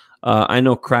 I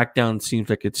know Crackdown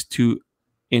seems like it's two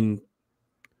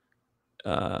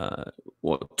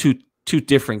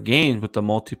different games with the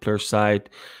multiplayer side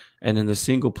and then the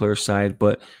single player side.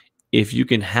 But if you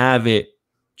can have it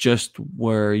just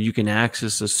where you can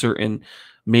access a certain,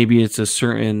 maybe it's a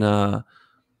certain,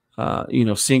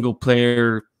 single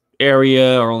player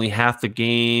area or only half the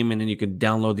game, and then you can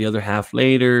download the other half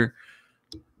later,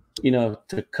 you know,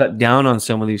 to cut down on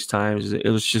some of these times.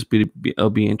 It'll just it'll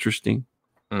be interesting.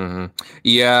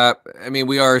 Yeah, I mean,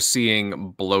 we are seeing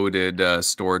bloated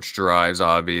storage drives,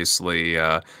 obviously.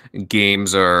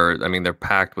 Games they're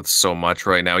packed with so much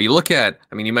right now. You look at,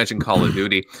 I mean, you mentioned Call of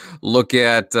Duty. Look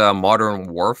at Modern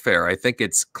Warfare. I think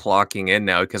it's clocking in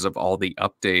now because of all the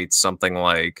updates, something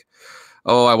like,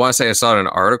 I want to say I saw an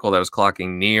article that was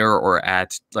clocking near or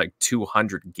at like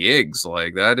 200 gigs.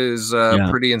 Like, that is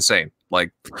pretty insane.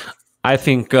 Like, I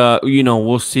think,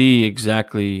 we'll see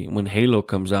exactly when Halo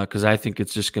comes out, because I think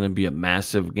it's just going to be a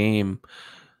massive game,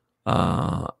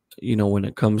 when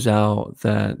it comes out,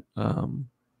 that, a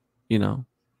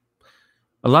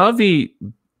lot of the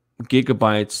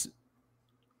gigabytes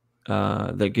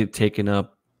that get taken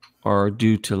up are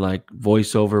due to like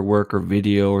voiceover work or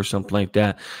video or something like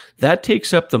that. That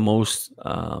takes up the most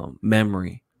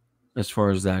memory as far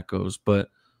as that goes. But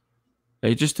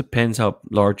it just depends how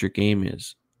large your game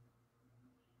is.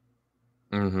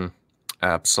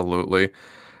 Absolutely.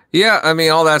 Yeah, I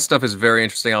mean, all that stuff is very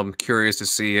interesting. I'm curious to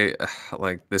see,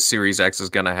 like, the Series X is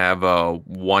going to have a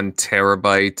 1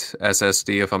 terabyte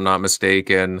SSD, if I'm not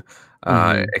mistaken.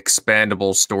 Mhm.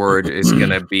 Expandable storage is going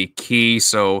to be key.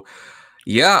 So,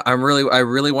 yeah, I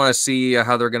really want to see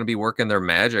how they're going to be working their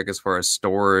magic as far as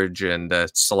storage and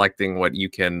selecting what you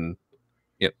can,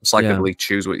 Yeah. selectively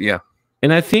choose. What, yeah.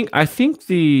 And I think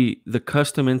the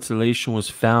custom installation was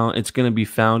found. It's going to be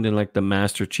found in like the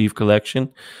Master Chief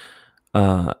Collection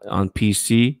on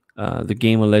PC. The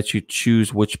game will let you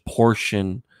choose which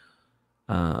portion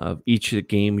of each of the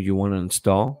game you want to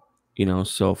install.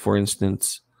 So for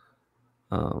instance,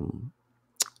 um,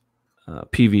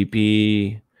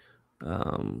 PvP,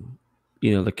 um,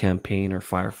 the campaign or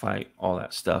firefight, all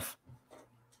that stuff.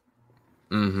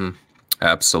 Mm-hmm.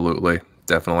 Absolutely.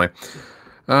 Definitely.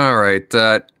 All right.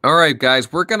 All right,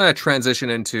 guys, we're going to transition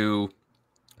into,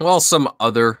 well, some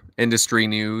other industry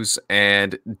news,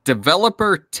 and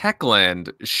developer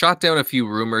Techland shot down a few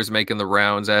rumors making the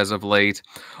rounds as of late.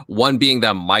 One being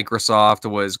that Microsoft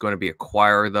was going to be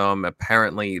acquire them.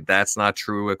 Apparently, that's not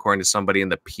true, according to somebody in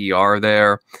the PR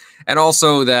there, and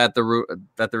also that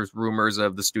that there's rumors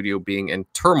of the studio being in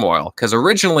turmoil because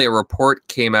originally a report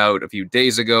came out a few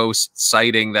days ago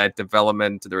citing that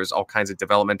there was all kinds of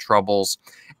development troubles,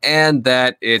 and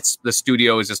that the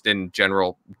studio is just in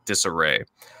general disarray.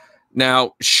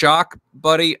 Now, Shock,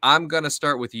 buddy, I'm going to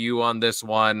start with you on this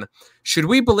one. Should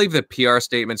we believe the PR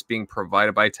statements being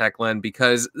provided by Techland?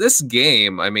 Because this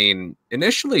game, I mean,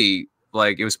 initially,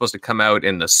 like, it was supposed to come out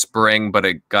in the spring, but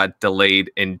it got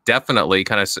delayed indefinitely,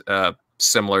 kind of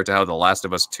similar to how The Last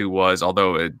of Us 2 was,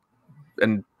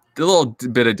 and a little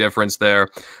bit of difference there.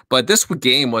 But this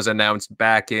game was announced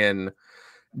back in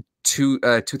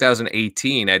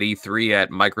 2018 at E3 at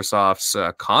Microsoft's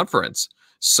conference.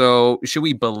 So should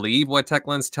we believe what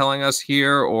Techland's telling us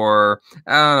here, or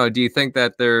I don't know? Do you think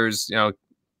that there's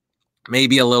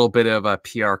maybe a little bit of a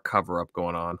PR cover up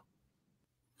going on?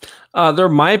 There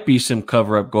might be some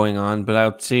cover up going on, but I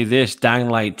would say this: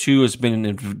 Dying Light 2 has been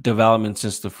in development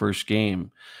since the first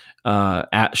game.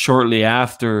 Shortly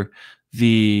after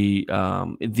the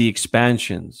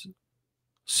expansions,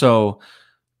 so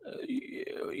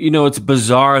it's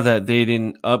bizarre that they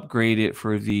didn't upgrade it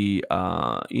for the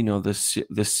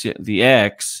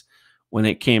X when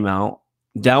it came out.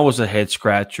 That was a head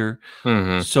scratcher.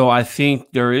 Mm-hmm. So I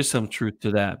think there is some truth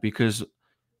to that because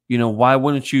why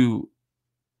wouldn't you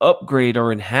upgrade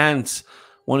or enhance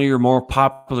one of your more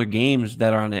popular games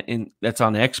that are that's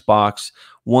on Xbox,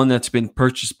 one that's been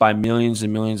purchased by millions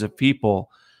and millions of people?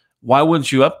 Why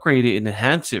wouldn't you upgrade it and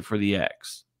enhance it for the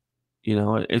X?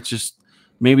 It's just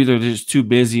maybe they're just too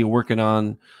busy working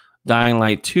on Dying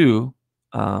Light 2,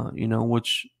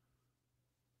 which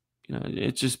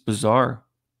it's just bizarre.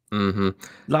 Mm-hmm.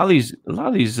 A lot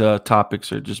of these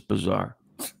topics are just bizarre.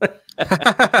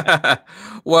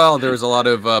 Well, there's a lot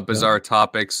of bizarre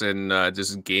topics in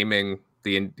just gaming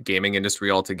industry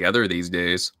altogether these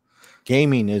days.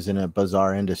 Gaming isn't a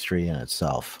bizarre industry in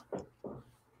itself.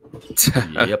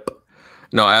 Yep.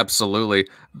 No, absolutely.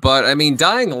 But I mean,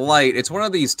 Dying Light, it's one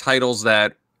of these titles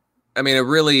that, I mean,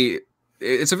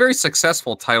 it's a very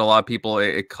successful title. A lot of people,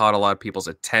 it caught a lot of people's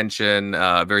attention.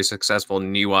 Very successful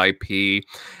new IP,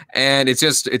 and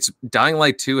it's Dying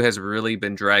Light 2 has really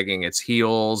been dragging its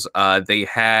heels. They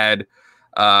have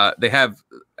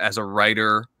as a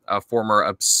writer, a former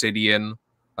Obsidian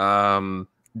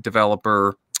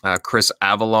developer, Chris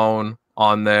Avellone,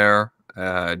 on there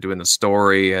doing the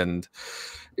story, and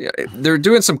they're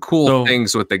doing some cool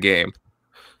things with the game.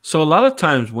 So a lot of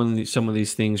times when some of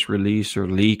these things release or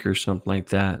leak or something like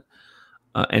that,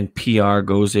 and PR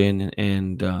goes in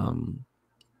and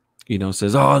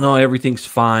says, "Oh no, everything's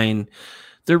fine,"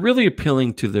 they're really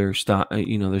appealing to their stock, their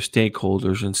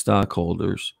stakeholders and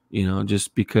stockholders.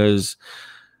 Just because,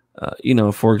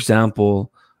 for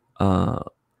example,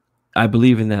 I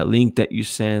believe in that link that you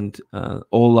sent,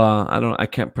 Ola. I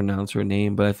can't pronounce her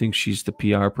name, but I think she's the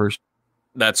PR person.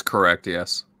 That's correct.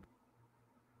 Yes.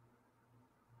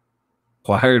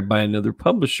 Acquired by another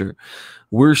publisher.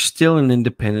 We're still an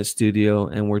independent studio,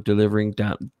 and we're delivering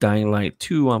Dying Light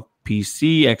 2 on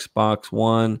PC, Xbox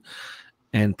One,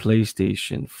 and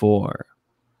PlayStation 4.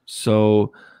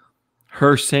 So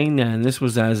her saying that, and this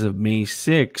was as of May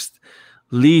 6th,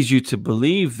 leads you to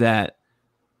believe that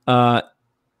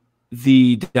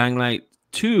the Dying Light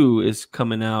 2 is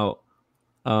coming out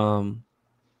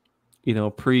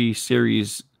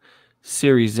pre-series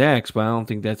Series X, but I don't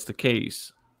think that's the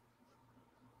case.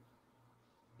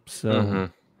 So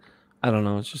I don't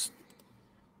know. It's just,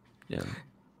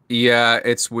 yeah,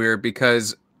 it's weird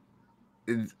because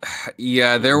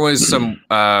Yeah, there was some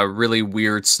really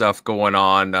weird stuff going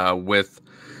on with,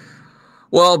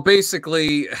 well,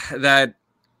 basically that,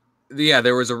 yeah,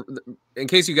 there was a, in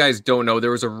case you guys don't know,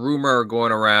 there was a rumor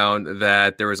going around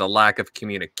that there was a lack of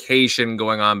communication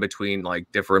going on between like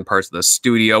different parts of the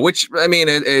studio, which, I mean,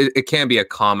 it can be a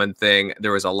common thing.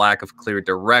 There was a lack of clear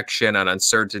direction and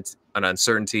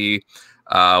uncertainty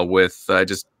with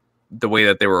just the way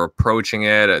that they were approaching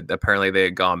it. Apparently they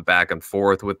had gone back and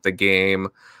forth with the game.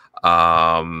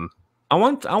 I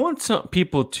want some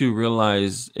people to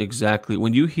realize exactly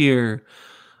when you hear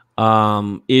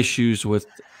issues with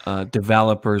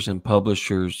developers and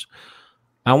publishers.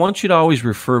 I want you to always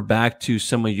refer back to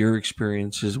some of your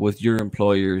experiences with your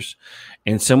employers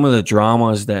and some of the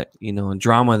dramas that, and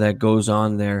drama that goes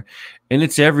on there. And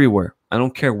it's everywhere. I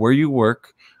don't care where you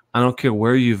work. I don't care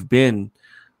where you've been.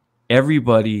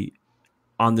 Everybody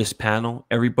on this panel,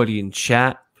 everybody in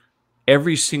chat,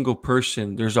 every single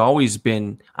person, there's always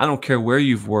been, I don't care where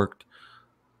you've worked,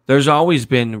 there's always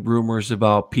been rumors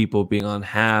about people being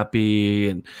unhappy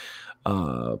and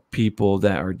people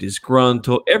that are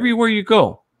disgruntled everywhere you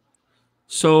go.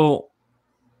 So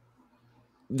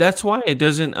that's why it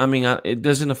doesn't, it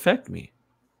doesn't affect me.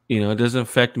 It doesn't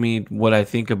affect me what I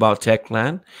think about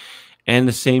Techland. And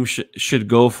the same should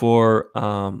go for,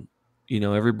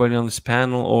 everybody on this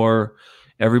panel or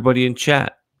everybody in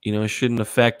chat. It shouldn't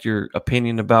affect your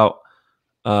opinion about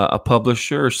a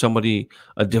publisher or somebody,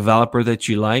 a developer that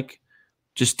you like.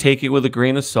 Just take it with a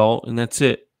grain of salt, and that's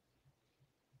it.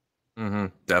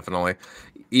 Definitely.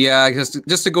 Yeah, I guess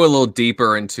just to go a little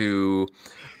deeper into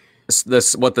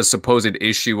this, what the supposed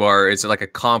issue are, it's like a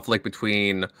conflict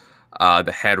between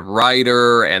the head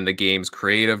writer and the game's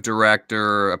creative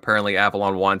director. Apparently,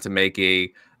 Avalon wanted to make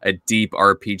a deep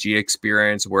RPG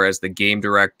experience, whereas the game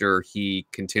director, he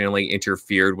continually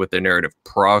interfered with the narrative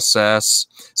process.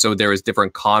 So there was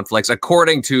different conflicts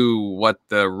according to what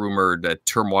the rumored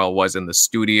turmoil was in the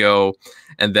studio.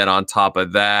 And then on top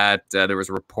of that, there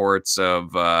was reports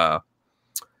of,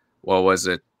 what was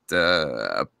it?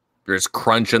 There's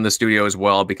crunch in the studio as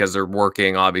well because they're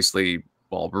working, obviously,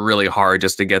 well, really hard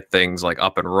just to get things like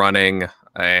up and running.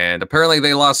 And apparently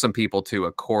they lost some people too,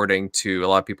 according to a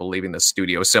lot of people leaving the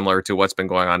studio, similar to what's been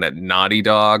going on at Naughty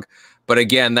Dog. But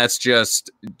again, that's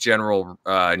just general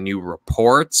new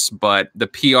reports, but the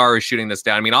PR is shooting this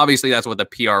down. I mean, obviously that's what the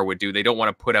PR would do. They don't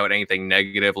want to put out anything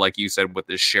negative, like you said, with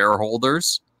the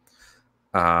shareholders.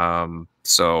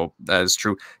 So that is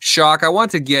true. Shock, I want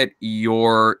to get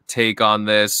your take on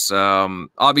this.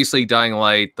 Obviously, Dying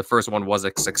Light, the first one was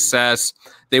a success.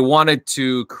 They wanted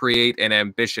to create an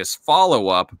ambitious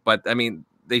follow-up, but I mean,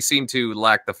 they seem to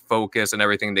lack the focus and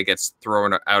everything that gets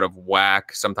thrown out of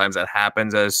whack. Sometimes that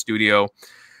happens at a studio.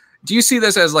 Do you see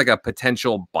this as like a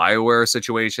potential BioWare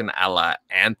situation a la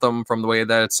Anthem from the way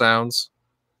that it sounds?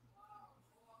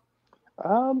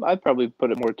 I'd probably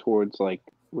put it more towards like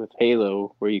with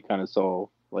Halo, where you kind of saw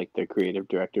like their creative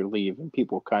director leave, and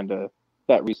people kind of,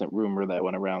 that recent rumor that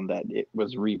went around that it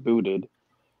was rebooted,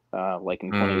 like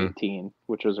in 2018,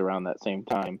 which was around that same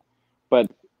time. But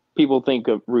people think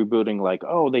of rebooting like,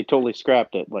 oh, they totally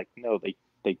scrapped it. Like, no,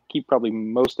 they keep probably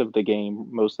most of the game,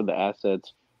 most of the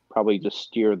assets, probably just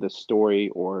steer the story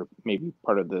or maybe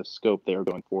part of the scope they were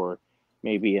going for,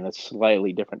 maybe in a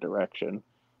slightly different direction.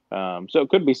 So it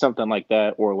could be something like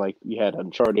that, or like you had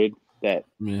Uncharted that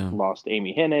lost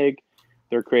Amy Hennig,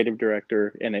 their creative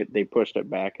director, and they pushed it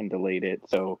back and delayed it.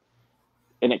 So,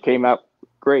 and it came out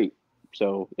great.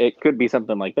 So it could be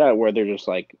something like that where they're just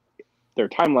like, their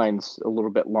timeline's a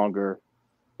little bit longer,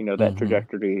 that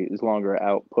trajectory is longer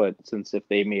output, since if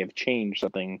they may have changed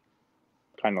something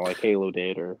kind of like Halo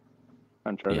did or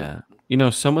Uncharted. Yeah.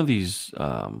 Some of these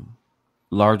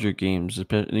larger games,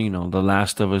 The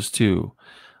Last of Us 2,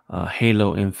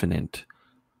 Halo Infinite,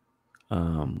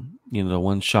 the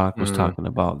one Shock was talking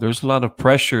about. There's a lot of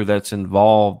pressure that's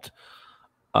involved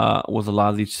with a lot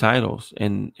of these titles,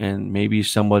 and maybe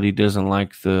somebody doesn't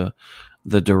like the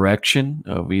direction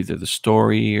of either the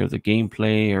story or the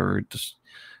gameplay or just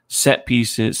set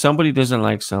pieces. Somebody doesn't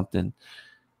like something,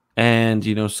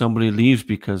 and somebody leaves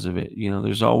because of it.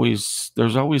 There's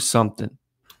always something.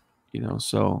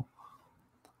 So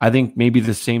I think maybe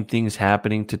the same thing is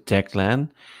happening to Techland.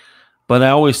 But I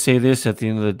always say this at the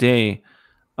end of the day,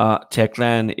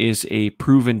 Techland is a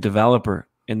proven developer,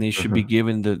 and they should be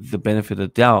given the benefit of the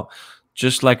doubt,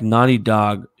 just like Naughty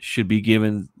Dog should be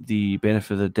given the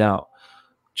benefit of the doubt.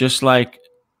 Just like,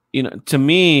 to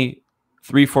me,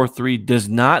 343 does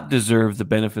not deserve the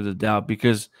benefit of the doubt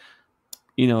because,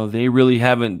 they really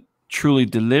haven't truly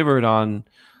delivered on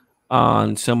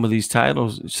some of these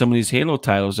titles, some of these Halo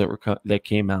titles that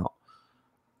came out.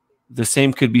 the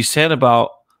same could be said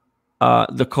about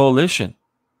the coalition.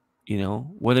 You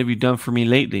know, what have you done for me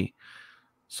lately?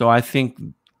 So I think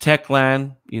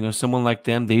Techland, you know, someone like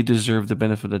them, they deserve the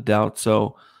benefit of the doubt.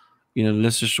 So, you know,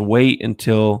 let's just wait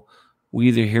until we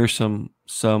either hear some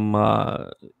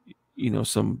you know,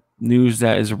 some news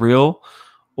that is real,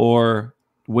 or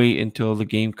wait until the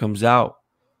game comes out.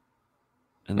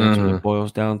 And that's what it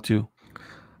boils down to.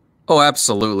 Oh,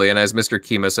 absolutely. And as Mr.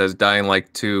 Kima says, Dying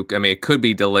Light 2, I mean, it could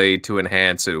be delayed to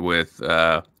enhance it with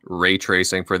ray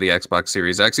tracing for the Xbox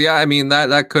Series X. Yeah, I mean,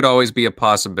 that could always be a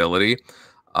possibility.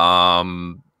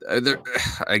 Again,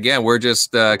 we're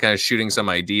just kind of shooting some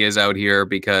ideas out here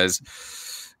because,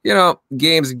 you know,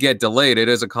 games get delayed. It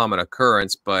is a common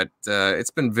occurrence, but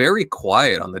it's been very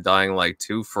quiet on the Dying Light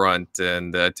 2 front,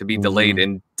 and to be delayed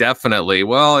indefinitely,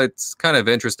 well, it's kind of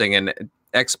interesting. And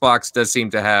Xbox does seem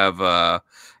to have,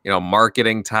 you know,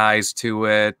 marketing ties to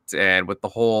it, and with the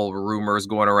whole rumors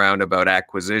going around about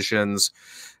acquisitions.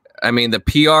 I mean, the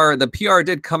PR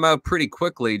did come out pretty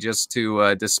quickly just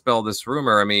to dispel this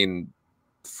rumor. I mean,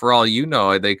 for all you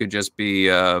know, they could just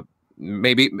be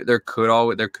maybe there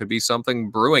could be something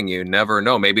brewing. You never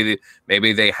know. Maybe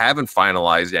they haven't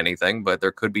finalized anything, but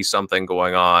there could be something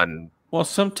going on. Well,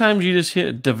 sometimes you just hit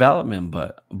a development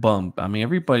bump. I mean,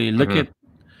 everybody's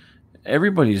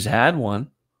had one.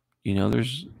 You know,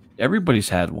 everybody's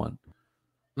had one.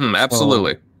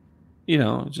 Absolutely. So, you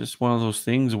know, just one of those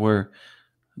things where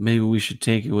maybe we should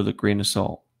take it with a grain of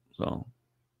salt. So,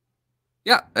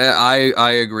 yeah,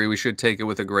 I agree. We should take it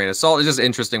with a grain of salt. It's just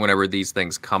interesting whenever these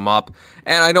things come up,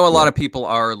 and I know a lot of people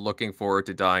are looking forward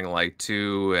to Dying Light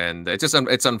 2, and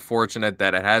it's unfortunate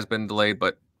that it has been delayed.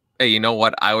 But hey, you know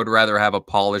what? I would rather have a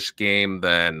polished game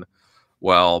than,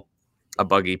 well, a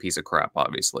buggy piece of crap,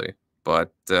 obviously.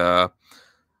 But all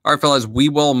right, fellas, we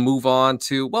will move on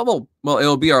to well,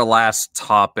 it'll be our last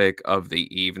topic of the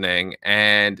evening,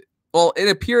 and well, it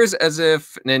appears as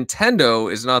if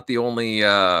Nintendo is not the only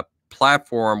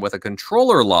platform with a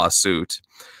controller lawsuit.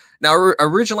 Now,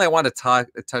 originally I wanted to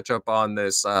touch up on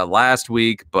this last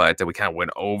week, but we kind of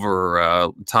went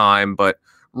over time. But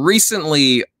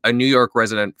recently, a New York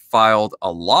resident filed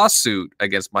a lawsuit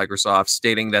against Microsoft,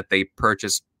 stating that they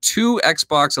purchased 2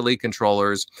 Xbox Elite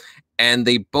controllers, and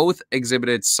they both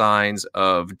exhibited signs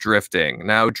of drifting.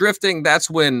 Now, drifting, that's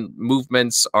when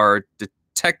movements are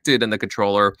detected in the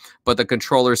controller, but the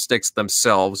controller sticks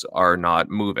themselves are not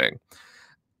moving.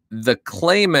 The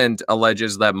claimant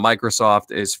alleges that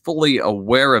Microsoft is fully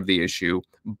aware of the issue,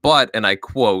 but, and I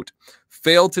quote,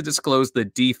 failed to disclose the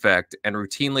defect and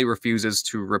routinely refuses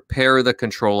to repair the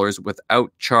controllers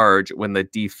without charge when the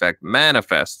defect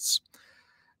manifests.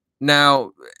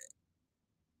 Now,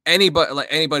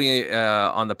 anybody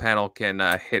on the panel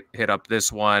can hit up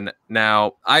this one.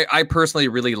 Now, I personally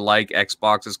really like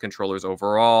Xbox's controllers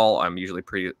overall. I'm usually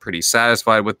pretty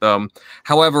satisfied with them.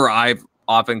 However, I've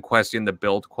often questioned the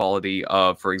build quality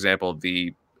of, for example,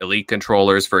 the Elite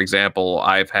controllers. For example,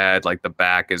 I've had like the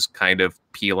back is kind of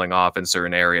peeling off in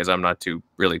certain areas. I'm not too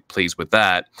really pleased with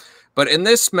that. But in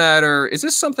this matter, is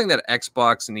this something that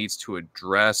Xbox needs to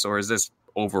address, or is this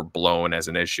overblown as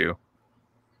an issue?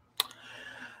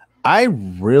 I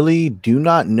really do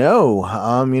not know.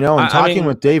 You know, I'm talking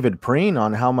with David Preen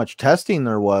on how much testing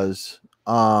there was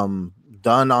done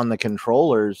on the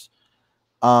controllers.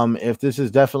 If this is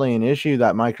definitely an issue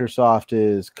that Microsoft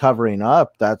is covering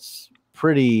up, that's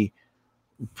pretty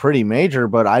major,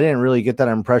 but I didn't really get that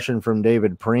impression from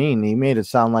David Preen. He made it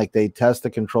sound like they test the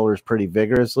controllers pretty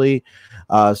vigorously.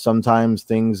 Sometimes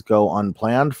things go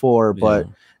unplanned for, but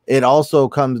it also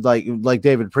comes like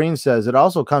David Preen says, it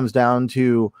also comes down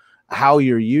to how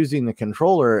you're using the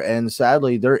controller. And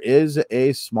sadly, there is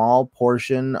a small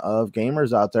portion of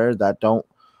gamers out there that don't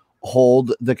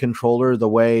hold the controller the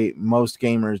way most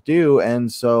gamers do.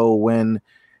 And so when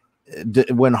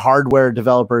hardware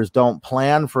developers don't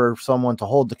plan for someone to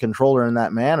hold the controller in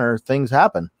that manner, things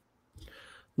happen.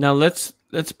 Now let's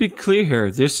be clear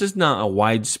here. This is not a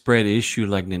widespread issue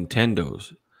like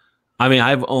Nintendo's. I mean,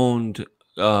 I've owned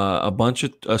a bunch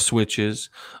of Switches,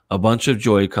 a bunch of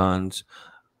Joy-Cons,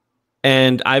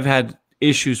 and I've had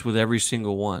issues with every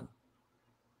single one.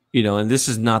 You know, and this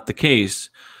is not the case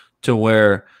to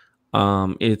where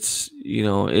it's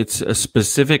a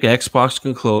specific Xbox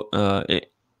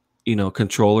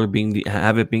controller being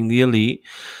the Elite.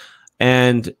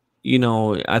 And you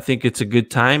know, I think it's a good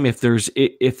time if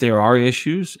there are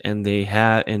issues and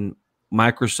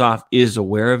Microsoft is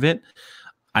aware of it.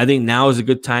 I think now is a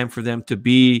good time for them to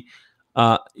be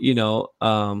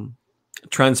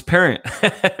transparent.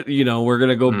 You know, we're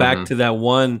gonna go back to that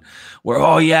one where,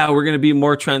 oh yeah, we're gonna be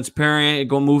more transparent,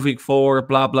 go moving forward,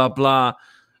 blah blah blah.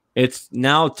 It's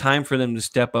now time for them to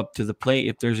step up to the plate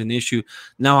if there's an issue.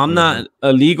 Now, I'm Mhm. not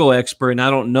a legal expert, and I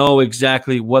don't know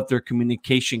exactly what their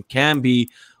communication can be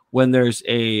when there's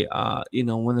a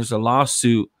when there's a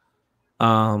lawsuit,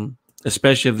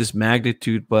 especially of this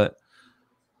magnitude. But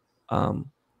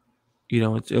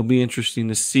it'll be interesting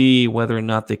to see whether or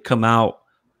not they come out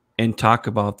and talk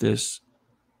about this.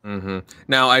 Mm-hmm.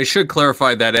 Now, I should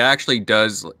clarify that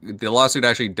the lawsuit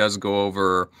actually does go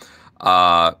over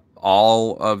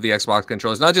all of the Xbox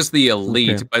controllers, not just the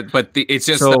Elite, Okay. but it's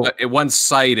just So-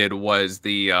 one-sided was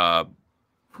the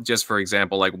just for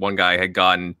example, like one guy had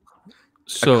gotten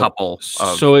a couple of.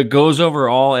 So it goes over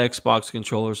all Xbox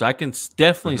controllers. I can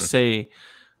definitely Mhm. say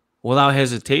without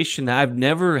hesitation that I've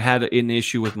never had an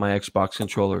issue with my Xbox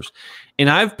controllers. And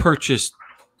I've purchased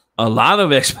a lot of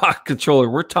Xbox controller.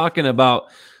 We're talking about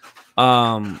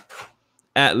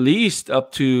at least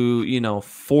up to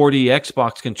 40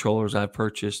 Xbox controllers I've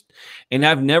purchased. And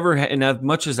I've never had, and as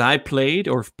much as I played,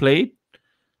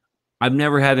 I've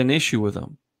never had an issue with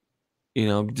them.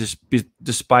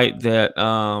 Despite that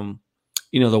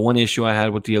the one issue I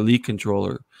had with the Elite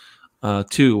controller,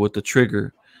 too, with the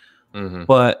trigger. Mhm.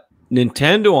 But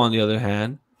Nintendo, on the other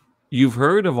hand, you've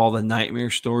heard of all the nightmare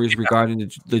stories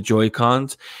regarding the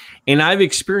Joy-Cons, and I've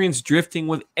experienced drifting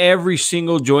with every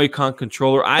single Joy-Con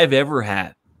controller I've ever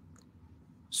had.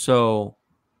 So,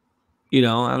 I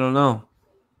don't know.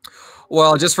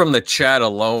 Well, just from the chat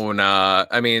alone,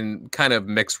 I mean, kind of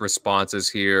mixed responses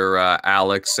here.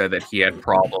 Alex said that he had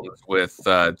problems with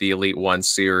the Elite One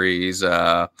series.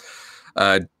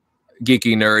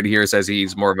 Geeky Nerd here says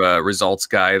he's more of a results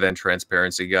guy than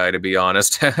transparency guy, to be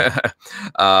honest.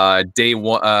 Day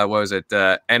one, what was it?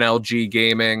 NLG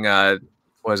Gaming,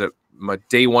 was it? My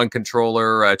Day One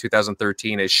controller,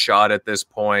 2013 is shot at this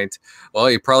point.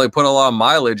 Well, you probably put a lot of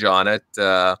mileage on it.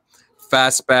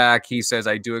 Fastback, he says,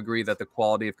 I do agree that the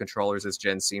quality of controllers this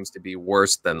gen seems to be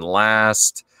worse than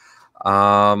last.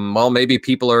 Well, maybe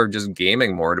people are just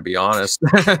gaming more, to be honest.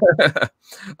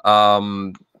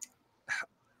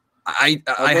 I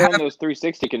have have those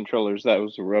 360 controllers. That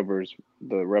was the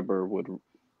rubber would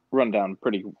run down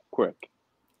pretty quick,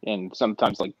 and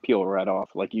sometimes like peel right off.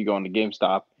 Like you go into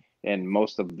GameStop, and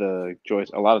most of a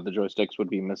lot of the joysticks would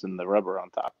be missing the rubber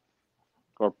on top,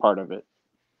 or part of it.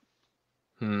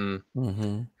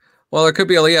 Mm-hmm. Well, there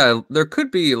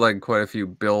could be like quite a few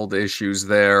build issues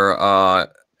there.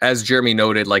 As Jeremy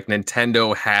noted, like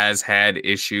Nintendo has had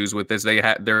issues with this.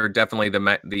 They're definitely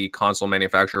the console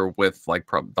manufacturer with like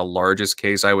the largest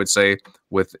case, I would say,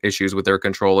 with issues with their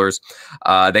controllers.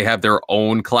 They have their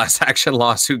own class action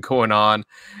lawsuit going on,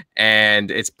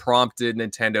 and it's prompted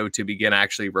Nintendo to begin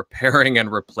actually repairing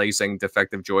and replacing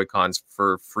defective Joy-Cons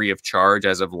for free of charge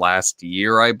as of last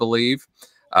year, I believe,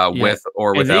 with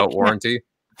or without warranty.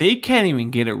 They can't even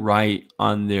get it right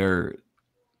on their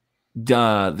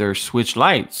Switch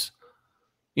lights.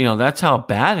 That's how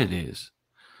bad it is.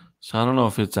 So I don't know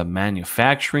if it's a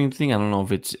manufacturing thing. I don't know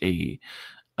if it's a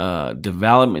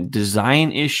development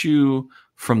design issue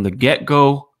from the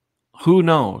get-go. Who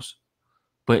knows?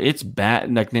 But it's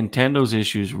bad. Like Nintendo's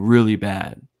issue is really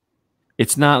bad.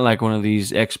 It's not like one of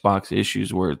these Xbox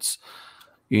issues where it's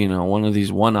one of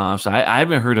these one-offs. I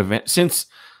haven't heard of it since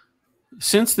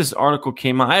this article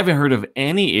came out. I haven't heard of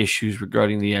any issues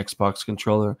regarding the Xbox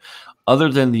controller other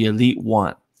than the Elite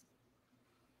One.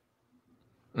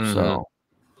 Mm-hmm. So,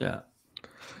 yeah.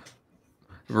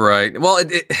 Right. Well,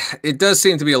 it does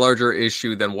seem to be a larger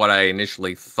issue than what I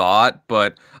initially thought,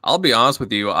 but I'll be honest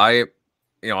with you, I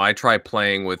tried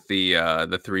playing with the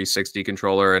 360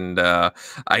 controller, and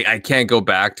I can't go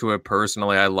back to it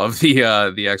personally. I love the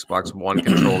Xbox One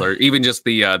controller, even just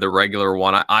the regular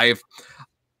one.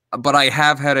 But I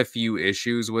have had a few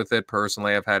issues with it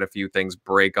personally. I've had a few things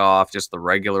break off, just the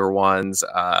regular ones.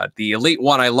 The Elite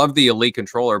one, I love the Elite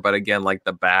controller, but again, like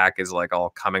the back is like all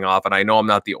coming off. And I know I'm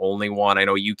not the only one. I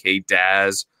know UK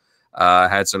Daz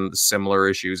had some similar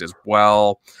issues as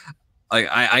well.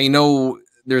 I know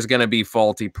there's going to be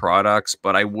faulty products,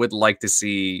 but I would like to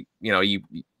see,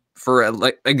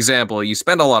 for example, you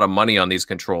spend a lot of money on these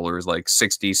controllers, like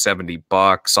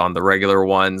 $60-$70 on the regular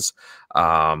ones.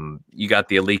 You got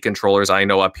the Elite controllers. I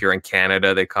know up here in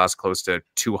Canada, they cost close to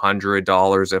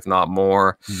 $200, if not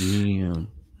more.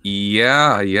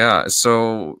 Yeah.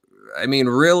 So, I mean,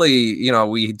 really,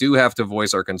 we do have to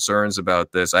voice our concerns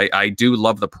about this. I do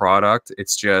love the product.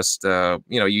 It's just,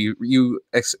 you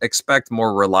expect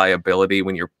more reliability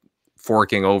when you're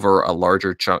forking over a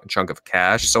larger chunk of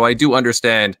cash. So I do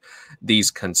understand these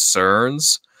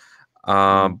concerns.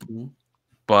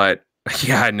 But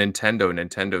yeah,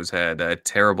 Nintendo's had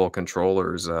terrible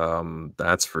controllers.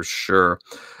 That's for sure.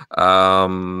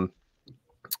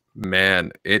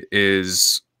 Man, it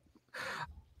is.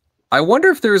 I wonder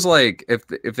if there's like if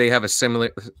they have a similar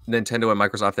Nintendo and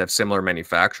Microsoft have similar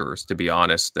manufacturers. To be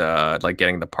honest, like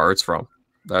getting the parts from.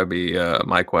 That would be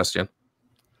my question.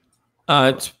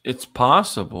 It's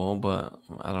possible, but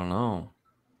I don't know.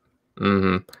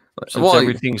 Mm-hmm. Since Well,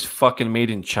 everything's fucking made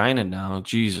in China now,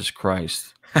 Jesus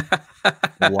Christ.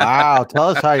 Wow, tell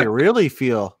us how you really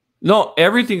feel. No,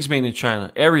 everything's made in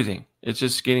China. Everything. It's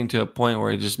just getting to a point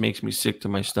where it just makes me sick to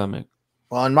my stomach.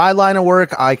 Well, in my line of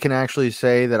work, I can actually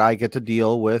say that I get to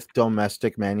deal with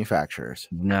domestic manufacturers.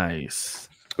 Nice.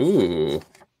 Ooh,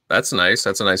 that's nice.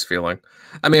 That's a nice feeling.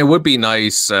 I mean, it would be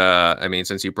nice. I mean,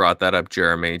 since you brought that up,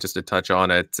 Jeremy, just to touch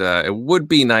on it, it would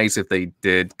be nice if they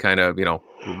did kind of,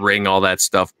 bring all that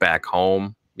stuff back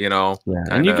home. Yeah,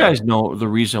 and you guys know the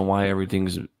reason why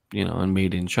everything's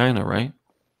made in China, right?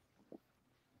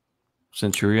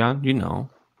 Centurion, you know.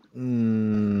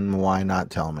 Why not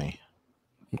tell me?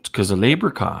 It's because of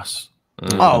labor costs.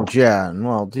 Oh yeah,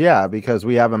 well yeah, because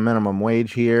we have a minimum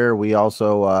wage here. We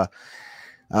also,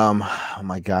 oh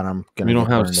my god, I'm gonna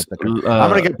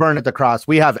get burned at the cross.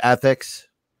 We have ethics.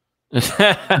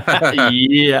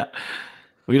 Yeah,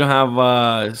 we don't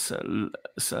have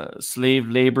slave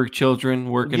labor children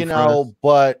working. For us.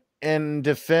 But in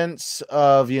defense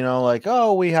of like,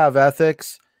 oh, we have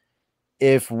ethics.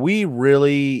 If we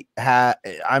really had,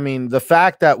 I mean, the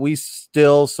fact that we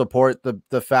still support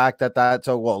the fact that that's,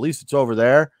 well, at least it's over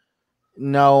there.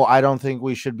 No, I don't think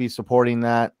we should be supporting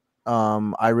that.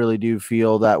 I really do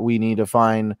feel that we need to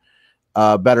find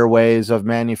better ways of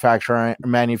manufacturing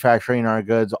our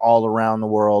goods all around the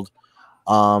world,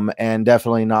 and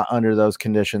definitely not under those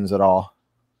conditions at all.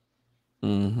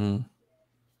 Mm-hmm.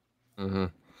 Mm-hmm.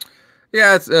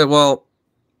 Yeah, it's well.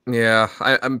 Yeah,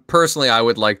 I'm personally, I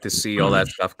would like to see all that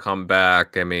stuff come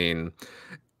back. I mean,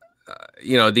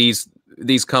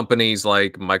 these companies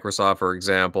like Microsoft, for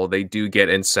example, they do get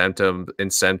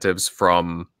incentives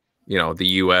from the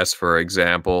U.S. For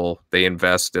example, they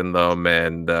invest in them,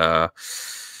 and they're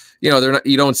not.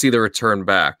 You don't see the return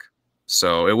back.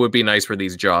 So it would be nice for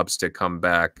these jobs to come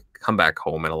back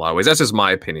home in a lot of ways. That's just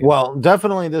my opinion. Well,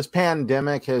 definitely this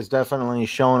pandemic has definitely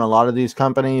shown a lot of these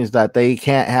companies that they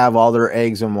can't have all their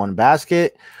eggs in one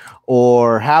basket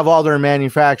or have all their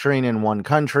manufacturing in one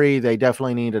country. They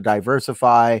definitely need to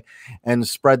diversify and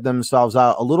spread themselves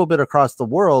out a little bit across the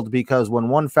world, because when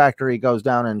one factory goes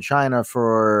down in China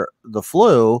for the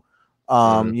flu,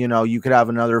 you could have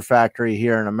another factory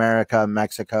here in America,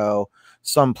 Mexico,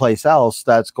 someplace else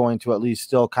that's going to at least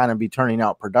still kind of be turning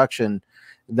out production.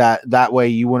 That way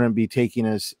you wouldn't be taking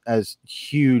as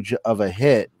huge of a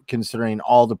hit, considering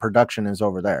all the production is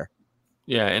over there.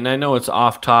 Yeah, and I know it's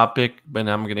off topic, but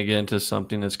I'm going to get into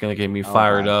something that's going to get me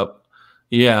fired up.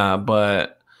 Yeah,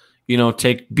 but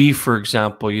take beef for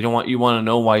example. You want to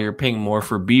know why you're paying more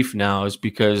for beef now is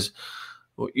because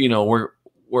we're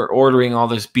ordering all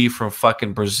this beef from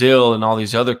fucking Brazil and all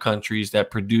these other countries that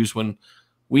produce when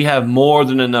we have more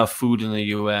than enough food in the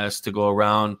US to go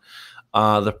around.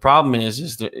 The problem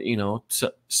is that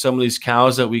some of these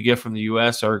cows that we get from the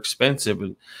U.S. are expensive,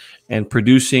 and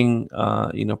producing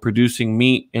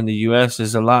meat in the U.S.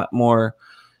 is a lot more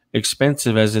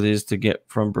expensive as it is to get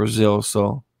from Brazil.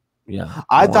 So, yeah,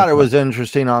 I thought it was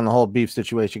interesting on the whole beef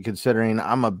situation, considering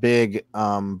I'm a big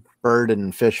bird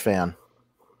and fish fan.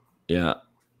 Yeah.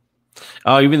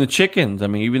 Oh, even the chickens. I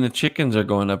mean, even the chickens are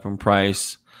going up in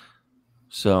price.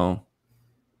 So.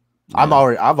 Yeah.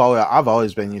 I've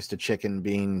always been used to chicken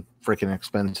being freaking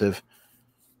expensive.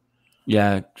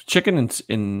 Yeah, chicken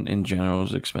in general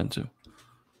is expensive.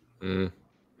 I'm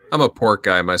a pork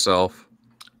guy myself.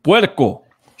 Puerco.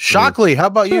 Shockley, how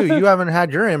about you? You haven't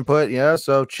had your input, yeah?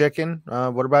 So chicken.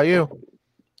 What about you?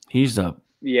 He's a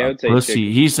I would say pussy.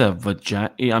 chicken. He's a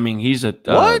vagina. I mean, he's a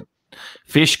what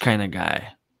fish kind of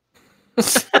guy.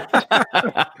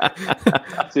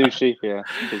 Sushi, yeah.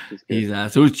 He's a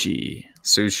sushi.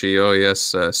 Sushi, oh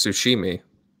yes, sushimi,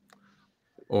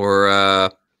 or I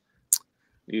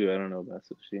don't know about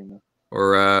sushi. No.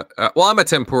 Or well, I'm a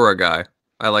tempura guy.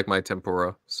 I like my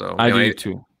tempura, so I do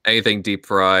too. Anything deep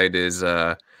fried is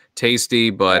tasty,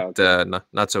 but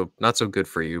not so good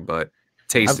for you. But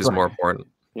taste is more important.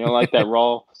 You don't like that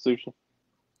raw sushi?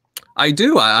 I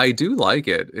do. I do like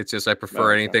it. It's just I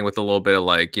prefer anything with a little bit of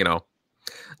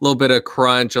a little bit of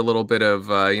crunch, a little bit of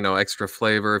extra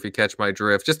flavor. If you catch my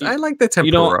drift, I like the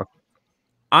tempura.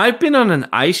 I've been on an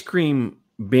ice cream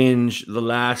binge the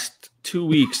last 2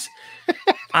 weeks.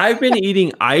 I've been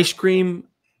eating ice cream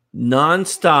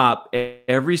nonstop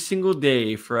every single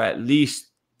day for at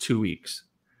least 2 weeks.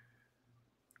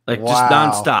 Just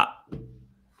nonstop.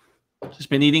 Just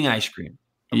been eating ice cream.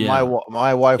 Yeah,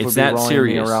 My wife would It's be that rolling me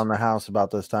serious. around the house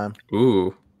about this time.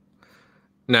 Ooh.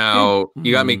 Now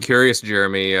you got me Mm. curious,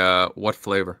 Jeremy. What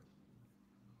flavor?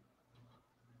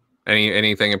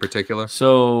 Anything in particular?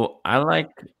 So I like,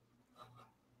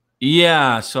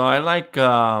 yeah. So I like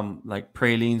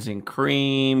pralines and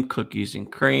cream, cookies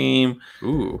and cream.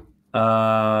 Ooh.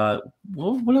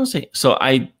 What else? So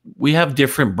we have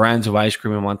different brands of ice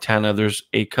cream in Montana. There's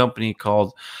a company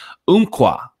called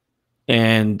Umpqua,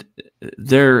 and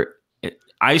their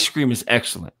ice cream is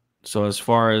excellent. So as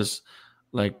far as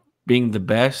like being the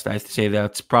best, I say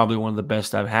that's probably one of the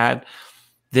best I've had.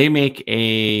 They make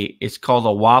it's called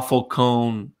a waffle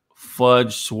cone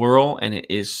fudge swirl, and it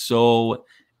is so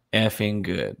effing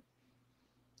good.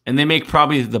 And they make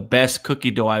probably the best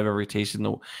cookie dough I've ever tasted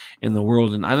in the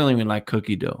world. And I don't even like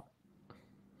cookie dough.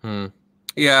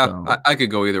 Yeah, So, I could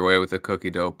go either way with the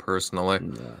cookie dough personally.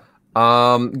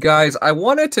 yeah. Guys, I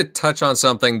wanted to touch on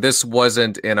something. This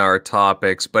wasn't in our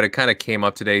topics, but it kind of came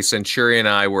up today. Century and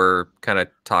I were kind of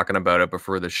talking about it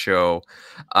before the show.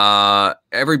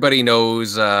 Everybody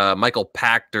knows Michael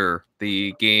Pachter,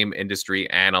 the game industry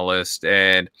analyst,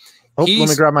 and Oh, let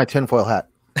me grab my tinfoil hat.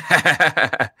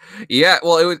 yeah,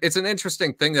 well, it's an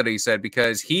interesting thing that he said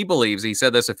because he believes, he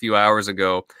said this a few hours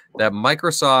ago, that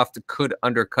Microsoft could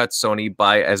undercut Sony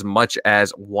by as much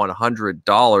as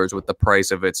 $100 with the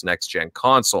price of its next-gen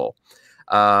console.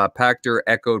 Pachter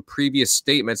echoed previous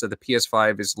statements that the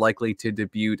PS5 is likely to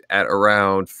debut at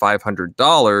around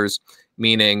 $500,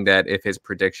 meaning that if his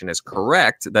prediction is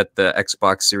correct, that the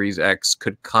Xbox Series X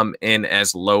could come in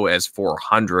as low as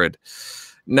 $400.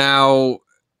 Now,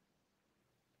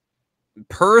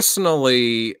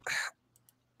 personally,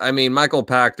 I mean, Michael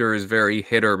Pachter is very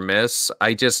hit or miss.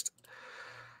 I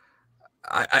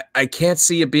can't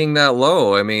see it being that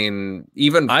low. I mean,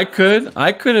 even I could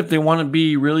if they want to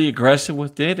be really aggressive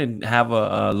with it and have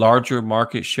a larger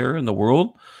market share in the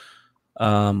world.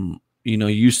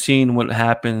 You've seen what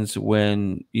happens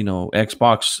when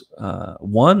Xbox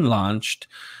One launched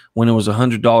when it was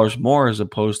 $100 more as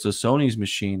opposed to Sony's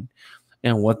machine,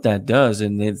 and what that does,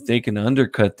 and they can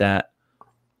undercut that.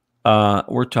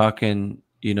 We're talking,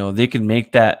 they can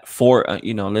make that for,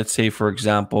 let's say, for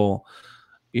example,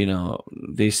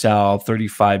 they sell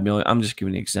 35 million. I'm just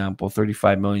giving an example,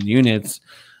 35 million units,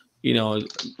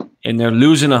 and they're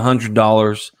losing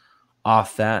 $100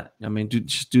 off that. I mean,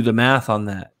 just do the math on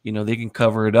that. They can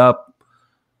cover it up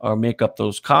or make up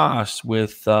those costs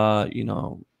with,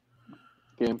 Game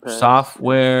Pass.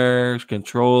 software,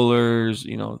 controllers,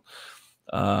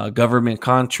 government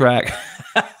contract.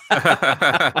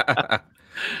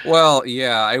 Well,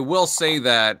 yeah, I will say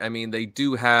that. I mean, they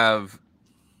do have.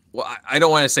 Well, I don't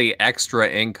want to say extra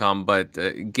income, but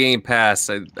Game Pass,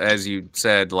 as you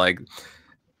said, like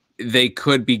they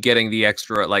could be getting the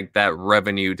extra, like that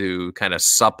revenue to kind of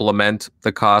supplement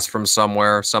the cost from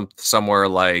somewhere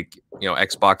like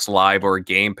Xbox Live or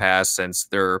Game Pass, since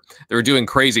they're doing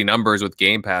crazy numbers with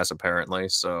Game Pass apparently.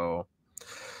 So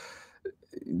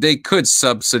they could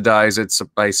subsidize it,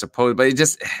 I suppose, but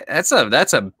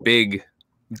that's a big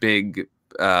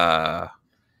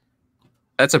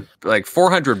that's like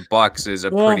 $400 is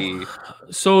a pretty.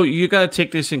 So you got to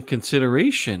take this in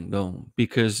consideration though,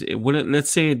 because let's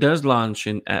say it does launch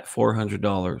at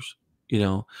 $400,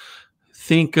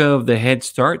 think of the head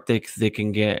start they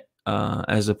can get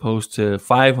as opposed to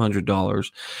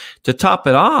 $500 to top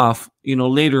it off.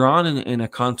 Later on in a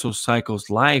console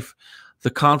cycle's life, the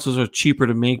consoles are cheaper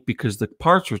to make because the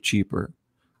parts are cheaper.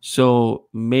 So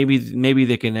maybe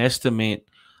they can estimate,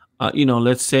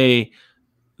 let's say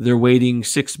they're waiting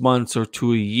 6 months or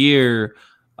to a year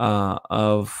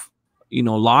of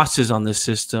losses on the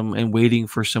system and waiting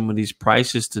for some of these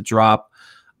prices to drop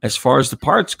as far as the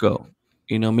parts go.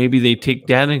 Maybe they take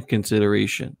that in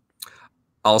consideration.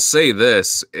 I'll say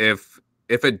this: if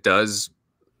it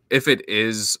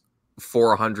is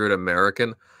 400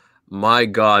 American, my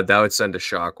God, that would send a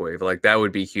shockwave. Like that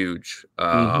would be huge.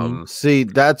 See,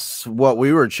 that's what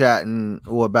we were chatting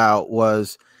about,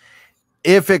 was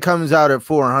if it comes out at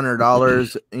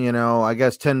 $400, I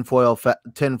guess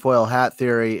tinfoil hat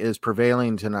theory is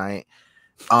prevailing tonight.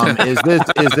 Is this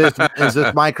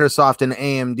Microsoft and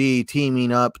AMD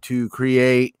teaming up to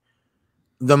create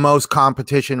the most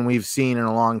competition we've seen in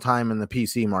a long time in the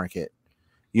PC market?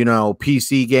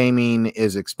 PC gaming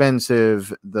is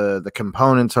expensive. The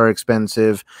components are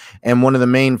expensive. And one of the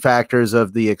main factors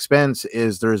of the expense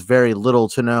is there's very little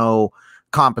to no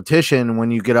competition when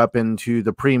you get up into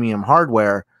the premium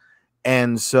hardware.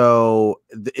 And so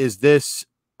is this,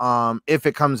 if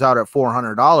it comes out at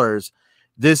 $400,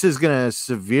 this is going to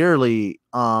severely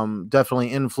definitely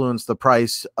influence the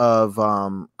price of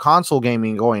console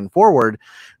gaming going forward,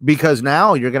 because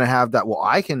now you're going to have that, well,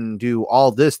 I can do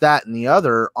all this, that, and the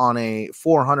other on a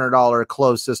 $400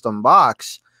 closed system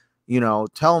box.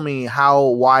 Tell me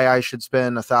why I should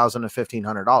spend $1,000 to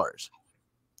 $1,500.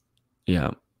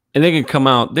 Yeah. And they can come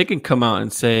out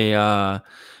and say, by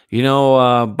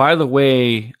the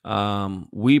way,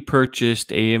 we purchased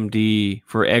AMD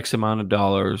for X amount of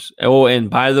dollars. Oh, and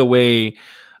by the way,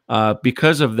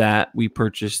 because of that, we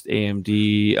purchased AMD.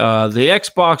 The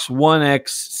Xbox One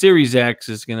X Series X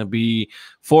is going to be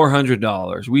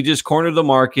 $400. We just cornered the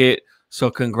market,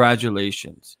 so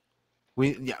congratulations.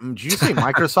 Did you say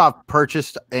Microsoft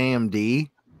purchased AMD?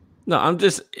 No,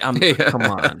 come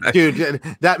on, dude.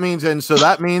 That means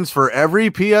for every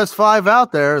PS5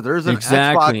 out there, there's an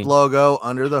Xbox logo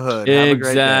under the hood.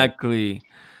 Exactly.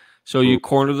 So you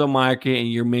corner the market and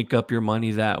you make up your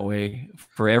money that way.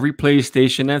 For every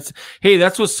PlayStation, that's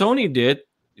what Sony did.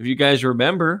 If you guys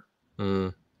remember,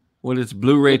 with its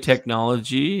Blu-ray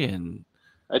technology, and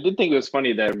I did think it was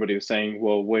funny that everybody was saying,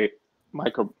 "Well, wait,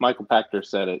 Michael Pachter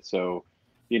said it, so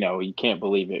you can't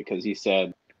believe it because he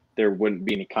said there wouldn't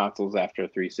be any consoles after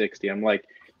 360." I'm like,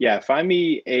 yeah, find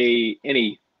me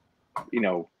any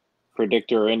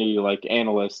predictor or any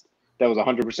analyst that was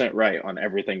 100% right on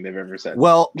everything they've ever said.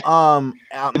 Well, I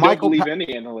don't believe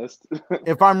any analyst.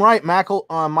 If I'm right, Michael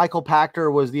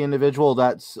Pachter was the individual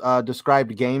that's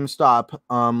described GameStop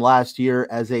last year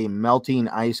as a melting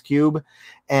ice cube,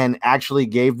 and actually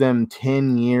gave them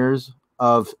 10 years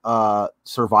of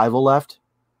survival left.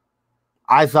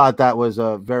 I thought that was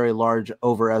a very large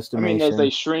overestimation. I mean, as they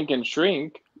shrink and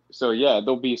shrink, so yeah,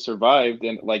 they'll be survived.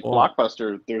 And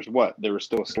Blockbuster, there was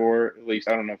still a store. At least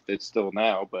I don't know if it's still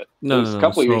now, but a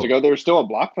couple of years ago, there was still a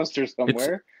Blockbuster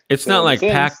somewhere. It's not like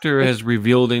Pachter has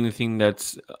revealed anything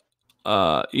that's,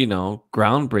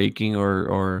 groundbreaking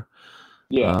or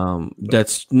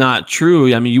that's not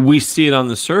true. I mean, we see it on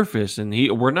the surface, and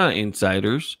we're not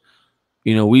insiders.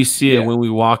 We see it when we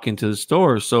walk into the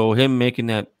store. So him making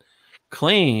that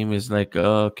claim is like,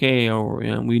 okay,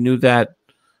 we knew that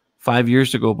 5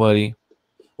 years ago, buddy.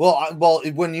 Well,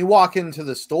 when you walk into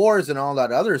the stores and all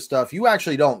that other stuff, you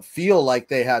actually don't feel like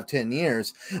they have 10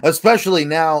 years, especially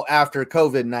now after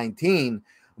COVID-19.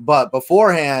 But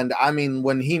beforehand, I mean,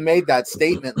 when he made that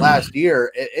statement last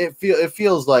year, it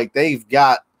feels like they've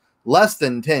got less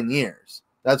than 10 years.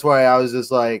 That's why I was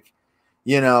just like,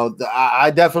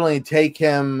 I definitely take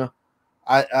him.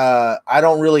 I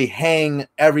don't really hang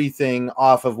everything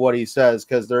off of what he says,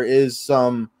 because there is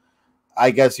some,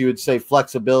 I guess you would say,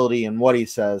 flexibility in what he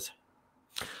says.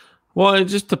 Well, it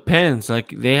just depends.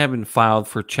 Like, they haven't filed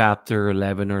for Chapter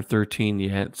 11 or 13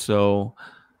 yet, so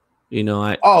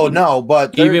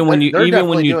but even when you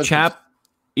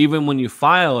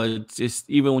file, it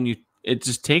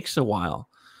just takes a while.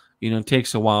 It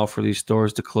takes a while for these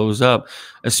stores to close up,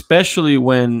 especially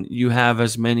when you have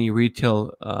as many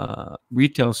retail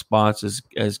spots as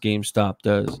GameStop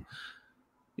does.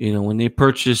 When they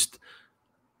purchased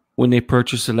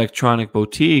Electronic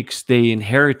Boutiques, they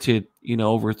inherited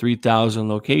over 3,000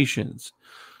 locations,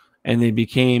 and they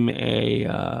became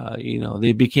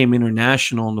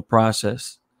international in the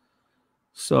process.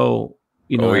 So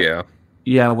that.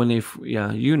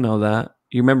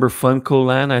 You remember Funko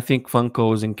Land? I think Funko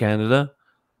was in Canada.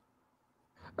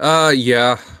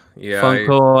 Yeah.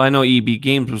 Funko. I know EB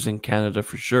Games was in Canada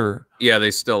for sure. Yeah,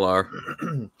 they still are.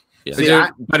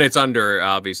 Yeah. But it's under,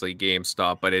 obviously,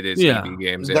 GameStop, but it is EB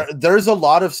Games. Yeah. There's a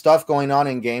lot of stuff going on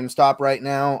in GameStop right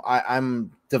now.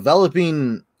 I'm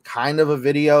developing kind of a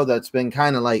video that's been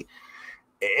kind of like,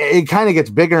 it kind of gets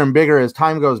bigger and bigger as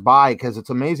time goes by, because it's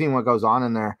amazing what goes on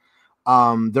in there.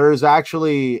 There's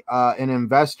actually an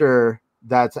investor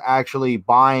that's actually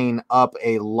buying up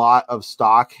a lot of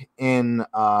stock in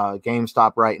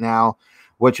GameStop right now,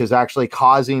 which is actually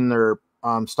causing their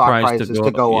stock prices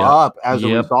to go up as a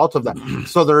result of that.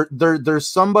 So there's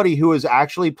somebody who is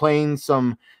actually playing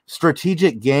some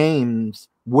strategic games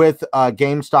with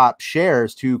GameStop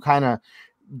shares to kind of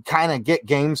get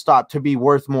GameStop to be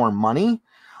worth more money.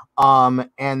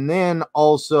 And then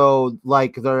also,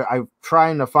 I'm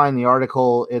trying to find the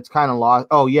article. It's kind of lost.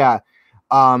 Oh yeah.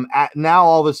 Now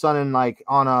all of a sudden,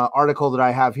 on an article that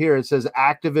I have here, it says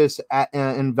activists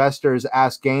investors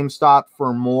ask GameStop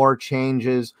for more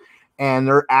changes, and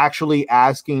they're actually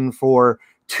asking for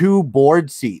 2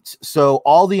 board seats. So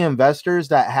all the investors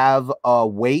that have a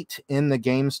weight in the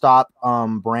GameStop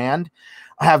brand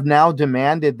have now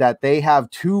demanded that they have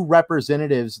 2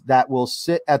 representatives that will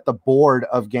sit at the board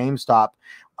of GameStop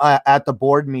at the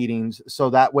board meetings, so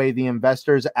that way the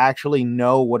investors actually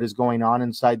know what is going on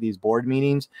inside these board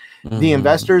meetings. The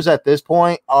investors at this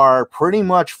point are pretty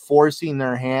much forcing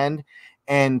their hand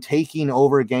and taking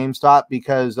over GameStop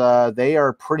because they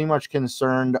are pretty much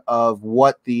concerned of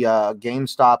what the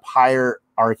GameStop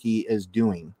hierarchy is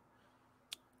doing.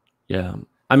 Yeah.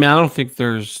 I mean, I don't think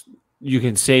you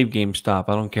can save GameStop.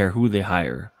 I don't care who they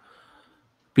hire,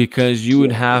 because you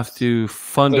would have to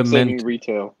fundamentally saving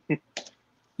retail.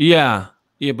 Yeah,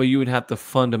 but you would have to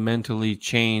fundamentally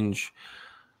change.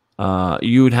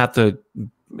 You would have to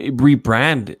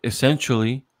rebrand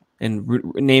essentially and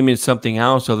name it something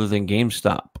else other than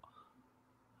GameStop.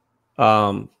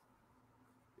 I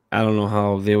don't know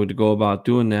how they would go about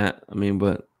doing that. I mean,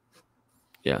 but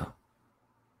yeah.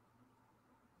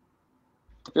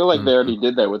 I feel like they already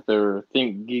did that with their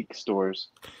Think Geek stores,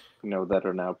 that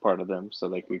are now part of them. So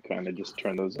like we kind of just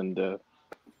turn those into.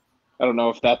 I don't know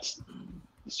if that's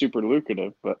super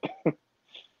lucrative, but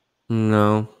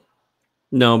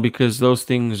No, because those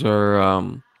things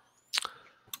are,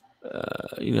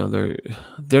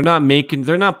 they're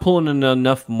not pulling in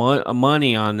enough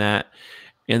money on that,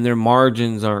 and their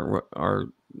margins aren't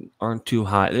too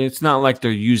high. It's not like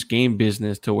their used game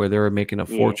business to where they're making a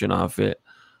fortune off it.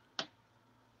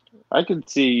 I could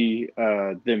see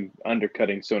them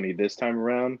undercutting Sony this time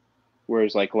around,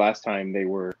 whereas like last time they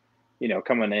were,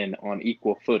 coming in on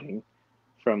equal footing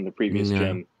from the previous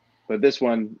gen. But this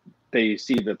one, they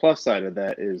see the plus side of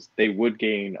that is they would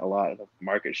gain a lot of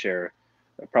market share,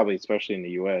 probably especially in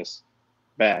the US,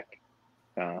 back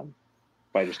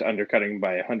by just undercutting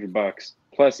by $100.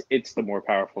 Plus, it's the more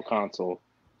powerful console,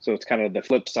 so it's kind of the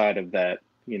flip side of that.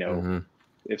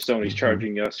 If Sony's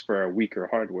charging us for a weaker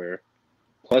hardware,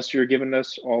 plus you're giving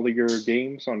us all of your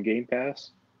games on Game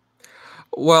Pass.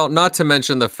 Well, not to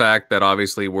mention the fact that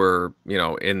obviously we're,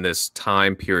 in this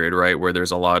time period, right, where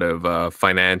there's a lot of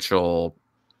financial,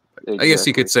 I guess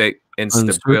you could say,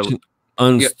 instability,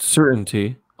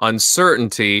 uncertainty.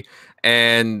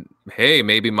 And hey,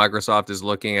 maybe Microsoft is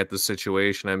looking at the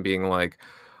situation and being like,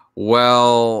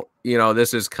 well,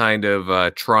 this is kind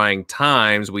of trying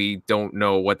times. We don't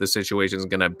know what the situation is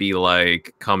going to be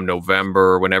like come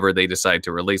November, whenever they decide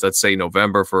to release. Let's say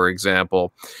November, for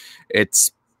example.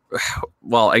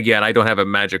 Well, again, I don't have a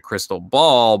magic crystal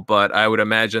ball, but I would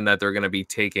imagine that they're going to be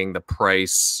taking the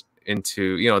price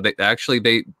into,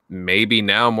 they maybe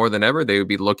now more than ever, they would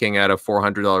be looking at a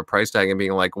 $400 price tag and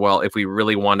being like, well, if we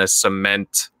really want to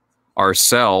cement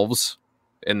ourselves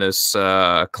in this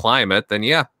climate, then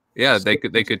they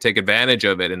could take advantage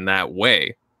of it in that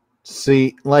way.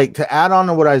 See, like, to add on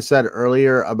to what I said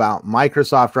earlier about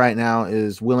Microsoft right now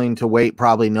is willing to wait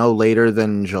probably no later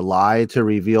than July to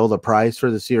reveal the price for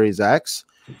the Series X.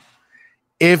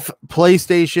 If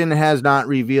PlayStation has not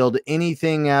revealed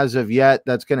anything as of yet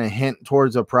that's going to hint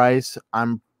towards a price,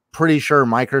 I'm pretty sure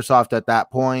Microsoft at that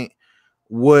point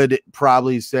would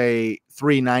probably say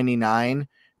 $399,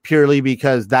 purely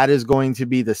because that is going to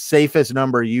be the safest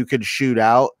number you could shoot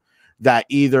out. That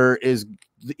either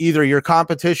your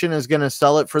competition is going to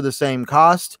sell it for the same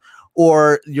cost,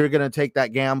 or you're going to take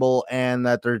that gamble and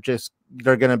that they're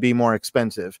going to be more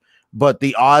expensive. But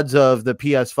the odds of the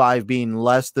PS5 being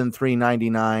less than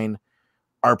 $399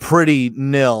 are pretty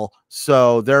nil.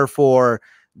 So therefore,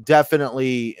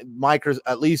 definitely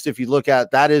at least if you look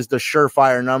at that, is the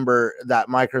surefire number that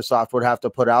Microsoft would have to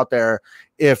put out there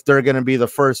if they're going to be the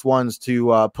first ones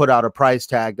to put out a price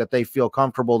tag that they feel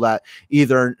comfortable that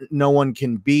either no one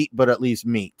can beat, but at least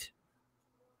meet.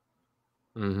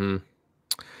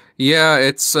 Yeah,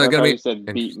 it's going to be. You said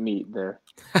beat meat there.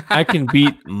 I can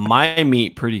beat my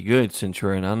meat pretty good,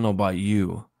 Centurion. I don't know about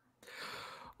you.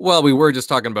 Well, we were just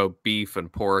talking about beef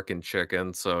and pork and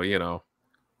chicken, so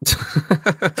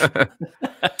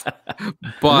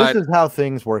But this is how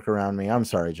things work around me. I'm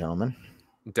sorry, gentlemen.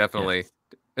 Definitely. Yes.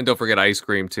 And don't forget ice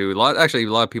cream too. A lot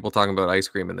of people talking about ice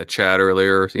cream in the chat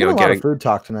earlier. A lot of food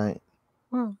talk tonight.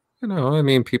 Well,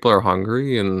 people are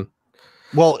hungry, and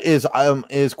well, is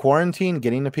quarantine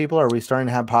getting to people? Are we starting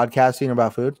to have podcasting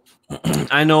about food?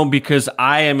 I know, because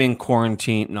I am in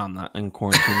quarantine. No, I'm not in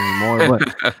quarantine anymore.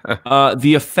 But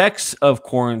the effects of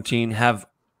quarantine have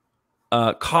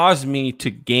caused me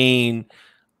to gain,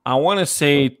 I want to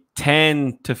say,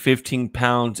 10 to 15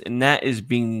 pounds, and that is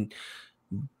being.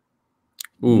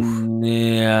 Oof.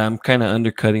 Yeah, I'm kind of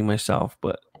undercutting myself,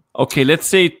 but okay, let's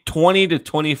say 20 to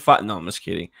 25. No, I'm just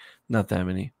kidding. Not that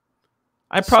many.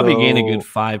 I probably gained a good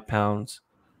 5 pounds.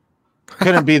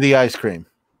 Couldn't be the ice cream.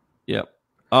 Yep.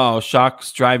 Oh,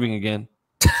 Shock's driving again.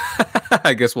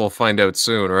 I guess we'll find out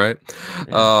soon, right?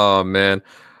 Yeah. Oh, man.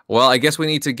 Well, I guess we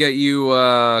need to get you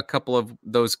a couple of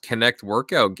those Kinect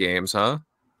workout games, huh?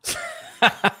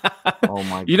 Oh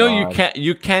my You know, god.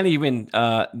 you can't even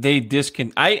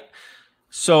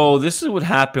so this is what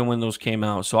happened when those came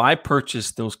out. So I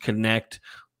purchased those Connect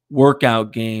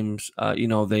workout games. I don't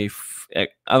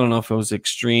know if it was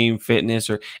Extreme Fitness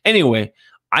or anyway,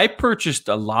 I purchased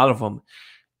a lot of them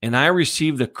and I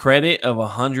received a credit of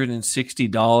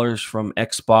 $160 from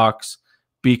Xbox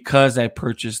because I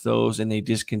purchased those and they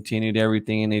discontinued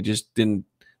everything and they just didn't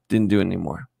do it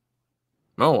anymore.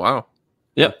 Oh wow.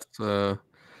 Yep.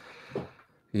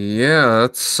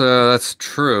 That's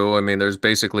true. I mean, there's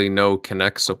basically no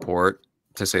Kinect support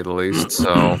to say the least.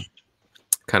 So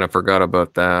kind of forgot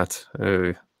about that.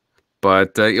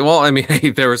 But well, I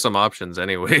mean, there were some options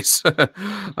anyways.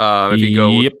 If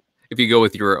you go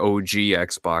with your OG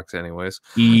Xbox, anyways.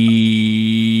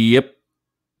 Yep.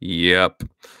 Yep.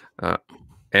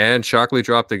 And Shockley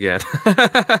dropped again.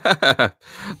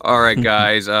 All right,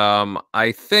 guys.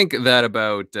 I think that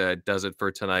about does it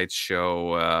for tonight's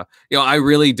show. I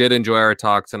really did enjoy our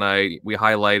talk tonight. We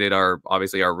highlighted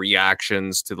obviously our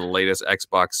reactions to the latest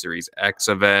Xbox Series X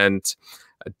event,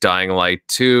 Dying Light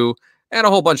 2, and a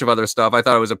whole bunch of other stuff. I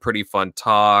thought it was a pretty fun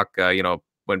talk.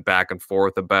 Went back and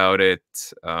forth about it.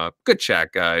 Good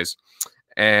chat, guys.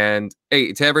 And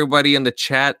hey, to everybody in the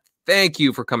chat, thank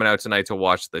you for coming out tonight to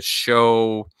watch the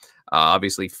show.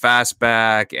 Obviously,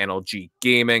 Fastback, NLG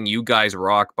Gaming, you guys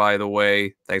rock, by the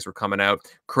way. Thanks for coming out.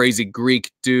 Crazy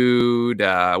Greek Dude.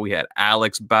 We had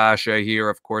Alex Basha here,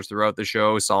 of course, throughout the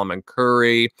show. Solomon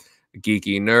Curry,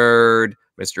 Geeky Nerd,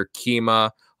 Mr.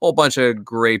 Kima. Whole bunch of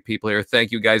great people here.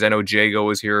 Thank you, guys. I know Jago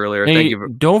was here earlier. Hey, Thank you.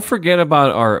 Don't forget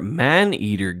about our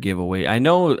Man-Eater giveaway. I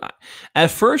know at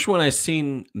first when I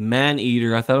seen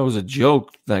Man-Eater, I thought it was a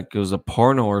joke, like it was a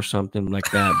porno or something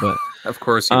like that. But of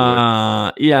course you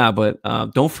would. Yeah, but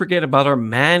don't forget about our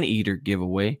Man-Eater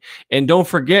giveaway. And don't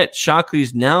forget,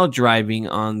 Shockley's now driving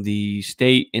on the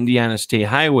Indiana State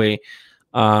Highway.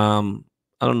 I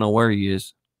don't know where he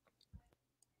is.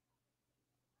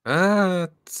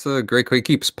 It's a great. He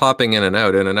keeps popping in and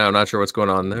out, in and out. Not sure what's going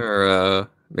on there.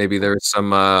 Maybe there's some.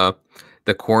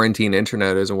 The quarantine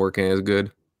internet isn't working as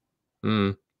good.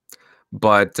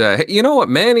 But you know what?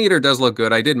 Man-Eater does look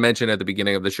good. I did mention at the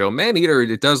beginning of the show, Man-Eater,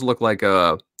 it does look like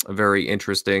a very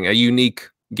interesting, a unique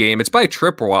game. It's by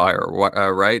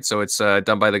Tripwire, right? So it's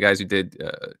done by the guys who did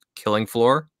Killing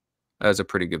Floor. That was a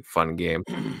pretty good, fun game.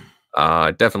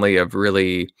 Definitely a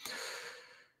really.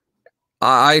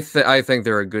 I think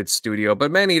they're a good studio, but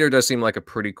Man-Eater does seem like a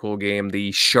pretty cool game.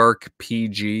 The Shark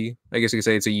PG, I guess you could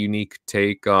say it's a unique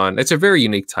take on. It's a very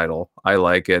unique title. I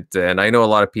like it, and I know a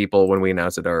lot of people when we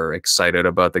announce it are excited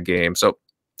about the game. So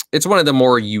it's one of the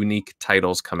more unique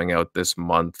titles coming out this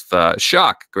month.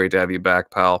 Shock, great to have you back,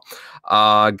 pal.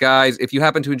 Guys, if you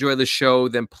happen to enjoy the show,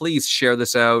 then please share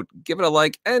this out, give it a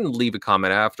like, and leave a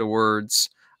comment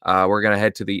afterwards. We're going to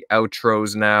head to the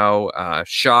outros now.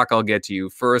 Shock, I'll get to you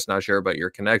first. Not sure about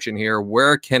your connection here.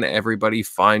 Where can everybody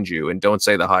find you? And don't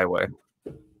say the highway.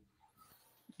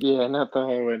 Yeah, not the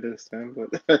highway this time. But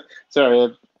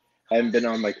sorry, I haven't been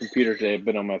on my computer today. I've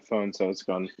been on my phone, so it's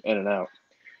gone in and out.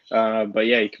 But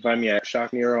yeah, you can find me at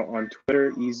Shock Nero on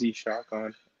Twitter, Easy Shock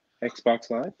on Xbox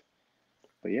Live.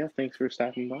 But yeah, thanks for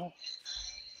stopping by.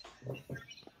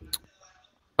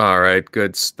 All right,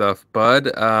 good stuff,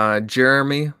 bud.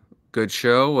 Jeremy, good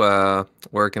show.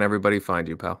 Where can everybody find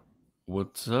you, pal?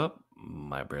 What's up,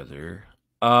 my brother?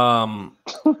 That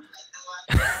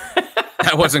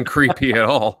wasn't creepy at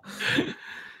all.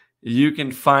 You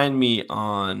can find me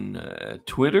on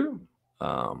Twitter.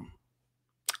 I'm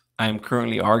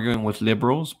currently arguing with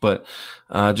liberals, but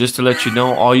just to let you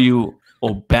know, all you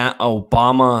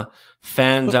Obama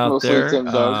fans out there,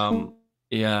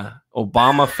 yeah,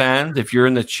 Obama fans, if you're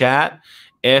in the chat,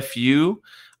 F you.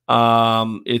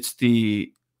 It's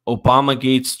the Obama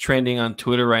Gates trending on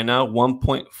Twitter right now.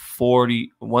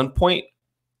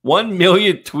 1.1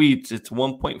 million tweets. It's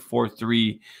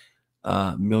 1.43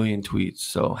 million tweets.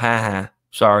 So,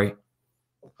 sorry.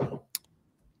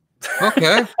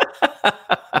 Okay.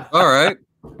 All right.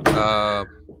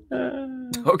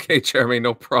 Okay, Jeremy,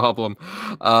 no problem.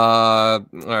 All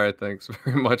right, thanks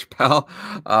very much, pal.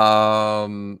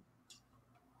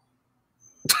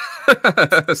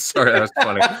 Sorry, that was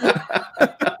funny.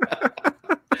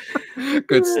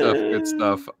 Good stuff. Good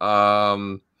stuff.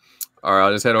 All right,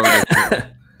 I'll just head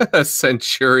over to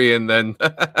Centurion then.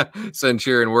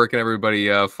 Centurion, where can everybody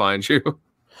find you?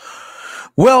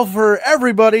 Well, for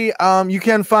everybody, you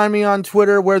can find me on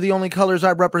Twitter, where the only colors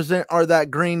I represent are that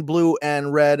green, blue,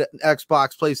 and red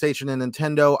Xbox, PlayStation, and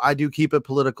Nintendo. I do keep it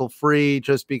political free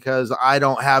just because I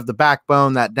don't have the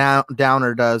backbone that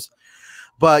Downer does.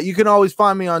 But you can always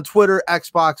find me on Twitter,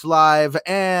 Xbox Live,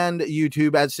 and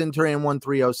YouTube at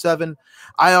Centurion1307.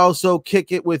 I also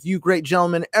kick it with you great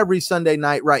gentlemen every Sunday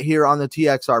night right here on the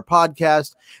TXR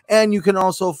podcast. And you can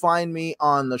also find me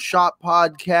on the Shop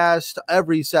podcast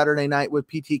every Saturday night with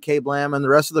PTK Blam and the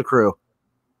rest of the crew.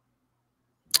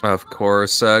 Of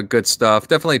course, good stuff.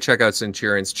 Definitely check out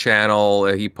Centurion's channel.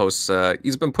 He posts.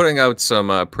 He's been putting out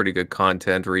some pretty good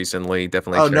content recently.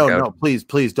 Definitely. No,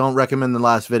 please don't recommend the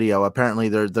last video. Apparently,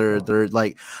 they're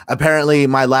like apparently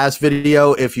my last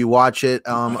video. If you watch it,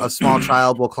 a small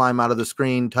child will climb out of the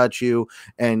screen, touch you,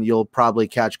 and you'll probably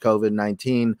catch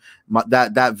COVID-19.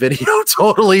 That video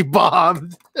totally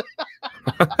bombed.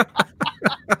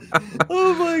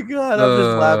 Oh my god, I'm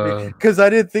just laughing because I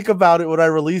didn't think about it when I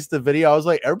released the video. I was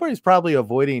like, everybody's probably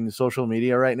avoiding social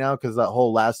media right now because that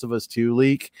whole Last of Us 2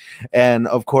 leak. And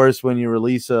of course, when you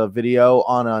release a video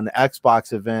on an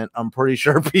Xbox event, I'm pretty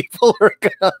sure people are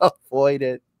gonna avoid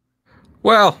it.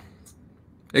 Well,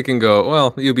 it can go.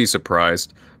 Well, you'll be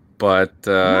surprised, but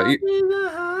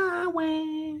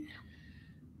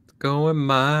going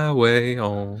my way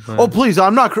on. Oh please,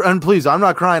 I'm not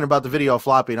crying about the video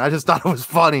flopping. I just thought it was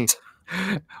funny.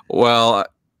 Well,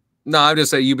 no, I'm just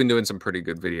saying you've been doing some pretty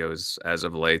good videos as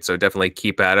of late, so definitely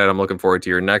keep at it. I'm looking forward to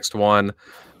your next one.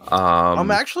 I'm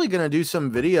actually gonna do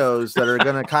some videos that are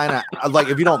gonna kind of like,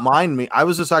 if you don't mind me, I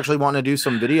was just actually wanting to do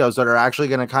some videos that are actually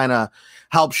gonna kind of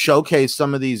help showcase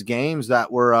some of these games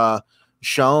that were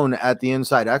shown at the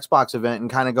Inside Xbox event and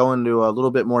kind of go into a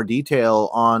little bit more detail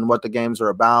on what the games are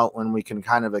about, when we can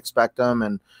kind of expect them,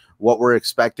 and what we're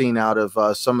expecting out of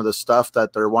some of the stuff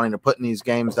that they're wanting to put in these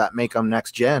games that make them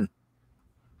next gen.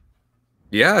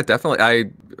 Yeah,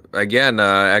 definitely.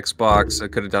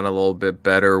 Xbox could have done a little bit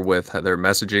better with their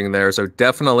messaging there. So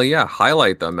definitely, yeah,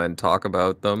 highlight them and talk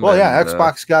about them. Well, yeah,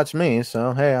 Xbox got me,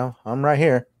 so hey, I'm right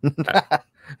here.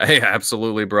 Hey,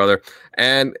 absolutely, brother.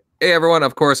 And hey, everyone,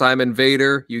 of course, I'm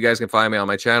Invader. You guys can find me on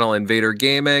my channel, Invader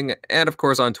Gaming, and of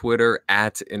course on Twitter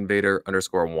at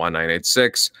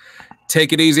Invader_1986.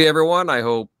 Take it easy, everyone. I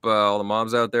hope all the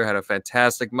moms out there had a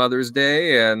fantastic Mother's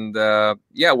Day. And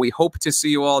yeah, we hope to see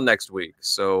you all next week.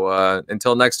 So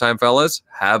until next time, fellas,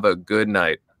 have a good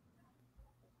night.